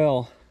that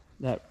well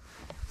that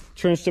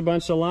trenched a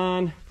bunch of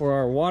line for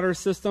our water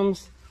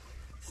systems.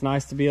 It's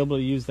nice to be able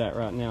to use that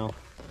right now.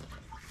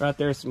 Right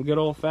there, some good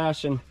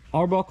old-fashioned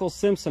Arbuckle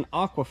Simpson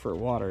aquifer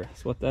water.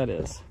 That's what that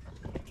is.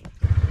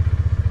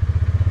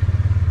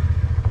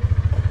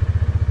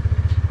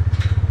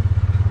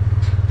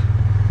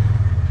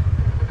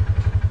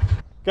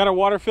 Got our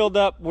water filled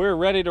up. We're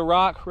ready to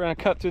rock. We're gonna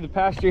cut through the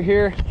pasture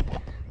here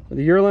where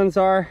the yearlings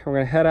are. We're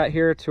gonna head out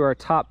here to our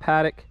top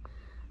paddock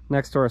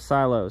next to our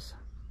silos.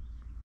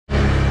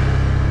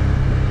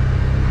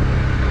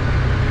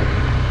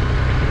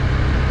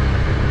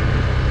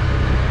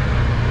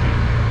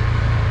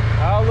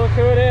 Oh, look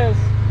who it is.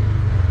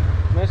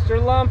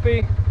 Mr.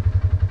 Lumpy.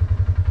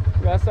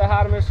 We gotta say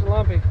hi to Mr.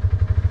 Lumpy.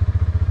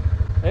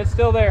 It's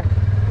still there.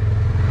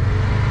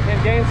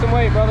 Can gain some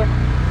weight, brother.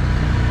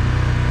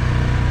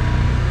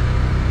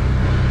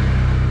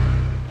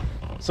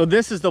 So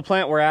this is the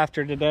plant we're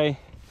after today.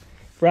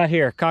 Right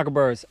here,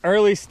 cockleburs.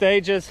 Early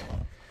stages.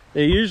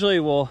 They usually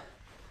will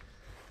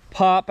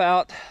pop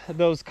out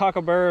those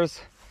cockleburs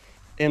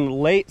in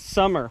late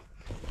summer.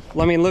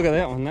 I mean, look at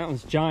that one. That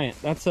one's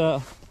giant. That's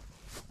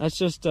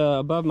just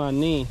above my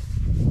knee.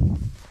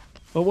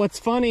 But what's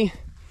funny,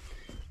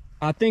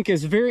 I think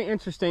is very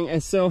interesting,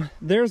 and so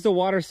there's the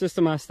water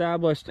system I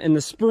established in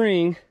the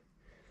spring,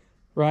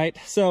 right?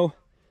 So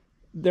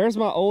there's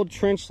my old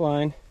trench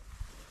line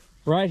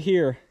right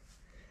here,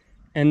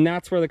 and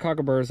that's where the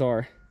cockleburs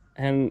are.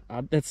 And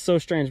it's so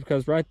strange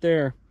because right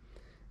there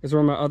is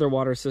where my other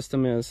water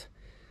system is.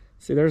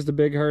 See, there's the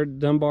big herd,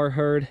 Dunbar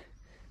herd,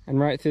 and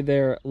right through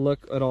there,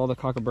 look at all the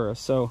cockleburs.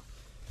 So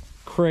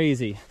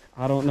crazy.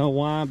 I don't know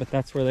why, but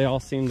that's where they all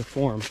seem to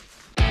form.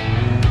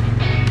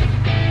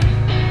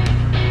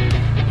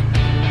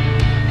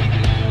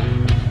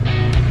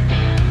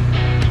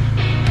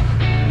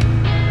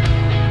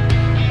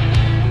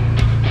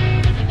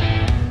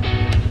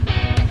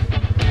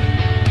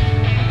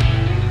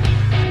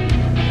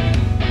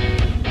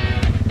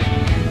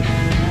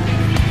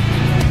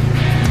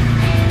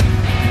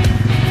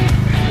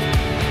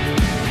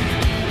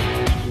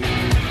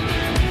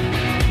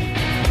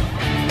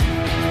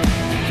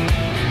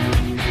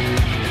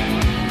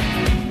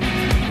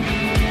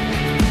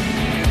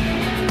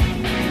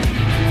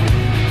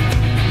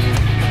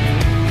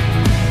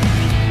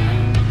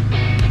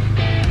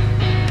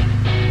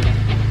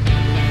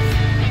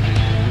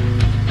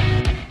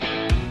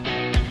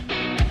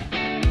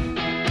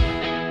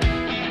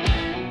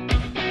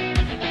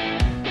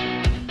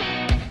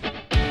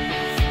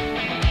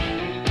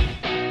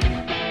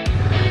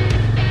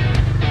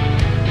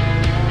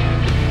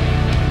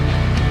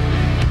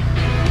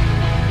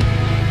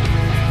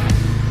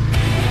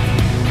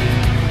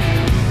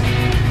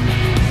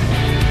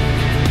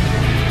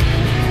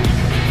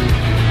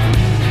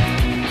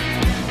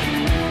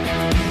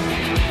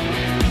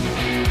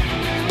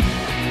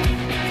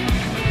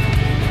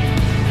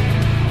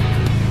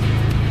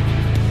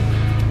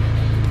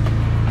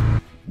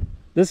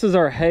 This is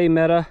our hay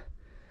meadow.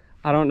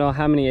 I don't know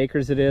how many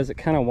acres it is. It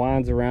kind of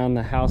winds around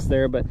the house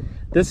there, but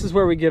this is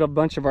where we get a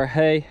bunch of our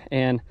hay.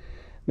 And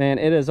man,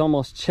 it is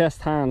almost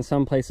chest high in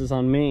some places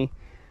on me,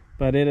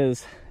 but it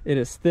is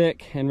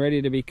thick and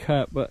ready to be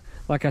cut. But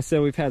like I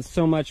said, we've had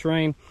so much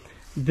rain.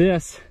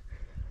 This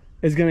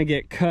is going to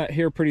get cut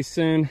here pretty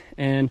soon,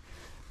 and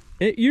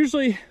we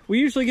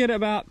usually get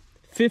about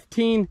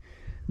 15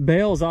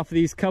 bales off of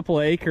these couple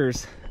of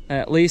acres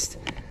at least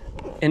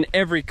in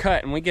every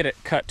cut, and we get it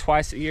cut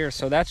twice a year.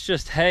 So that's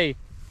just hay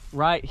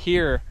right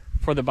here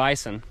for the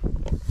bison.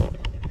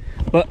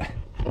 But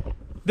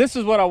this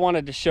is what I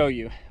wanted to show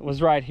you. It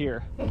was right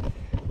here.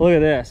 Look at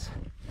this.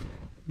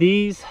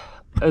 This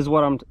is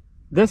what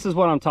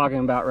I'm talking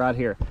about right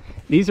here.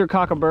 These are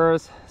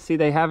cockleburs. See,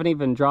 they haven't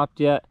even dropped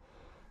yet,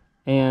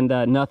 and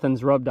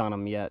nothing's rubbed on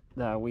them yet.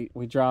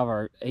 We drive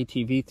our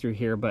ATV through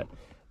here, but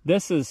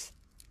this is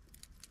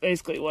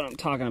basically what I'm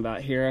talking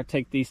about here. I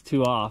take these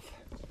two off,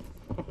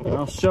 and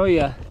I'll show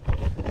you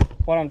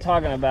what I'm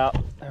talking about,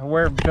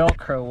 where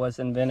Velcro was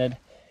invented.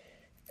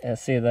 And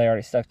see, they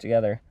already stuck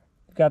together.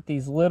 We've got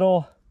these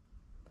little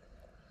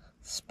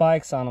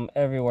spikes on them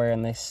everywhere,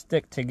 and they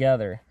stick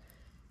together,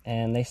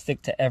 and they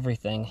stick to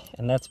everything.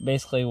 And that's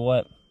basically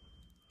what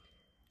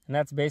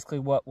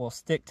will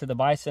stick to the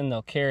bison.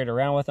 They'll carry it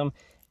around with them.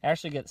 It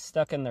actually gets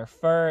stuck in their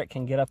fur. It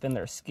can get up in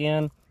their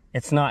skin.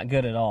 It's not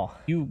good at all.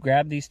 You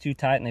grab these too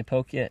tight and they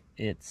poke you,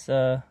 it's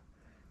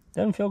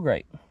doesn't feel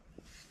great.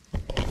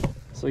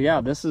 So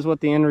yeah, this is what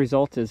the end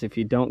result is if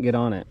you don't get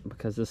on it,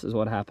 because this is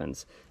what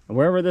happens. And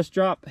wherever this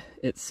drop,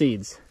 it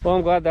seeds. Well,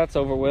 I'm glad that's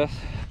over with.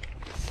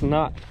 It's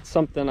not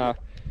something I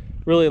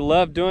really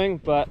love doing,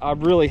 but I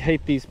really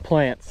hate these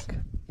plants.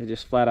 They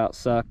just flat out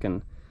suck,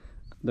 and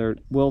they're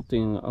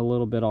wilting a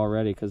little bit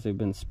already because they've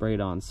been sprayed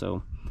on.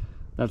 So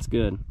that's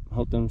good. I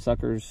hope them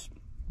suckers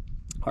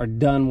are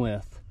done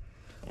with.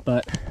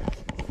 But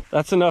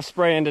that's enough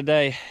spraying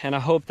today, and I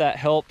hope that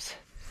helps.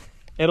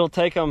 It'll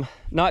take them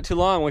not too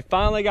long. We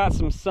finally got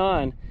some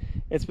sun.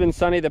 It's been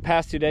sunny the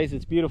past 2 days.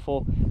 It's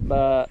beautiful,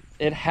 but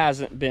it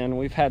hasn't been.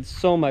 We've had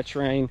so much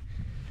rain.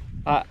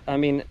 I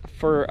mean,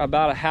 for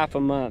about a half a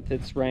month,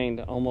 it's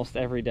rained almost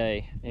every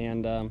day,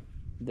 and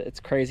it's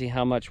crazy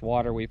how much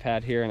water we've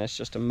had here, and it's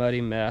just a muddy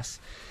mess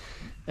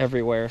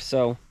everywhere.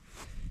 So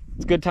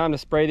it's a good time to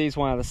spray these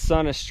while the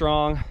sun is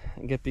strong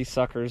and get these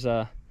suckers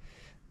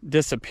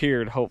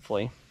disappeared,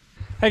 hopefully.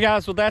 Hey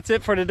guys, well, that's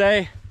it for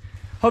today.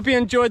 Hope you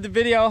enjoyed the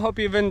video. Hope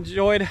you've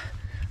enjoyed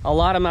a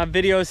lot of my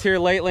videos here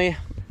lately.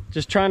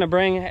 Just trying to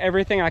bring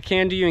everything I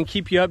can to you and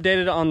keep you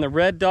updated on the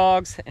red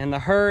dogs and the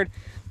herd.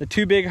 the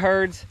 2 big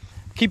herds.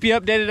 Keep you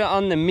updated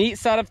on the meat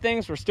side of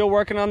things. We're still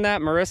working on that.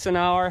 Marissa and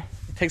I are.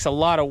 It takes a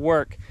lot of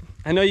work.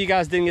 I know you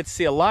guys didn't get to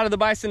see a lot of the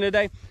bison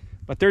today,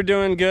 but they're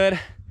doing good.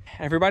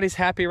 Everybody's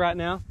happy right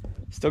now.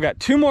 Still got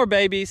 2 more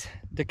babies,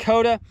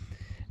 Dakota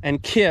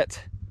and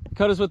Kit.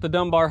 Dakota's with the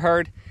Dunbar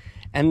herd,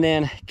 and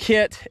then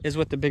Kit is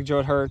with the Big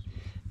Joe herd.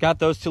 Got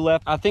those 2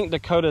 left. I think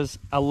Dakota's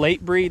a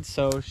late breed,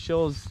 so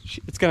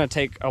it's gonna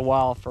take a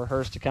while for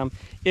hers to come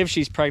if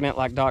she's pregnant,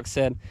 like Doc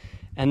said.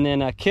 And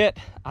then Kit,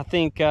 I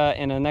think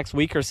in the next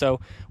week or so,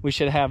 we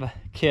should have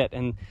Kit,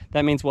 and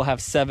that means we'll have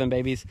 7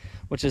 babies,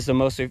 which is the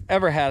most we've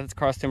ever had at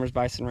Cross Timbers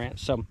Bison Ranch.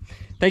 So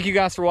thank you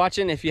guys for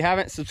watching. If you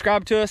haven't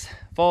subscribed to us,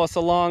 follow us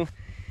along.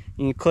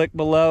 You can click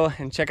below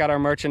and check out our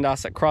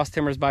merchandise at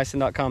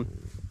crosstimbersbison.com.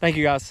 Thank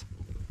you guys.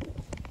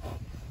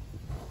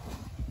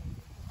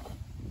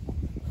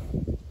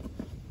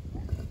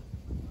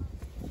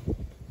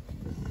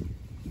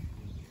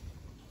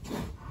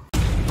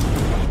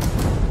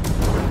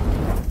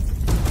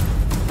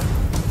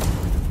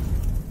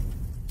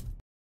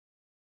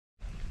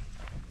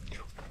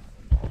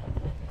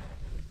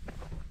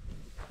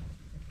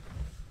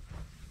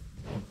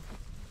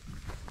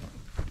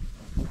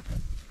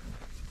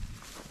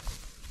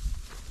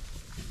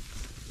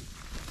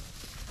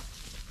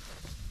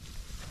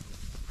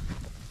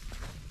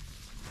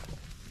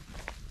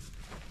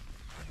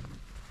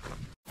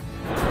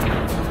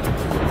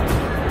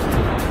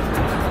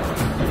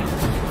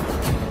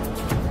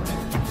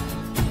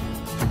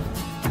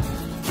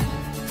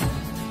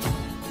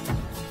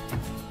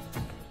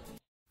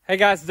 Hey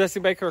guys, Dusty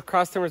Baker with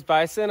Cross Timbers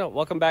Bison.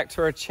 Welcome back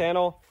to our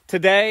channel.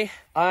 Today,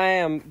 I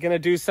am gonna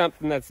do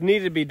something that's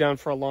needed to be done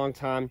for a long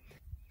time.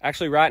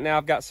 Actually, right now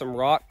I've got some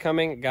rock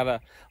coming. Got a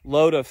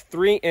load of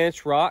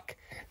 3-inch rock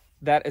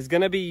that is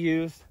gonna be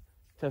used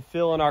to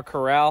fill in our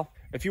corral.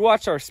 If you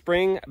watch our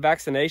spring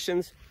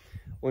vaccinations,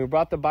 when we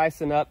brought the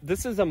bison up,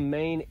 this is a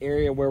main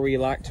area where we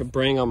like to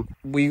bring them.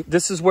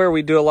 This is where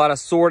we do a lot of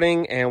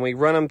sorting, and we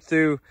run them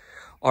through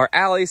our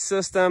alley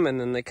system, and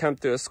then they come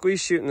through a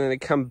squeeze chute, and then they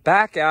come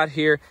back out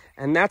here,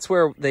 and that's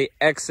where they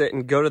exit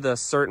and go to the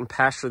certain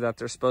pasture that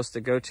they're supposed to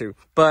go to.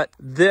 But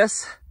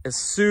this is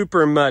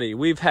super muddy.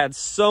 We've had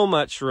so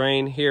much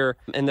rain here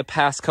in the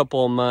past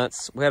couple of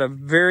months. We had a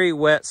very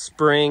wet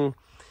spring,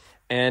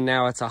 and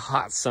now it's a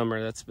hot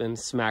summer that's been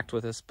smacked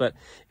with us. But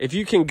if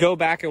you can go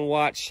back and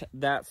watch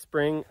that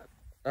spring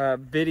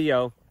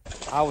video,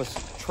 I was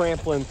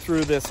trampling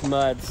through this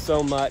mud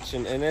so much,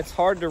 and it's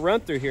hard to run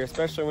through here,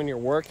 especially when you're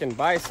working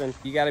bison.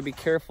 You got to be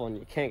careful and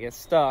you can't get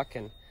stuck,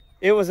 and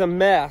it was a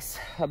mess.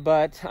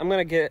 But I'm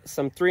gonna get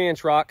some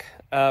 3-inch rock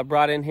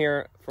brought in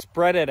here,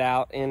 spread it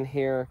out in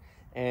here,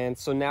 and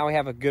so now we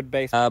have a good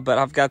base. But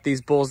I've got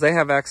these bulls. They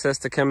have access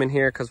to come in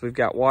here because we've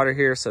got water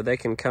here, so they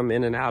can come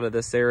in and out of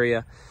this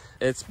area.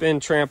 It's been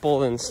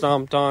trampled and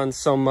stomped on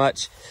so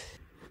much.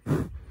 What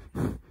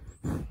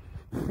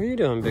are you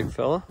doing, big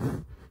fella?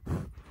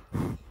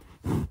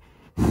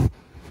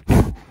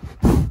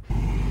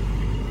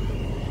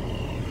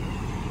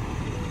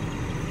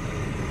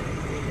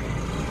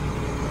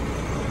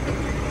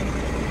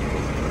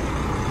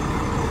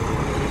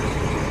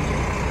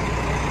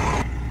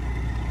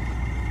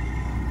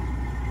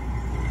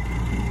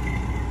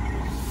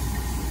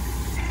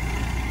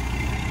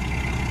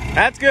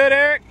 That's good,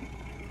 Eric.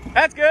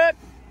 That's good.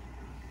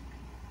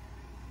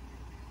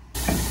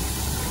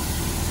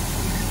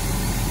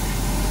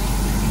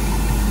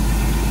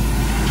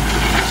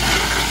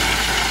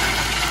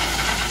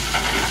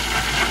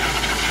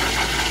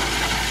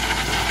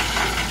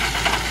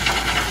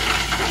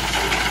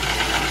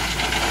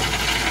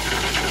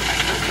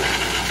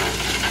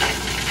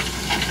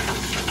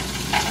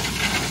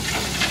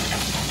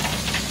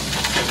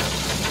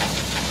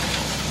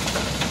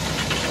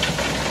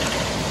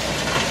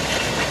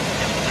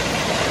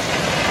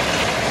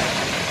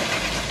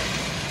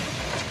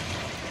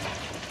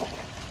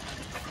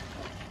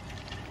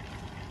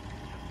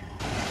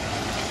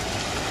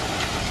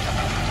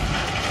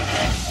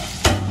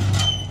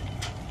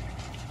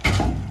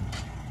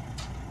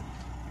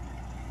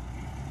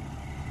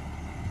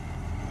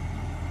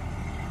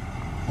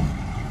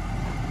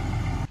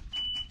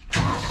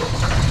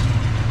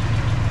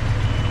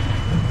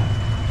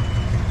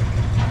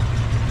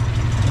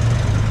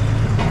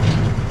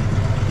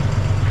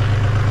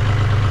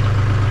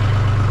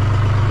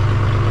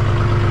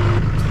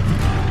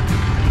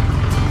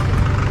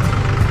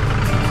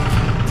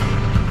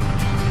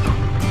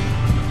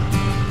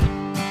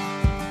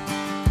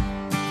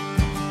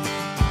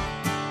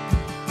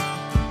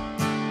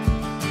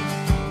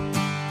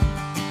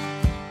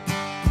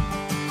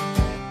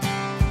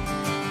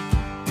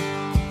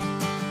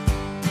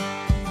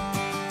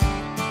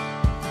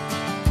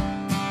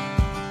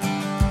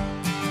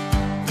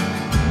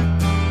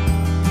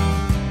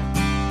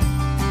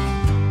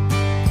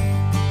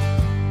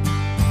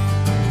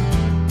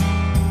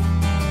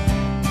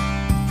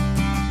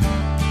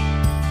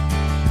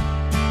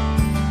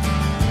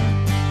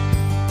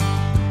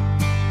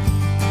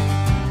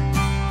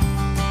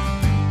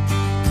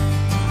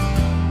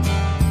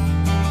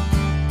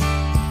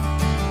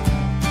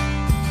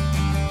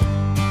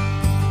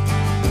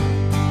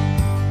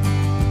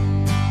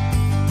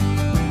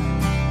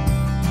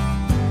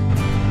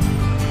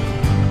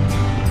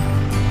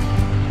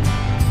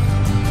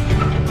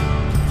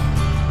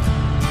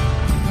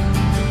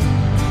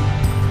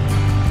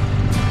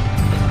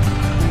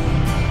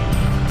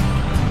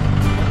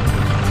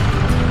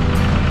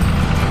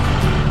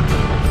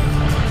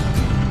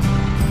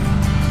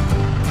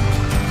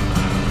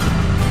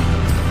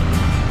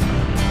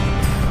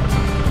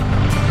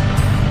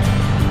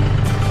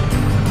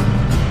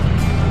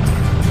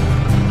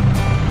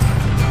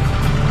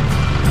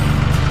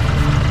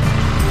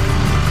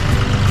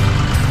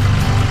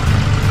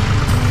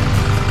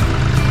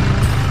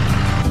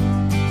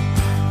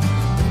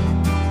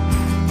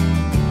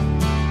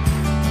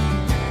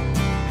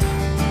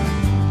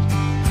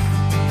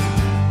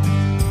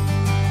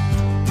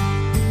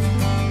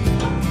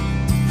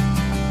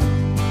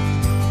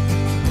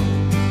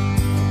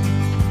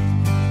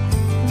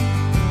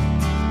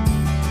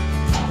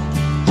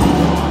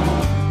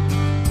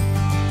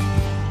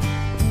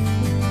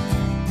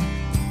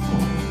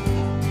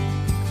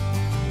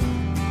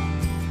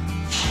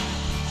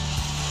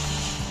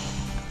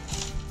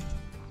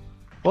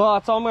 Well,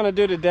 that's all I'm gonna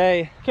do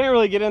today. Can't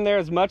really get in there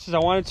as much as I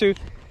wanted to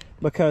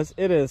because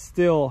it is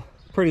still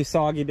pretty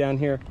soggy down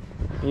here.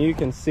 And you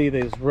can see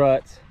these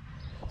ruts,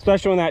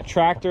 especially when that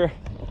tractor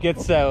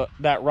gets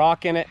that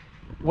rock in it,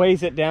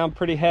 weighs it down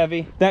pretty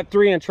heavy. That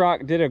 3-inch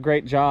rock did a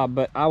great job,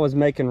 but I was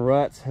making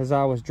ruts as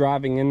I was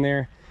driving in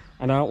there,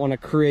 and I don't want to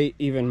create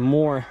even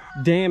more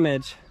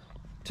damage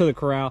to the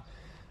corral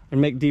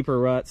and make deeper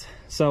ruts.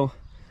 So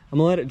I'm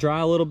gonna let it dry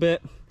a little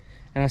bit,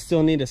 and I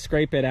still need to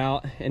scrape it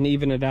out and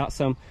even it out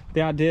some.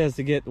 The idea is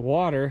to get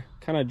water,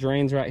 kind of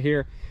drains right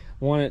here,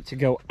 want it to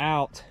go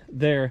out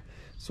there,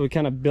 so we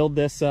kind of build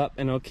this up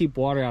and it'll keep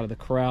water out of the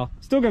corral.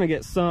 Still gonna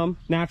get some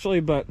naturally,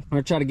 but I'm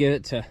gonna try to get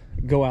it to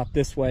go out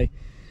this way,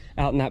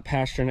 out in that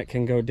pasture, and it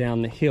can go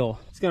down the hill.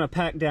 It's gonna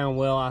pack down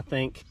well, I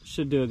think.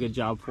 Should do a good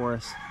job for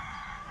us.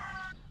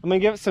 I'm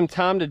gonna give it some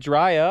time to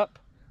dry up.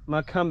 I'm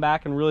gonna come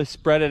back and really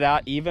spread it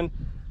out even.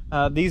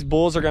 These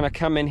bulls are gonna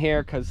come in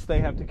here because they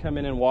have to come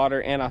in and water,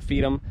 and I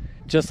feed them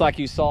just like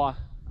you saw.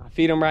 I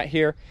feed them right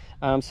here,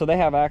 so they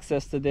have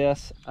access to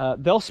this.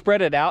 They'll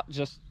spread it out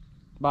just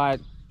by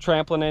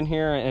trampling in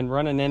here and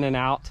running in and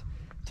out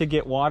to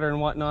get water and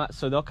whatnot,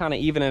 so they'll kind of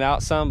even it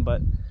out some.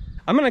 But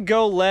I'm gonna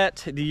go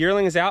let the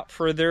yearlings out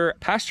for their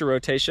pasture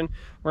rotation.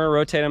 We're gonna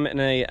rotate them in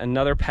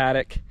another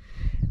paddock.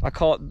 I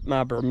call it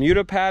my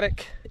Bermuda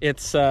paddock.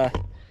 It's got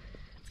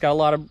a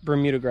lot of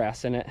Bermuda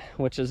grass in it,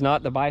 which is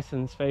not the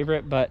bison's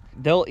favorite, but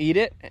they'll eat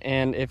it,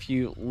 and if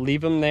you leave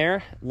them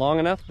there long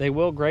enough, they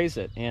will graze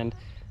it. And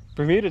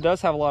Bermuda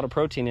does have a lot of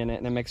protein in it,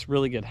 and it makes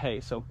really good hay.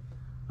 So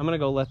I'm gonna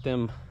go let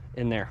them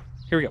in there.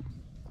 Here we go.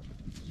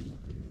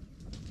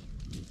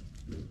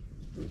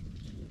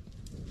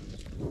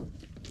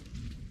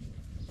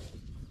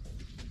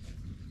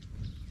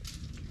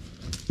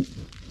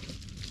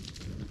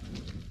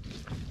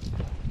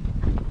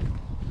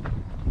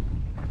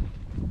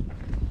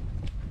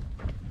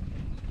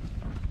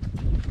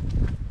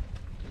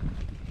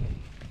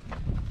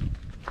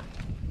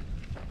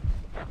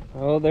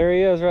 Oh, there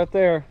he is right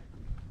there.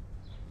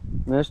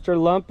 Mr.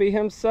 Lumpy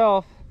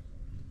himself.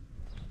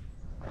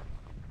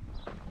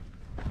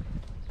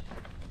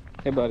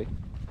 Hey, buddy.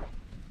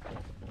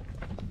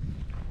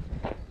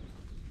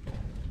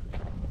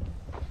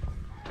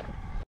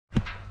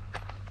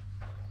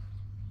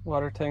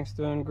 Water tank's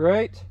doing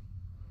great.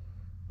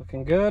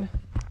 Looking good.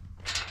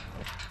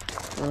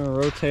 I'm gonna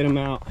rotate him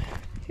out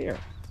here.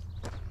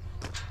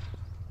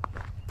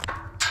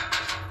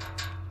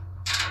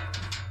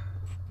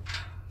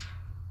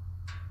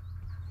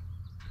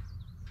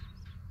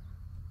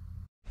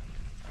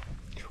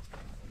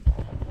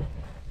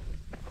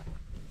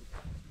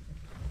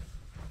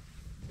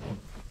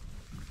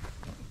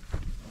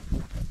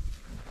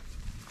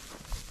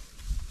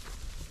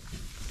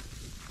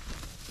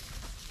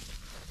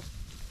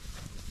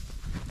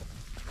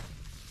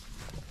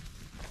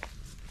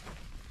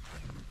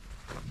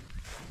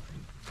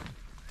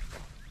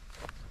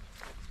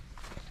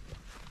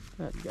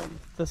 You got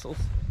thistles.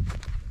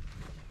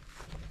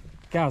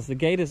 Guys, the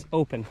gate is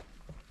open.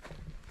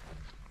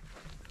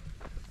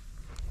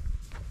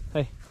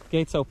 Hey,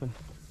 gate's open.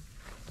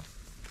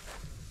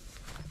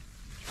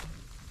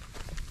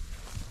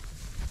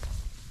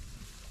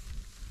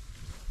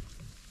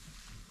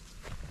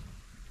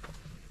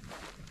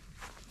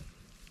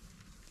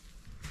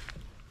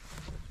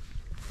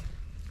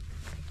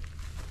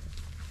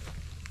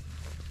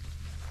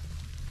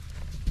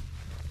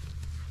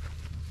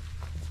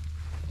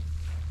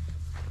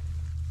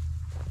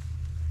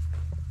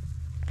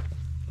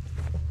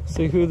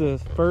 See who the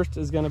first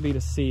is going to be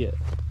to see it.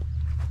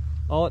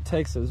 All it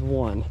takes is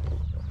one.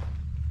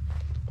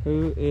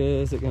 Who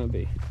is it going to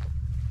be?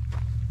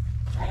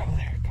 It's right over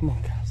there. Come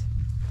on, guys.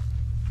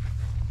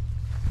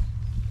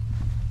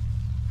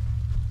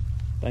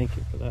 Thank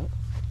you for that.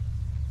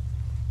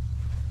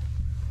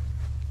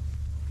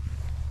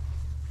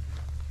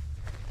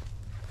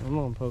 Come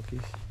on,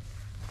 Pokies.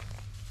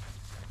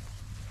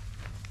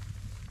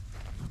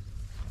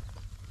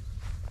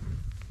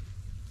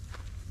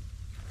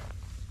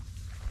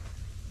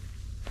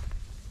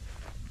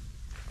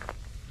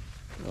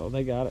 Oh,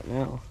 they got it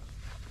now.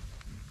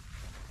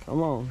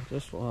 Come on,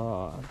 just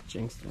I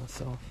jinxed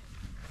myself.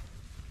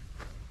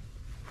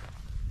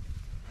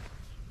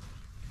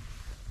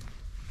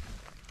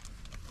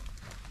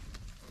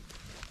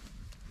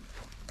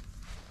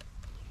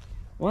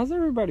 Why is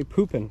everybody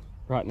pooping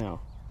right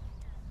now?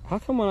 How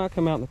come when I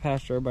come out in the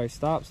pasture, everybody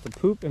stops to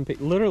poop and pee?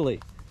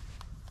 Literally.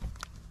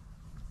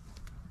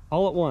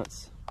 All at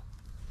once.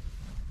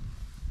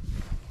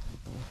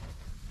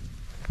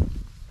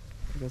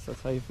 I guess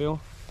that's how you feel.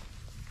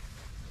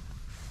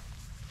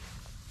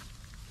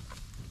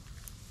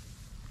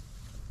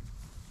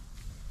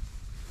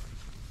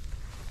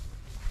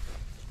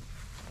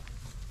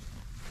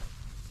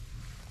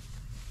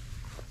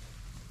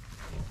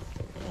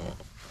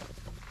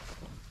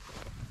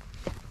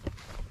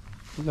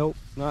 Nope,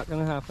 not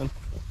gonna happen.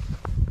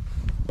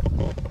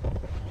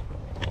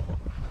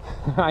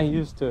 I'm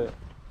used to it.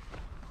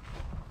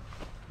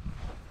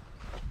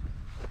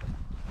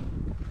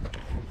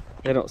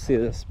 They don't see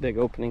this big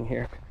opening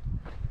here.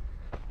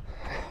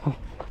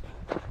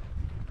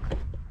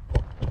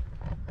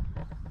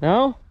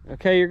 No?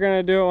 Okay, you're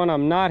gonna do it when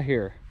I'm not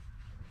here.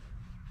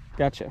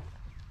 Gotcha.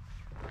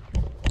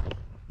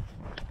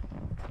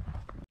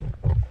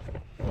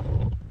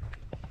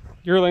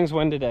 Yearlings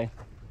win today.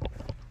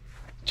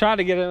 Tried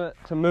to get it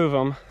to move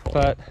them,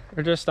 but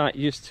they're just not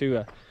used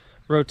to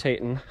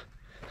rotating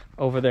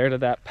over there to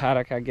that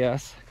paddock, I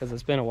guess, because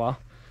it's been a while.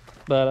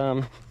 But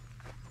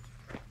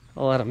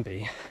I'll let them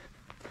be.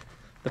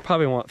 They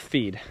probably want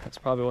feed. That's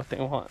probably what they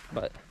want,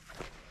 but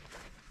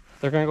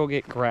they're gonna go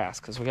get grass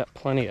because we got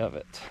plenty of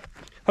it.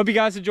 Hope you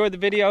guys enjoyed the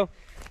video.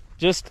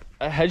 Just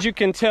as you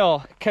can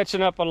tell,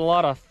 catching up on a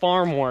lot of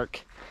farm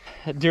work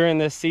during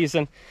this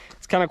season.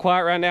 It's kind of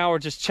quiet right now. We're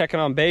just checking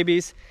on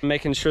babies,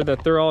 making sure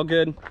that they're all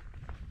good,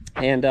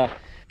 and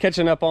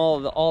catching up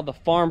on all the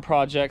farm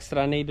projects that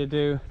I need to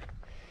do.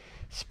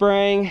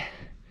 Spraying,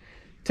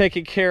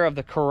 taking care of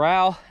the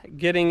corral,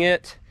 getting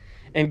it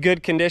in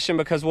good condition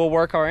because we'll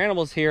work our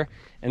animals here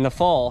in the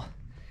fall,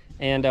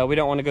 and we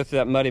don't want to go through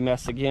that muddy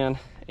mess again.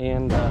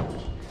 And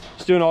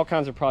just doing all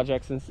kinds of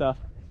projects and stuff,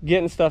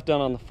 getting stuff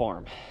done on the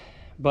farm.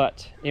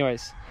 But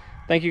anyways,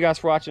 thank you guys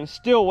for watching.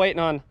 Still waiting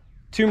on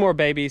 2 more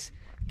babies.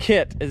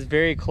 Kit is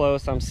very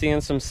close. I'm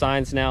seeing some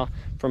signs now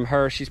from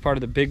her. She's part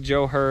of the Big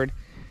Joe herd.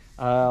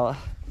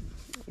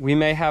 We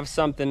may have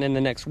something in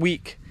the next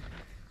week,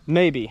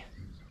 maybe.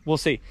 We'll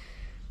see.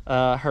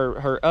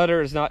 Her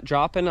udder is not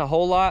dropping a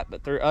whole lot,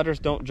 but their udders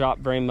don't drop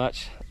very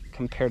much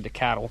compared to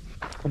cattle.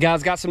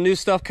 Guys, got some new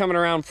stuff coming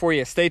around for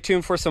you. Stay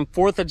tuned for some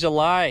 4th of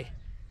July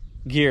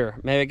gear.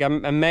 Maybe I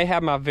may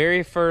have my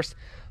very first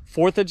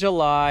 4th of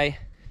July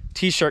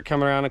t-shirt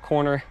coming around the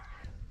corner.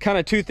 Kind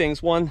of 2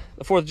 things. 1,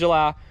 the 4th of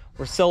July,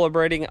 we're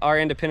celebrating our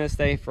Independence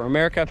Day for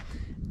America.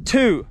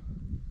 2,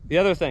 the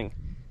other thing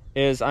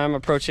is I'm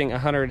approaching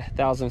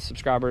 100,000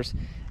 subscribers,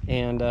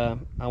 and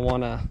I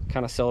want to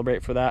kind of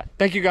celebrate for that.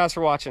 Thank you guys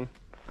for watching.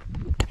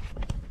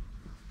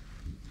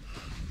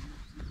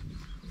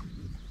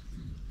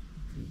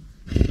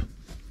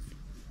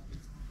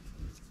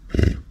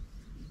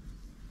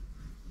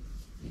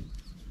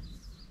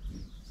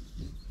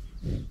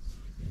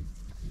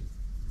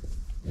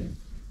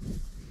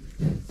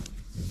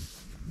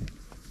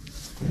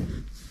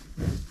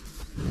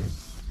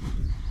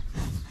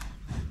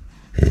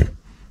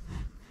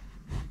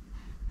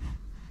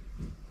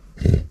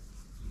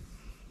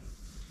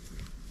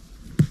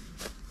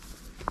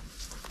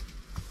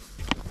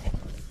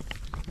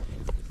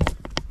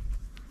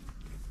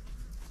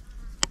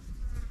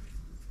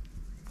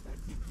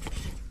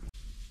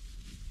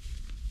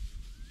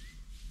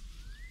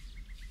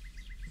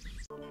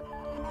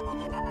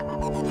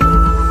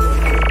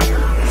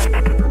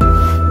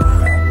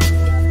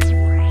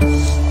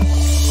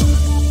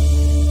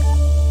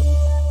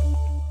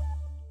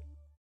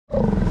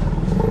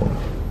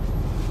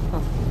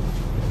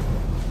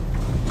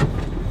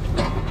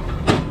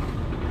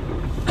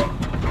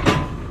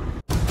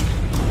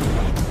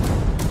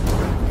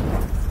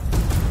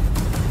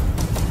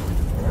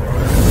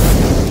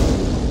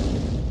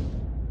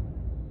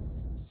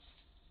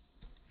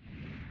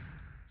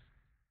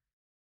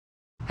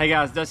 Hey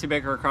guys, Dusty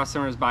Baker across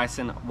Summers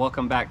Bison.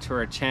 Welcome back to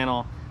our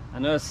channel. I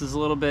know this is a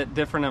little bit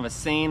different of a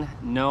scene.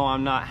 No,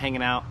 I'm not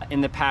hanging out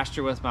in the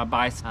pasture with my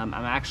bison. I'm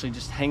actually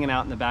just hanging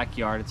out in the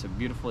backyard. It's a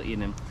beautiful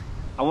evening.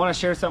 I want to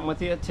share something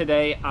with you.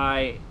 Today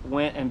I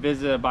went and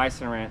visited a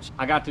bison ranch.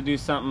 I got to do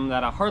something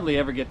that I hardly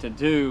ever get to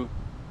do,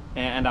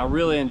 and I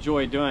really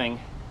enjoy doing.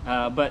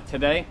 But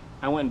today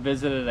I went and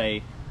visited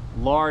a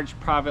large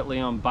privately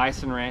owned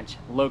bison ranch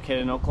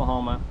located in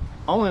Oklahoma.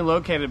 Only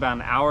located about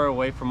an hour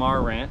away from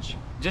our ranch.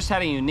 Just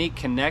had a unique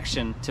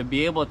connection to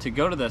be able to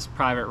go to this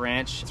private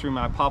ranch through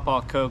my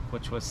Pawpaw Coke,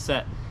 which was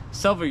set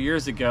several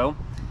years ago.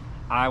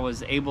 I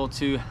was able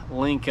to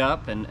link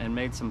up and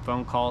made some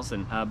phone calls,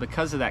 and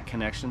because of that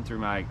connection through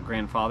my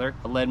grandfather,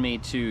 it led me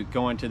to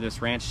go into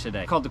this ranch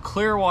today. It's called the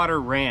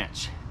Clearwater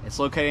Ranch. It's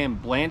located in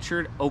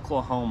Blanchard,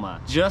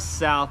 Oklahoma, just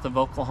south of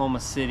Oklahoma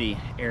City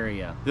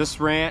area. This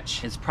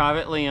ranch is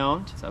privately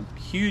owned. It's a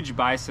huge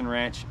bison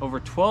ranch,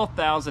 over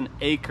 12,000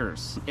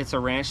 acres. It's a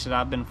ranch that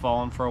I've been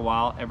following for a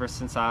while, ever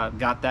since I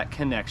got that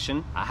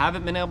connection. I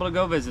haven't been able to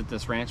go visit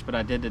this ranch, but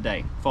I did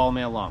today. Follow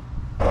me along.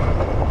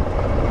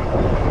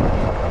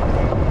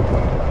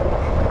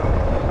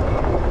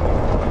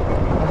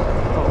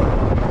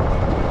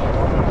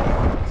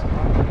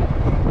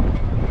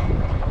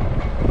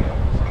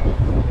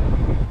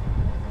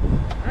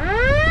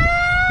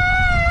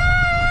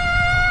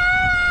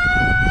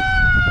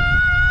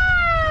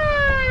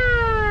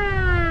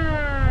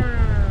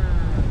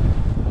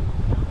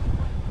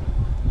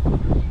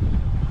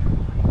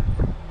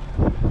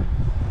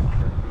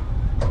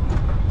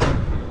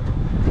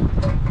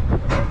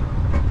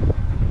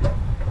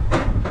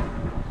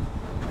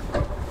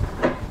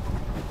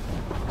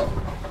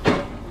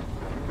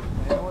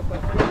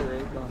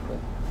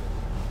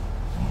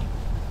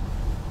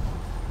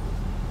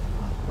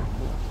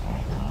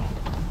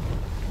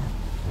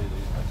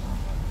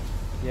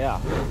 Yeah,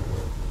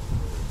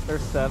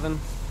 there's 7.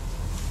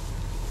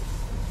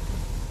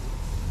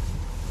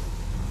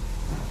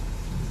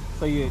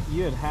 So you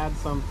had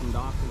some from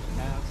Doctor's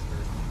Pass,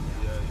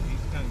 or? Yeah,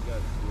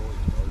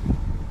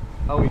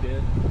 Oh, he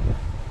did?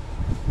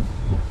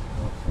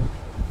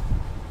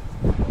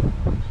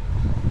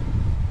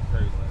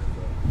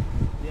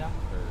 Yeah.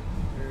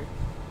 Jerry.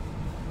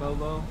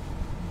 Bobo.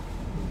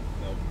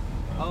 No.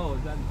 Oh,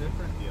 is that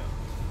different? Yeah.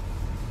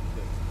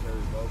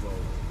 Terry Bobo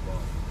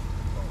was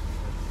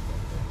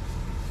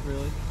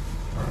Really?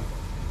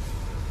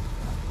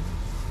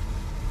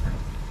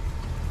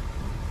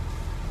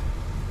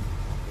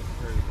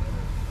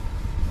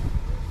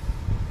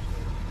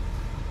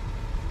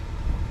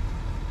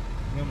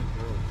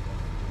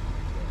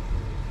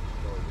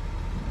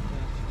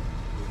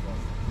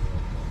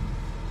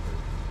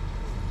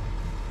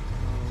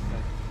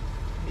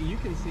 You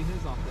can see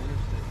his off the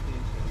interstate,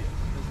 can't you?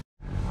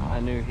 I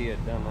knew he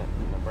had done that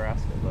in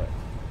Nebraska, but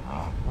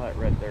that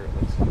right there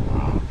looks.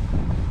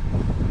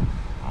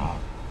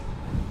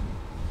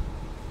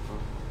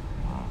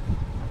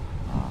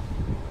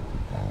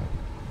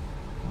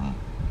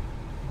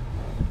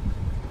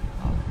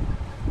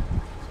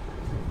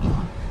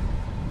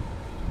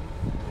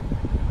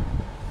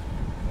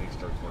 He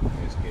starts working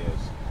his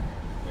gas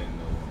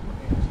and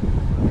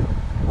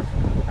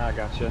I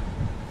gotcha.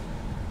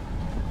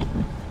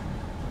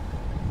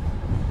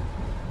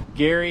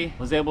 Gary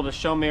was able to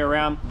show me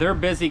around. They're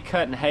busy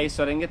cutting hay,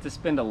 so I didn't get to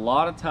spend a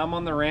lot of time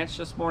on the ranch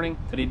this morning,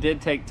 but he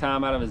did take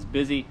time out of his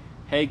busy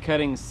hay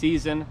cutting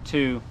season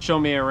to show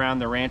me around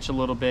the ranch a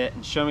little bit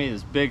and show me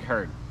this big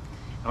herd.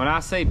 And when I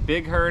say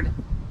big herd,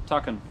 I'm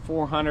talking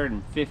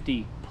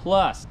 450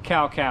 plus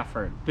cow calf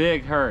herd.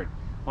 Big herd.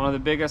 One of the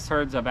biggest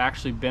herds I've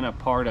actually been a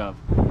part of.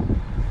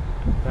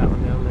 That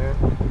one down there?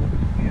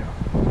 Yeah.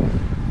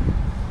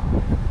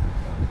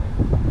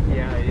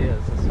 Yeah, it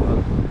is. That's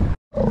what.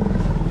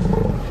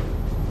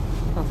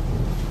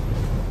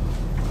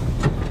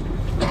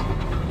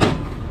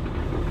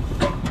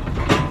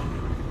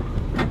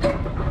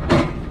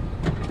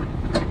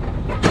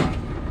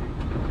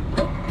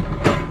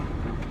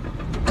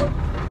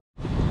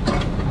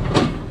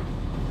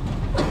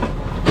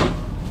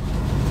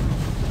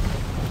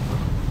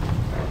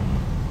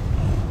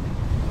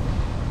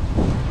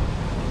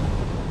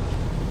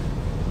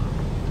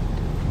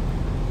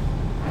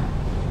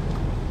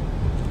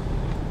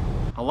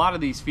 A lot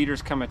of these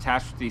feeders come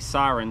attached with these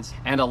sirens,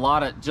 and a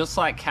lot of, just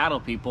like cattle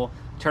people,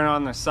 turn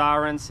on their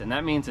sirens, and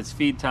that means it's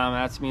feed time.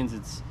 That means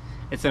it's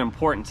an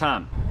important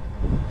time.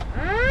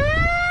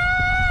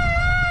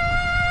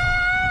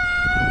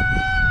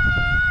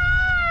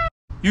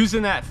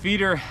 Using that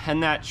feeder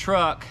and that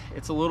truck,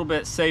 it's a little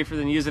bit safer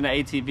than using an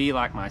ATV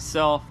like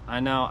myself. I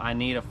know I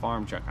need a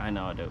farm truck. I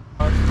know I do.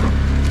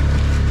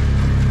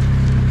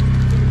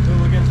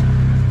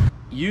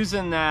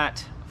 Using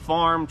that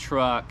farm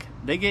truck,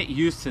 they get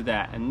used to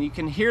that, and you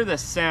can hear the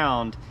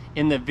sound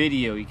in the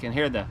video. You can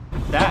hear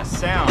that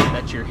sound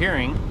that you're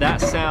hearing. That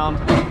sound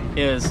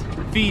is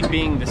feed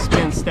being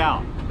dispensed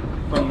out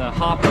from the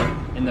hopper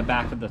in the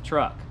back of the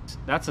truck.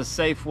 That's a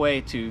safe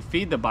way to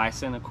feed the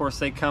bison. Of course,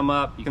 they come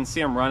up, you can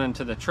see them running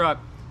to the truck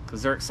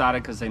because they're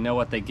excited because they know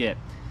what they get.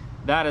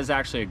 That is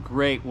actually a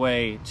great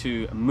way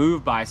to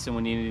move bison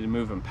when you need to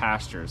move in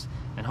pastures,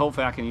 and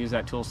hopefully I can use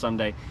that tool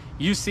someday.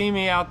 You see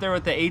me out there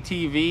with the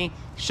ATV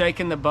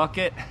shaking the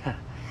bucket.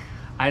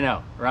 I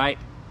know, right?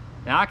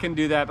 Now I can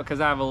do that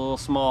because I have a little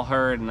small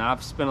herd and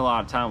I've spent a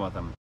lot of time with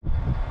them.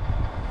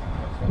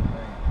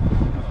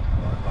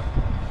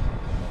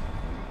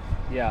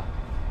 Yeah.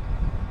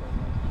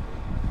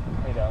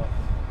 They don't.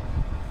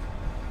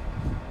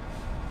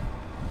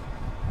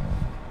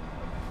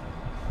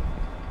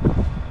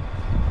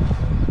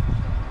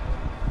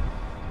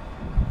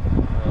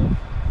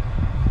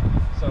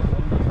 So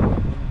when do you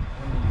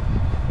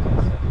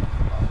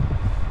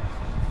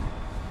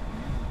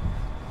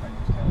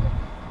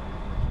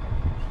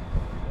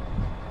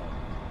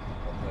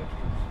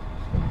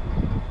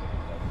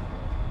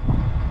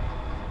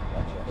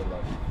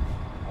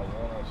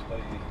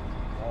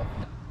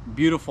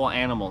beautiful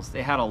animals.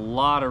 They had a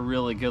lot of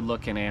really good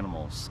looking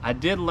animals. I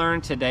did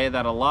learn today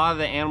that a lot of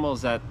the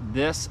animals that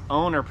this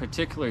owner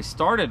particularly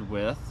started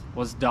with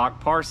was Doc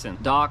Parson.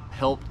 Doc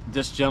helped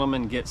this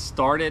gentleman get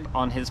started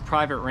on his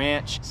private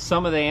ranch.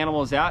 Some of the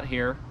animals out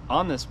here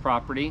on this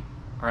property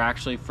are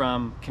actually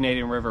from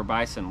Canadian River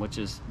Bison, which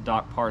is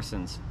Doc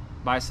Parson's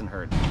bison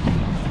herd.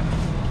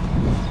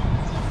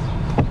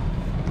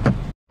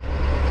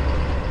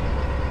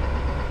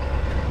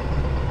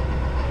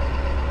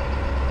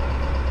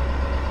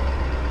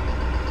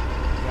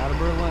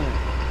 When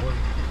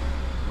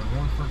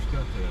one first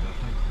got that, I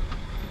think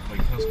they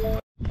custom.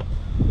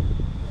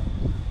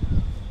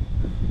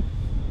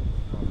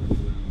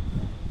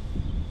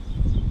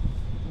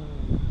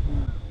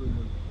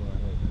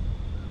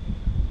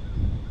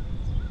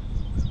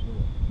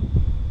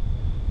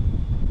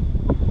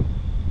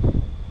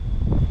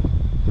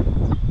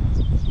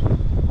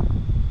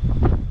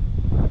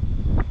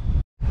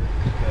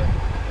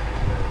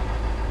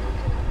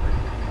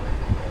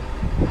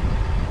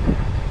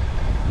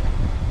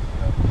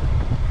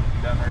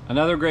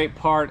 Another great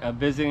part of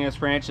visiting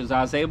this ranch is I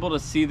was able to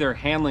see their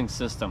handling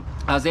system.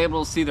 I was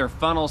able to see their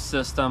funnel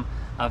system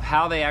of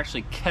how they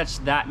actually catch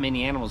that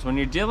many animals. When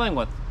you're dealing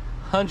with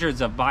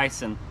hundreds of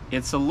bison.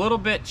 It's a little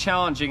bit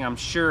challenging, I'm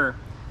sure,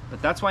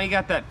 but that's why you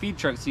got that feed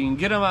truck, so you can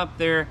get them up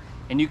there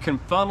and you can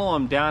funnel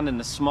them down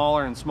into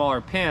smaller and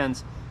smaller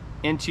pens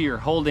into your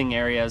holding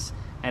areas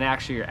and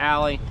actually your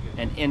alley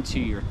and into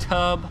your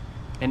tub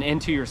and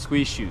into your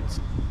squeeze chutes.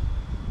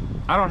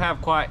 I don't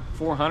have quite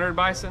 400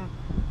 bison,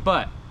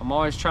 but I'm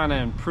always trying to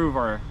improve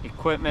our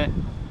equipment,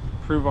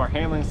 improve our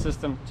handling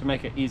system to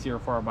make it easier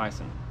for our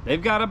bison.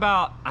 They've got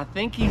about, I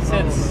think he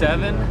said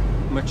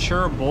 7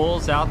 mature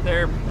bulls out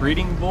there,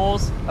 breeding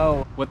bulls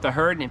with the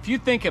herd. And if you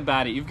think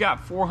about it, you've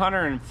got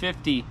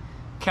 450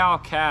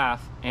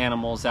 cow-calf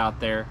animals out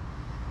there.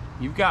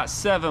 You've got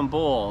 7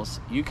 bulls.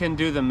 You can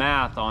do the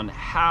math on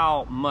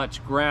how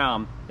much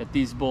ground that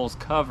these bulls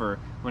cover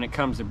when it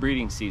comes to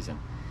breeding season.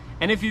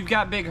 And if you've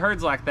got big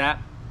herds like that,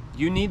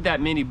 you need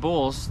that many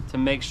bulls to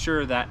make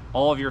sure that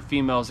all of your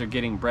females are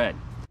getting bred.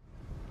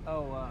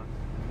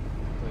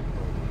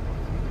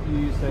 You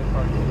use safe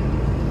park.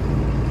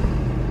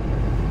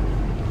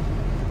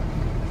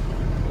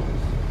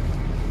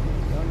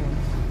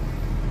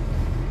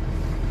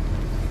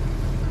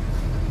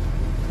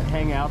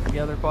 Hang out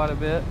together quite a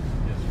bit.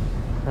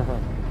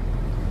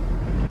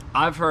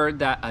 I've heard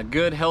that a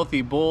good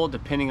healthy bull,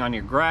 depending on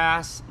your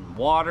grass and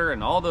water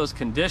and all those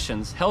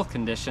conditions, health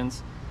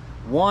conditions,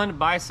 one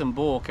bison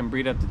bull can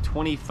breed up to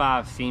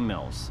 25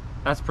 females.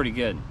 That's pretty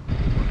good.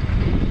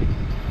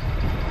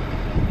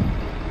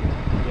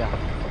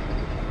 Yeah.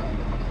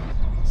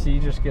 So you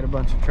just get a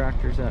bunch of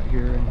tractors out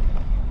here and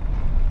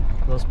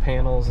those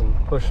panels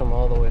and push them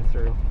all the way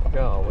through.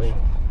 Golly.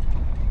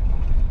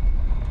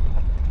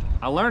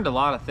 I learned a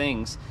lot of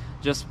things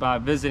just by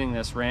visiting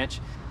this ranch.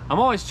 I'm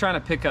always trying to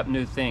pick up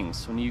new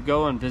things when you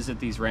go and visit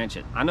these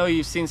ranches. I know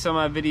you've seen some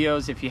of my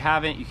videos. If you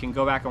haven't, you can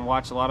go back and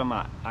watch a lot of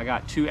my, I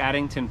got 2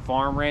 Addington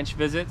Farm Ranch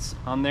visits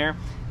on there.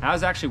 I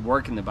was actually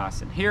working the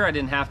bison. Here I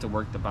didn't have to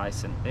work the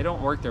bison. They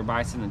don't work their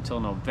bison until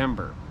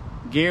November.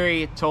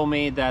 Gary told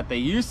me that they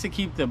used to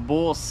keep the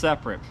bulls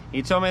separate.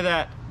 He told me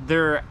that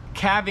their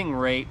calving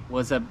rate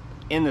was in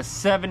the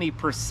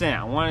 70%.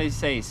 I wanted to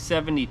say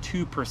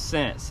 72%,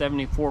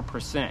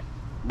 74%.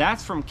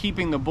 That's from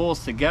keeping the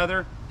bulls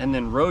together and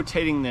then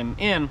rotating them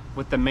in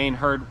with the main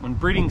herd when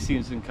breeding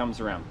season comes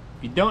around.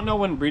 If you don't know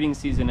when breeding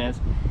season is,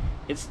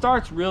 it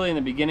starts really in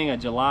the beginning of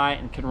July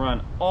and can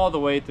run all the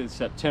way through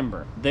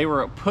September. They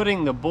were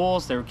putting the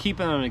bulls, they were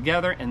keeping them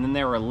together, and then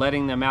they were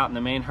letting them out in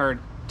the main herd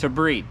to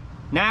breed.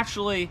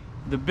 Naturally,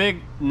 the big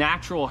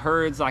natural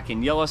herds like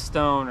in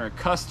Yellowstone or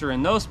Custer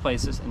and those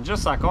places, and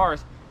just like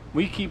ours,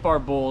 we keep our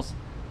bulls,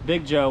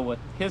 Big Joe with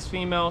his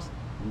females,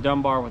 and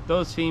Dunbar with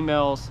those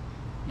females,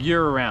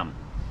 year round.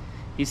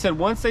 He said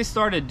once they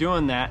started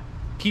doing that,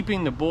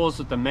 keeping the bulls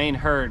with the main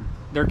herd,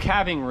 their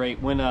calving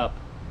rate went up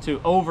to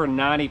over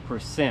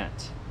 90%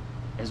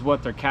 is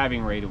what their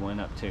calving rate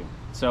went up to.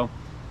 So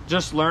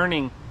just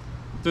learning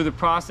through the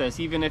process,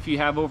 even if you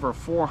have over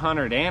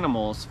 400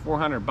 animals,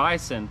 400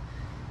 bison,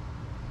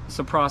 it's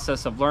a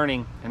process of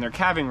learning and their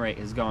calving rate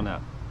has gone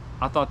up.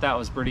 I thought that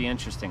was pretty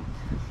interesting.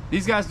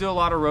 These guys do a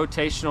lot of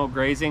rotational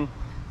grazing,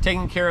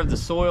 taking care of the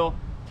soil,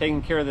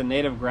 taking care of the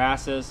native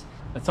grasses.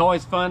 It's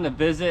always fun to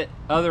visit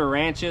other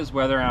ranches,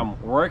 whether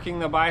I'm working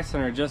the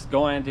bison or just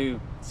going to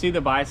see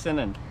the bison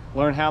and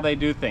learn how they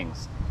do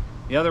things.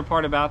 The other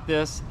part about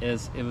this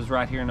is it was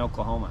right here in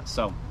Oklahoma.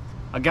 So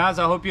guys,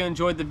 I hope you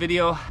enjoyed the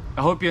video.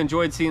 I hope you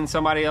enjoyed seeing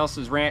somebody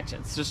else's ranch.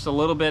 It's just a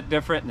little bit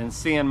different than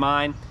seeing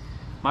mine.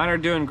 Mine are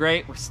doing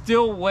great. We're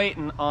still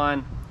waiting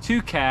on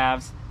 2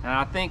 calves, and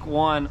I think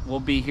 1 will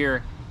be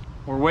here.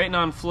 We're waiting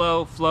on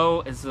Flo.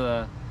 Flo is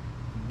a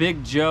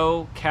Big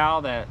Joe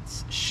cow that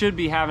should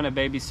be having a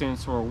baby soon,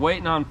 so we're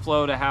waiting on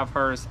Flo to have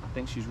hers. I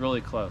think she's really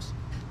close.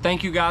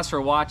 Thank you guys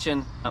for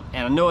watching,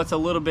 and I know it's a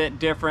little bit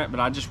different, but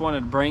I just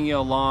wanted to bring you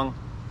along.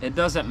 It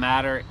doesn't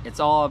matter. It's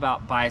all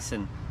about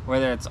bison,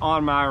 whether it's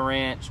on my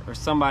ranch or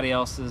somebody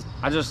else's.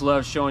 I just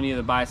love showing you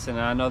the bison,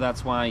 and I know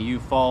that's why you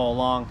follow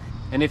along.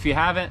 And if you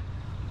haven't,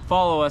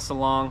 follow us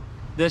along.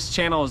 This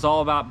channel is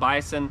all about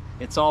bison.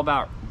 It's all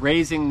about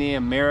raising the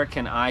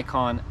American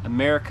icon,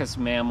 America's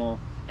mammal,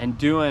 and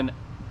doing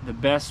the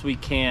best we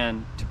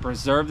can to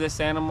preserve this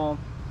animal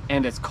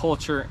and its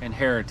culture and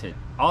heritage.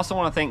 I also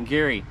want to thank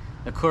Gary,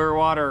 the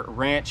Clearwater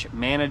Ranch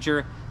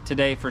manager,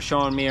 today for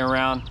showing me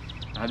around.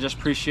 I just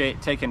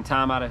appreciate taking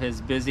time out of his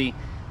busy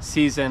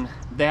season.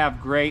 They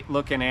have great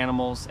looking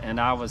animals, and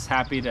I was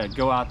happy to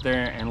go out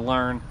there and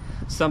learn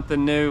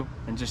something new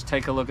and just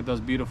take a look at those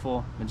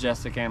beautiful,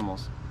 majestic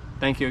animals.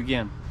 Thank you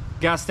again.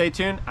 Guys, stay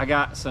tuned. I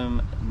got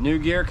some new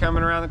gear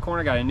coming around the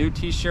corner. Got a new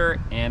t-shirt,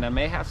 and I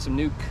may have some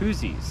new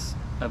koozies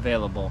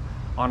available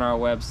on our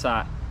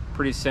website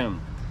pretty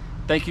soon.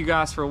 Thank you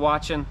guys for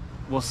watching.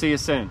 We'll see you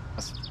soon.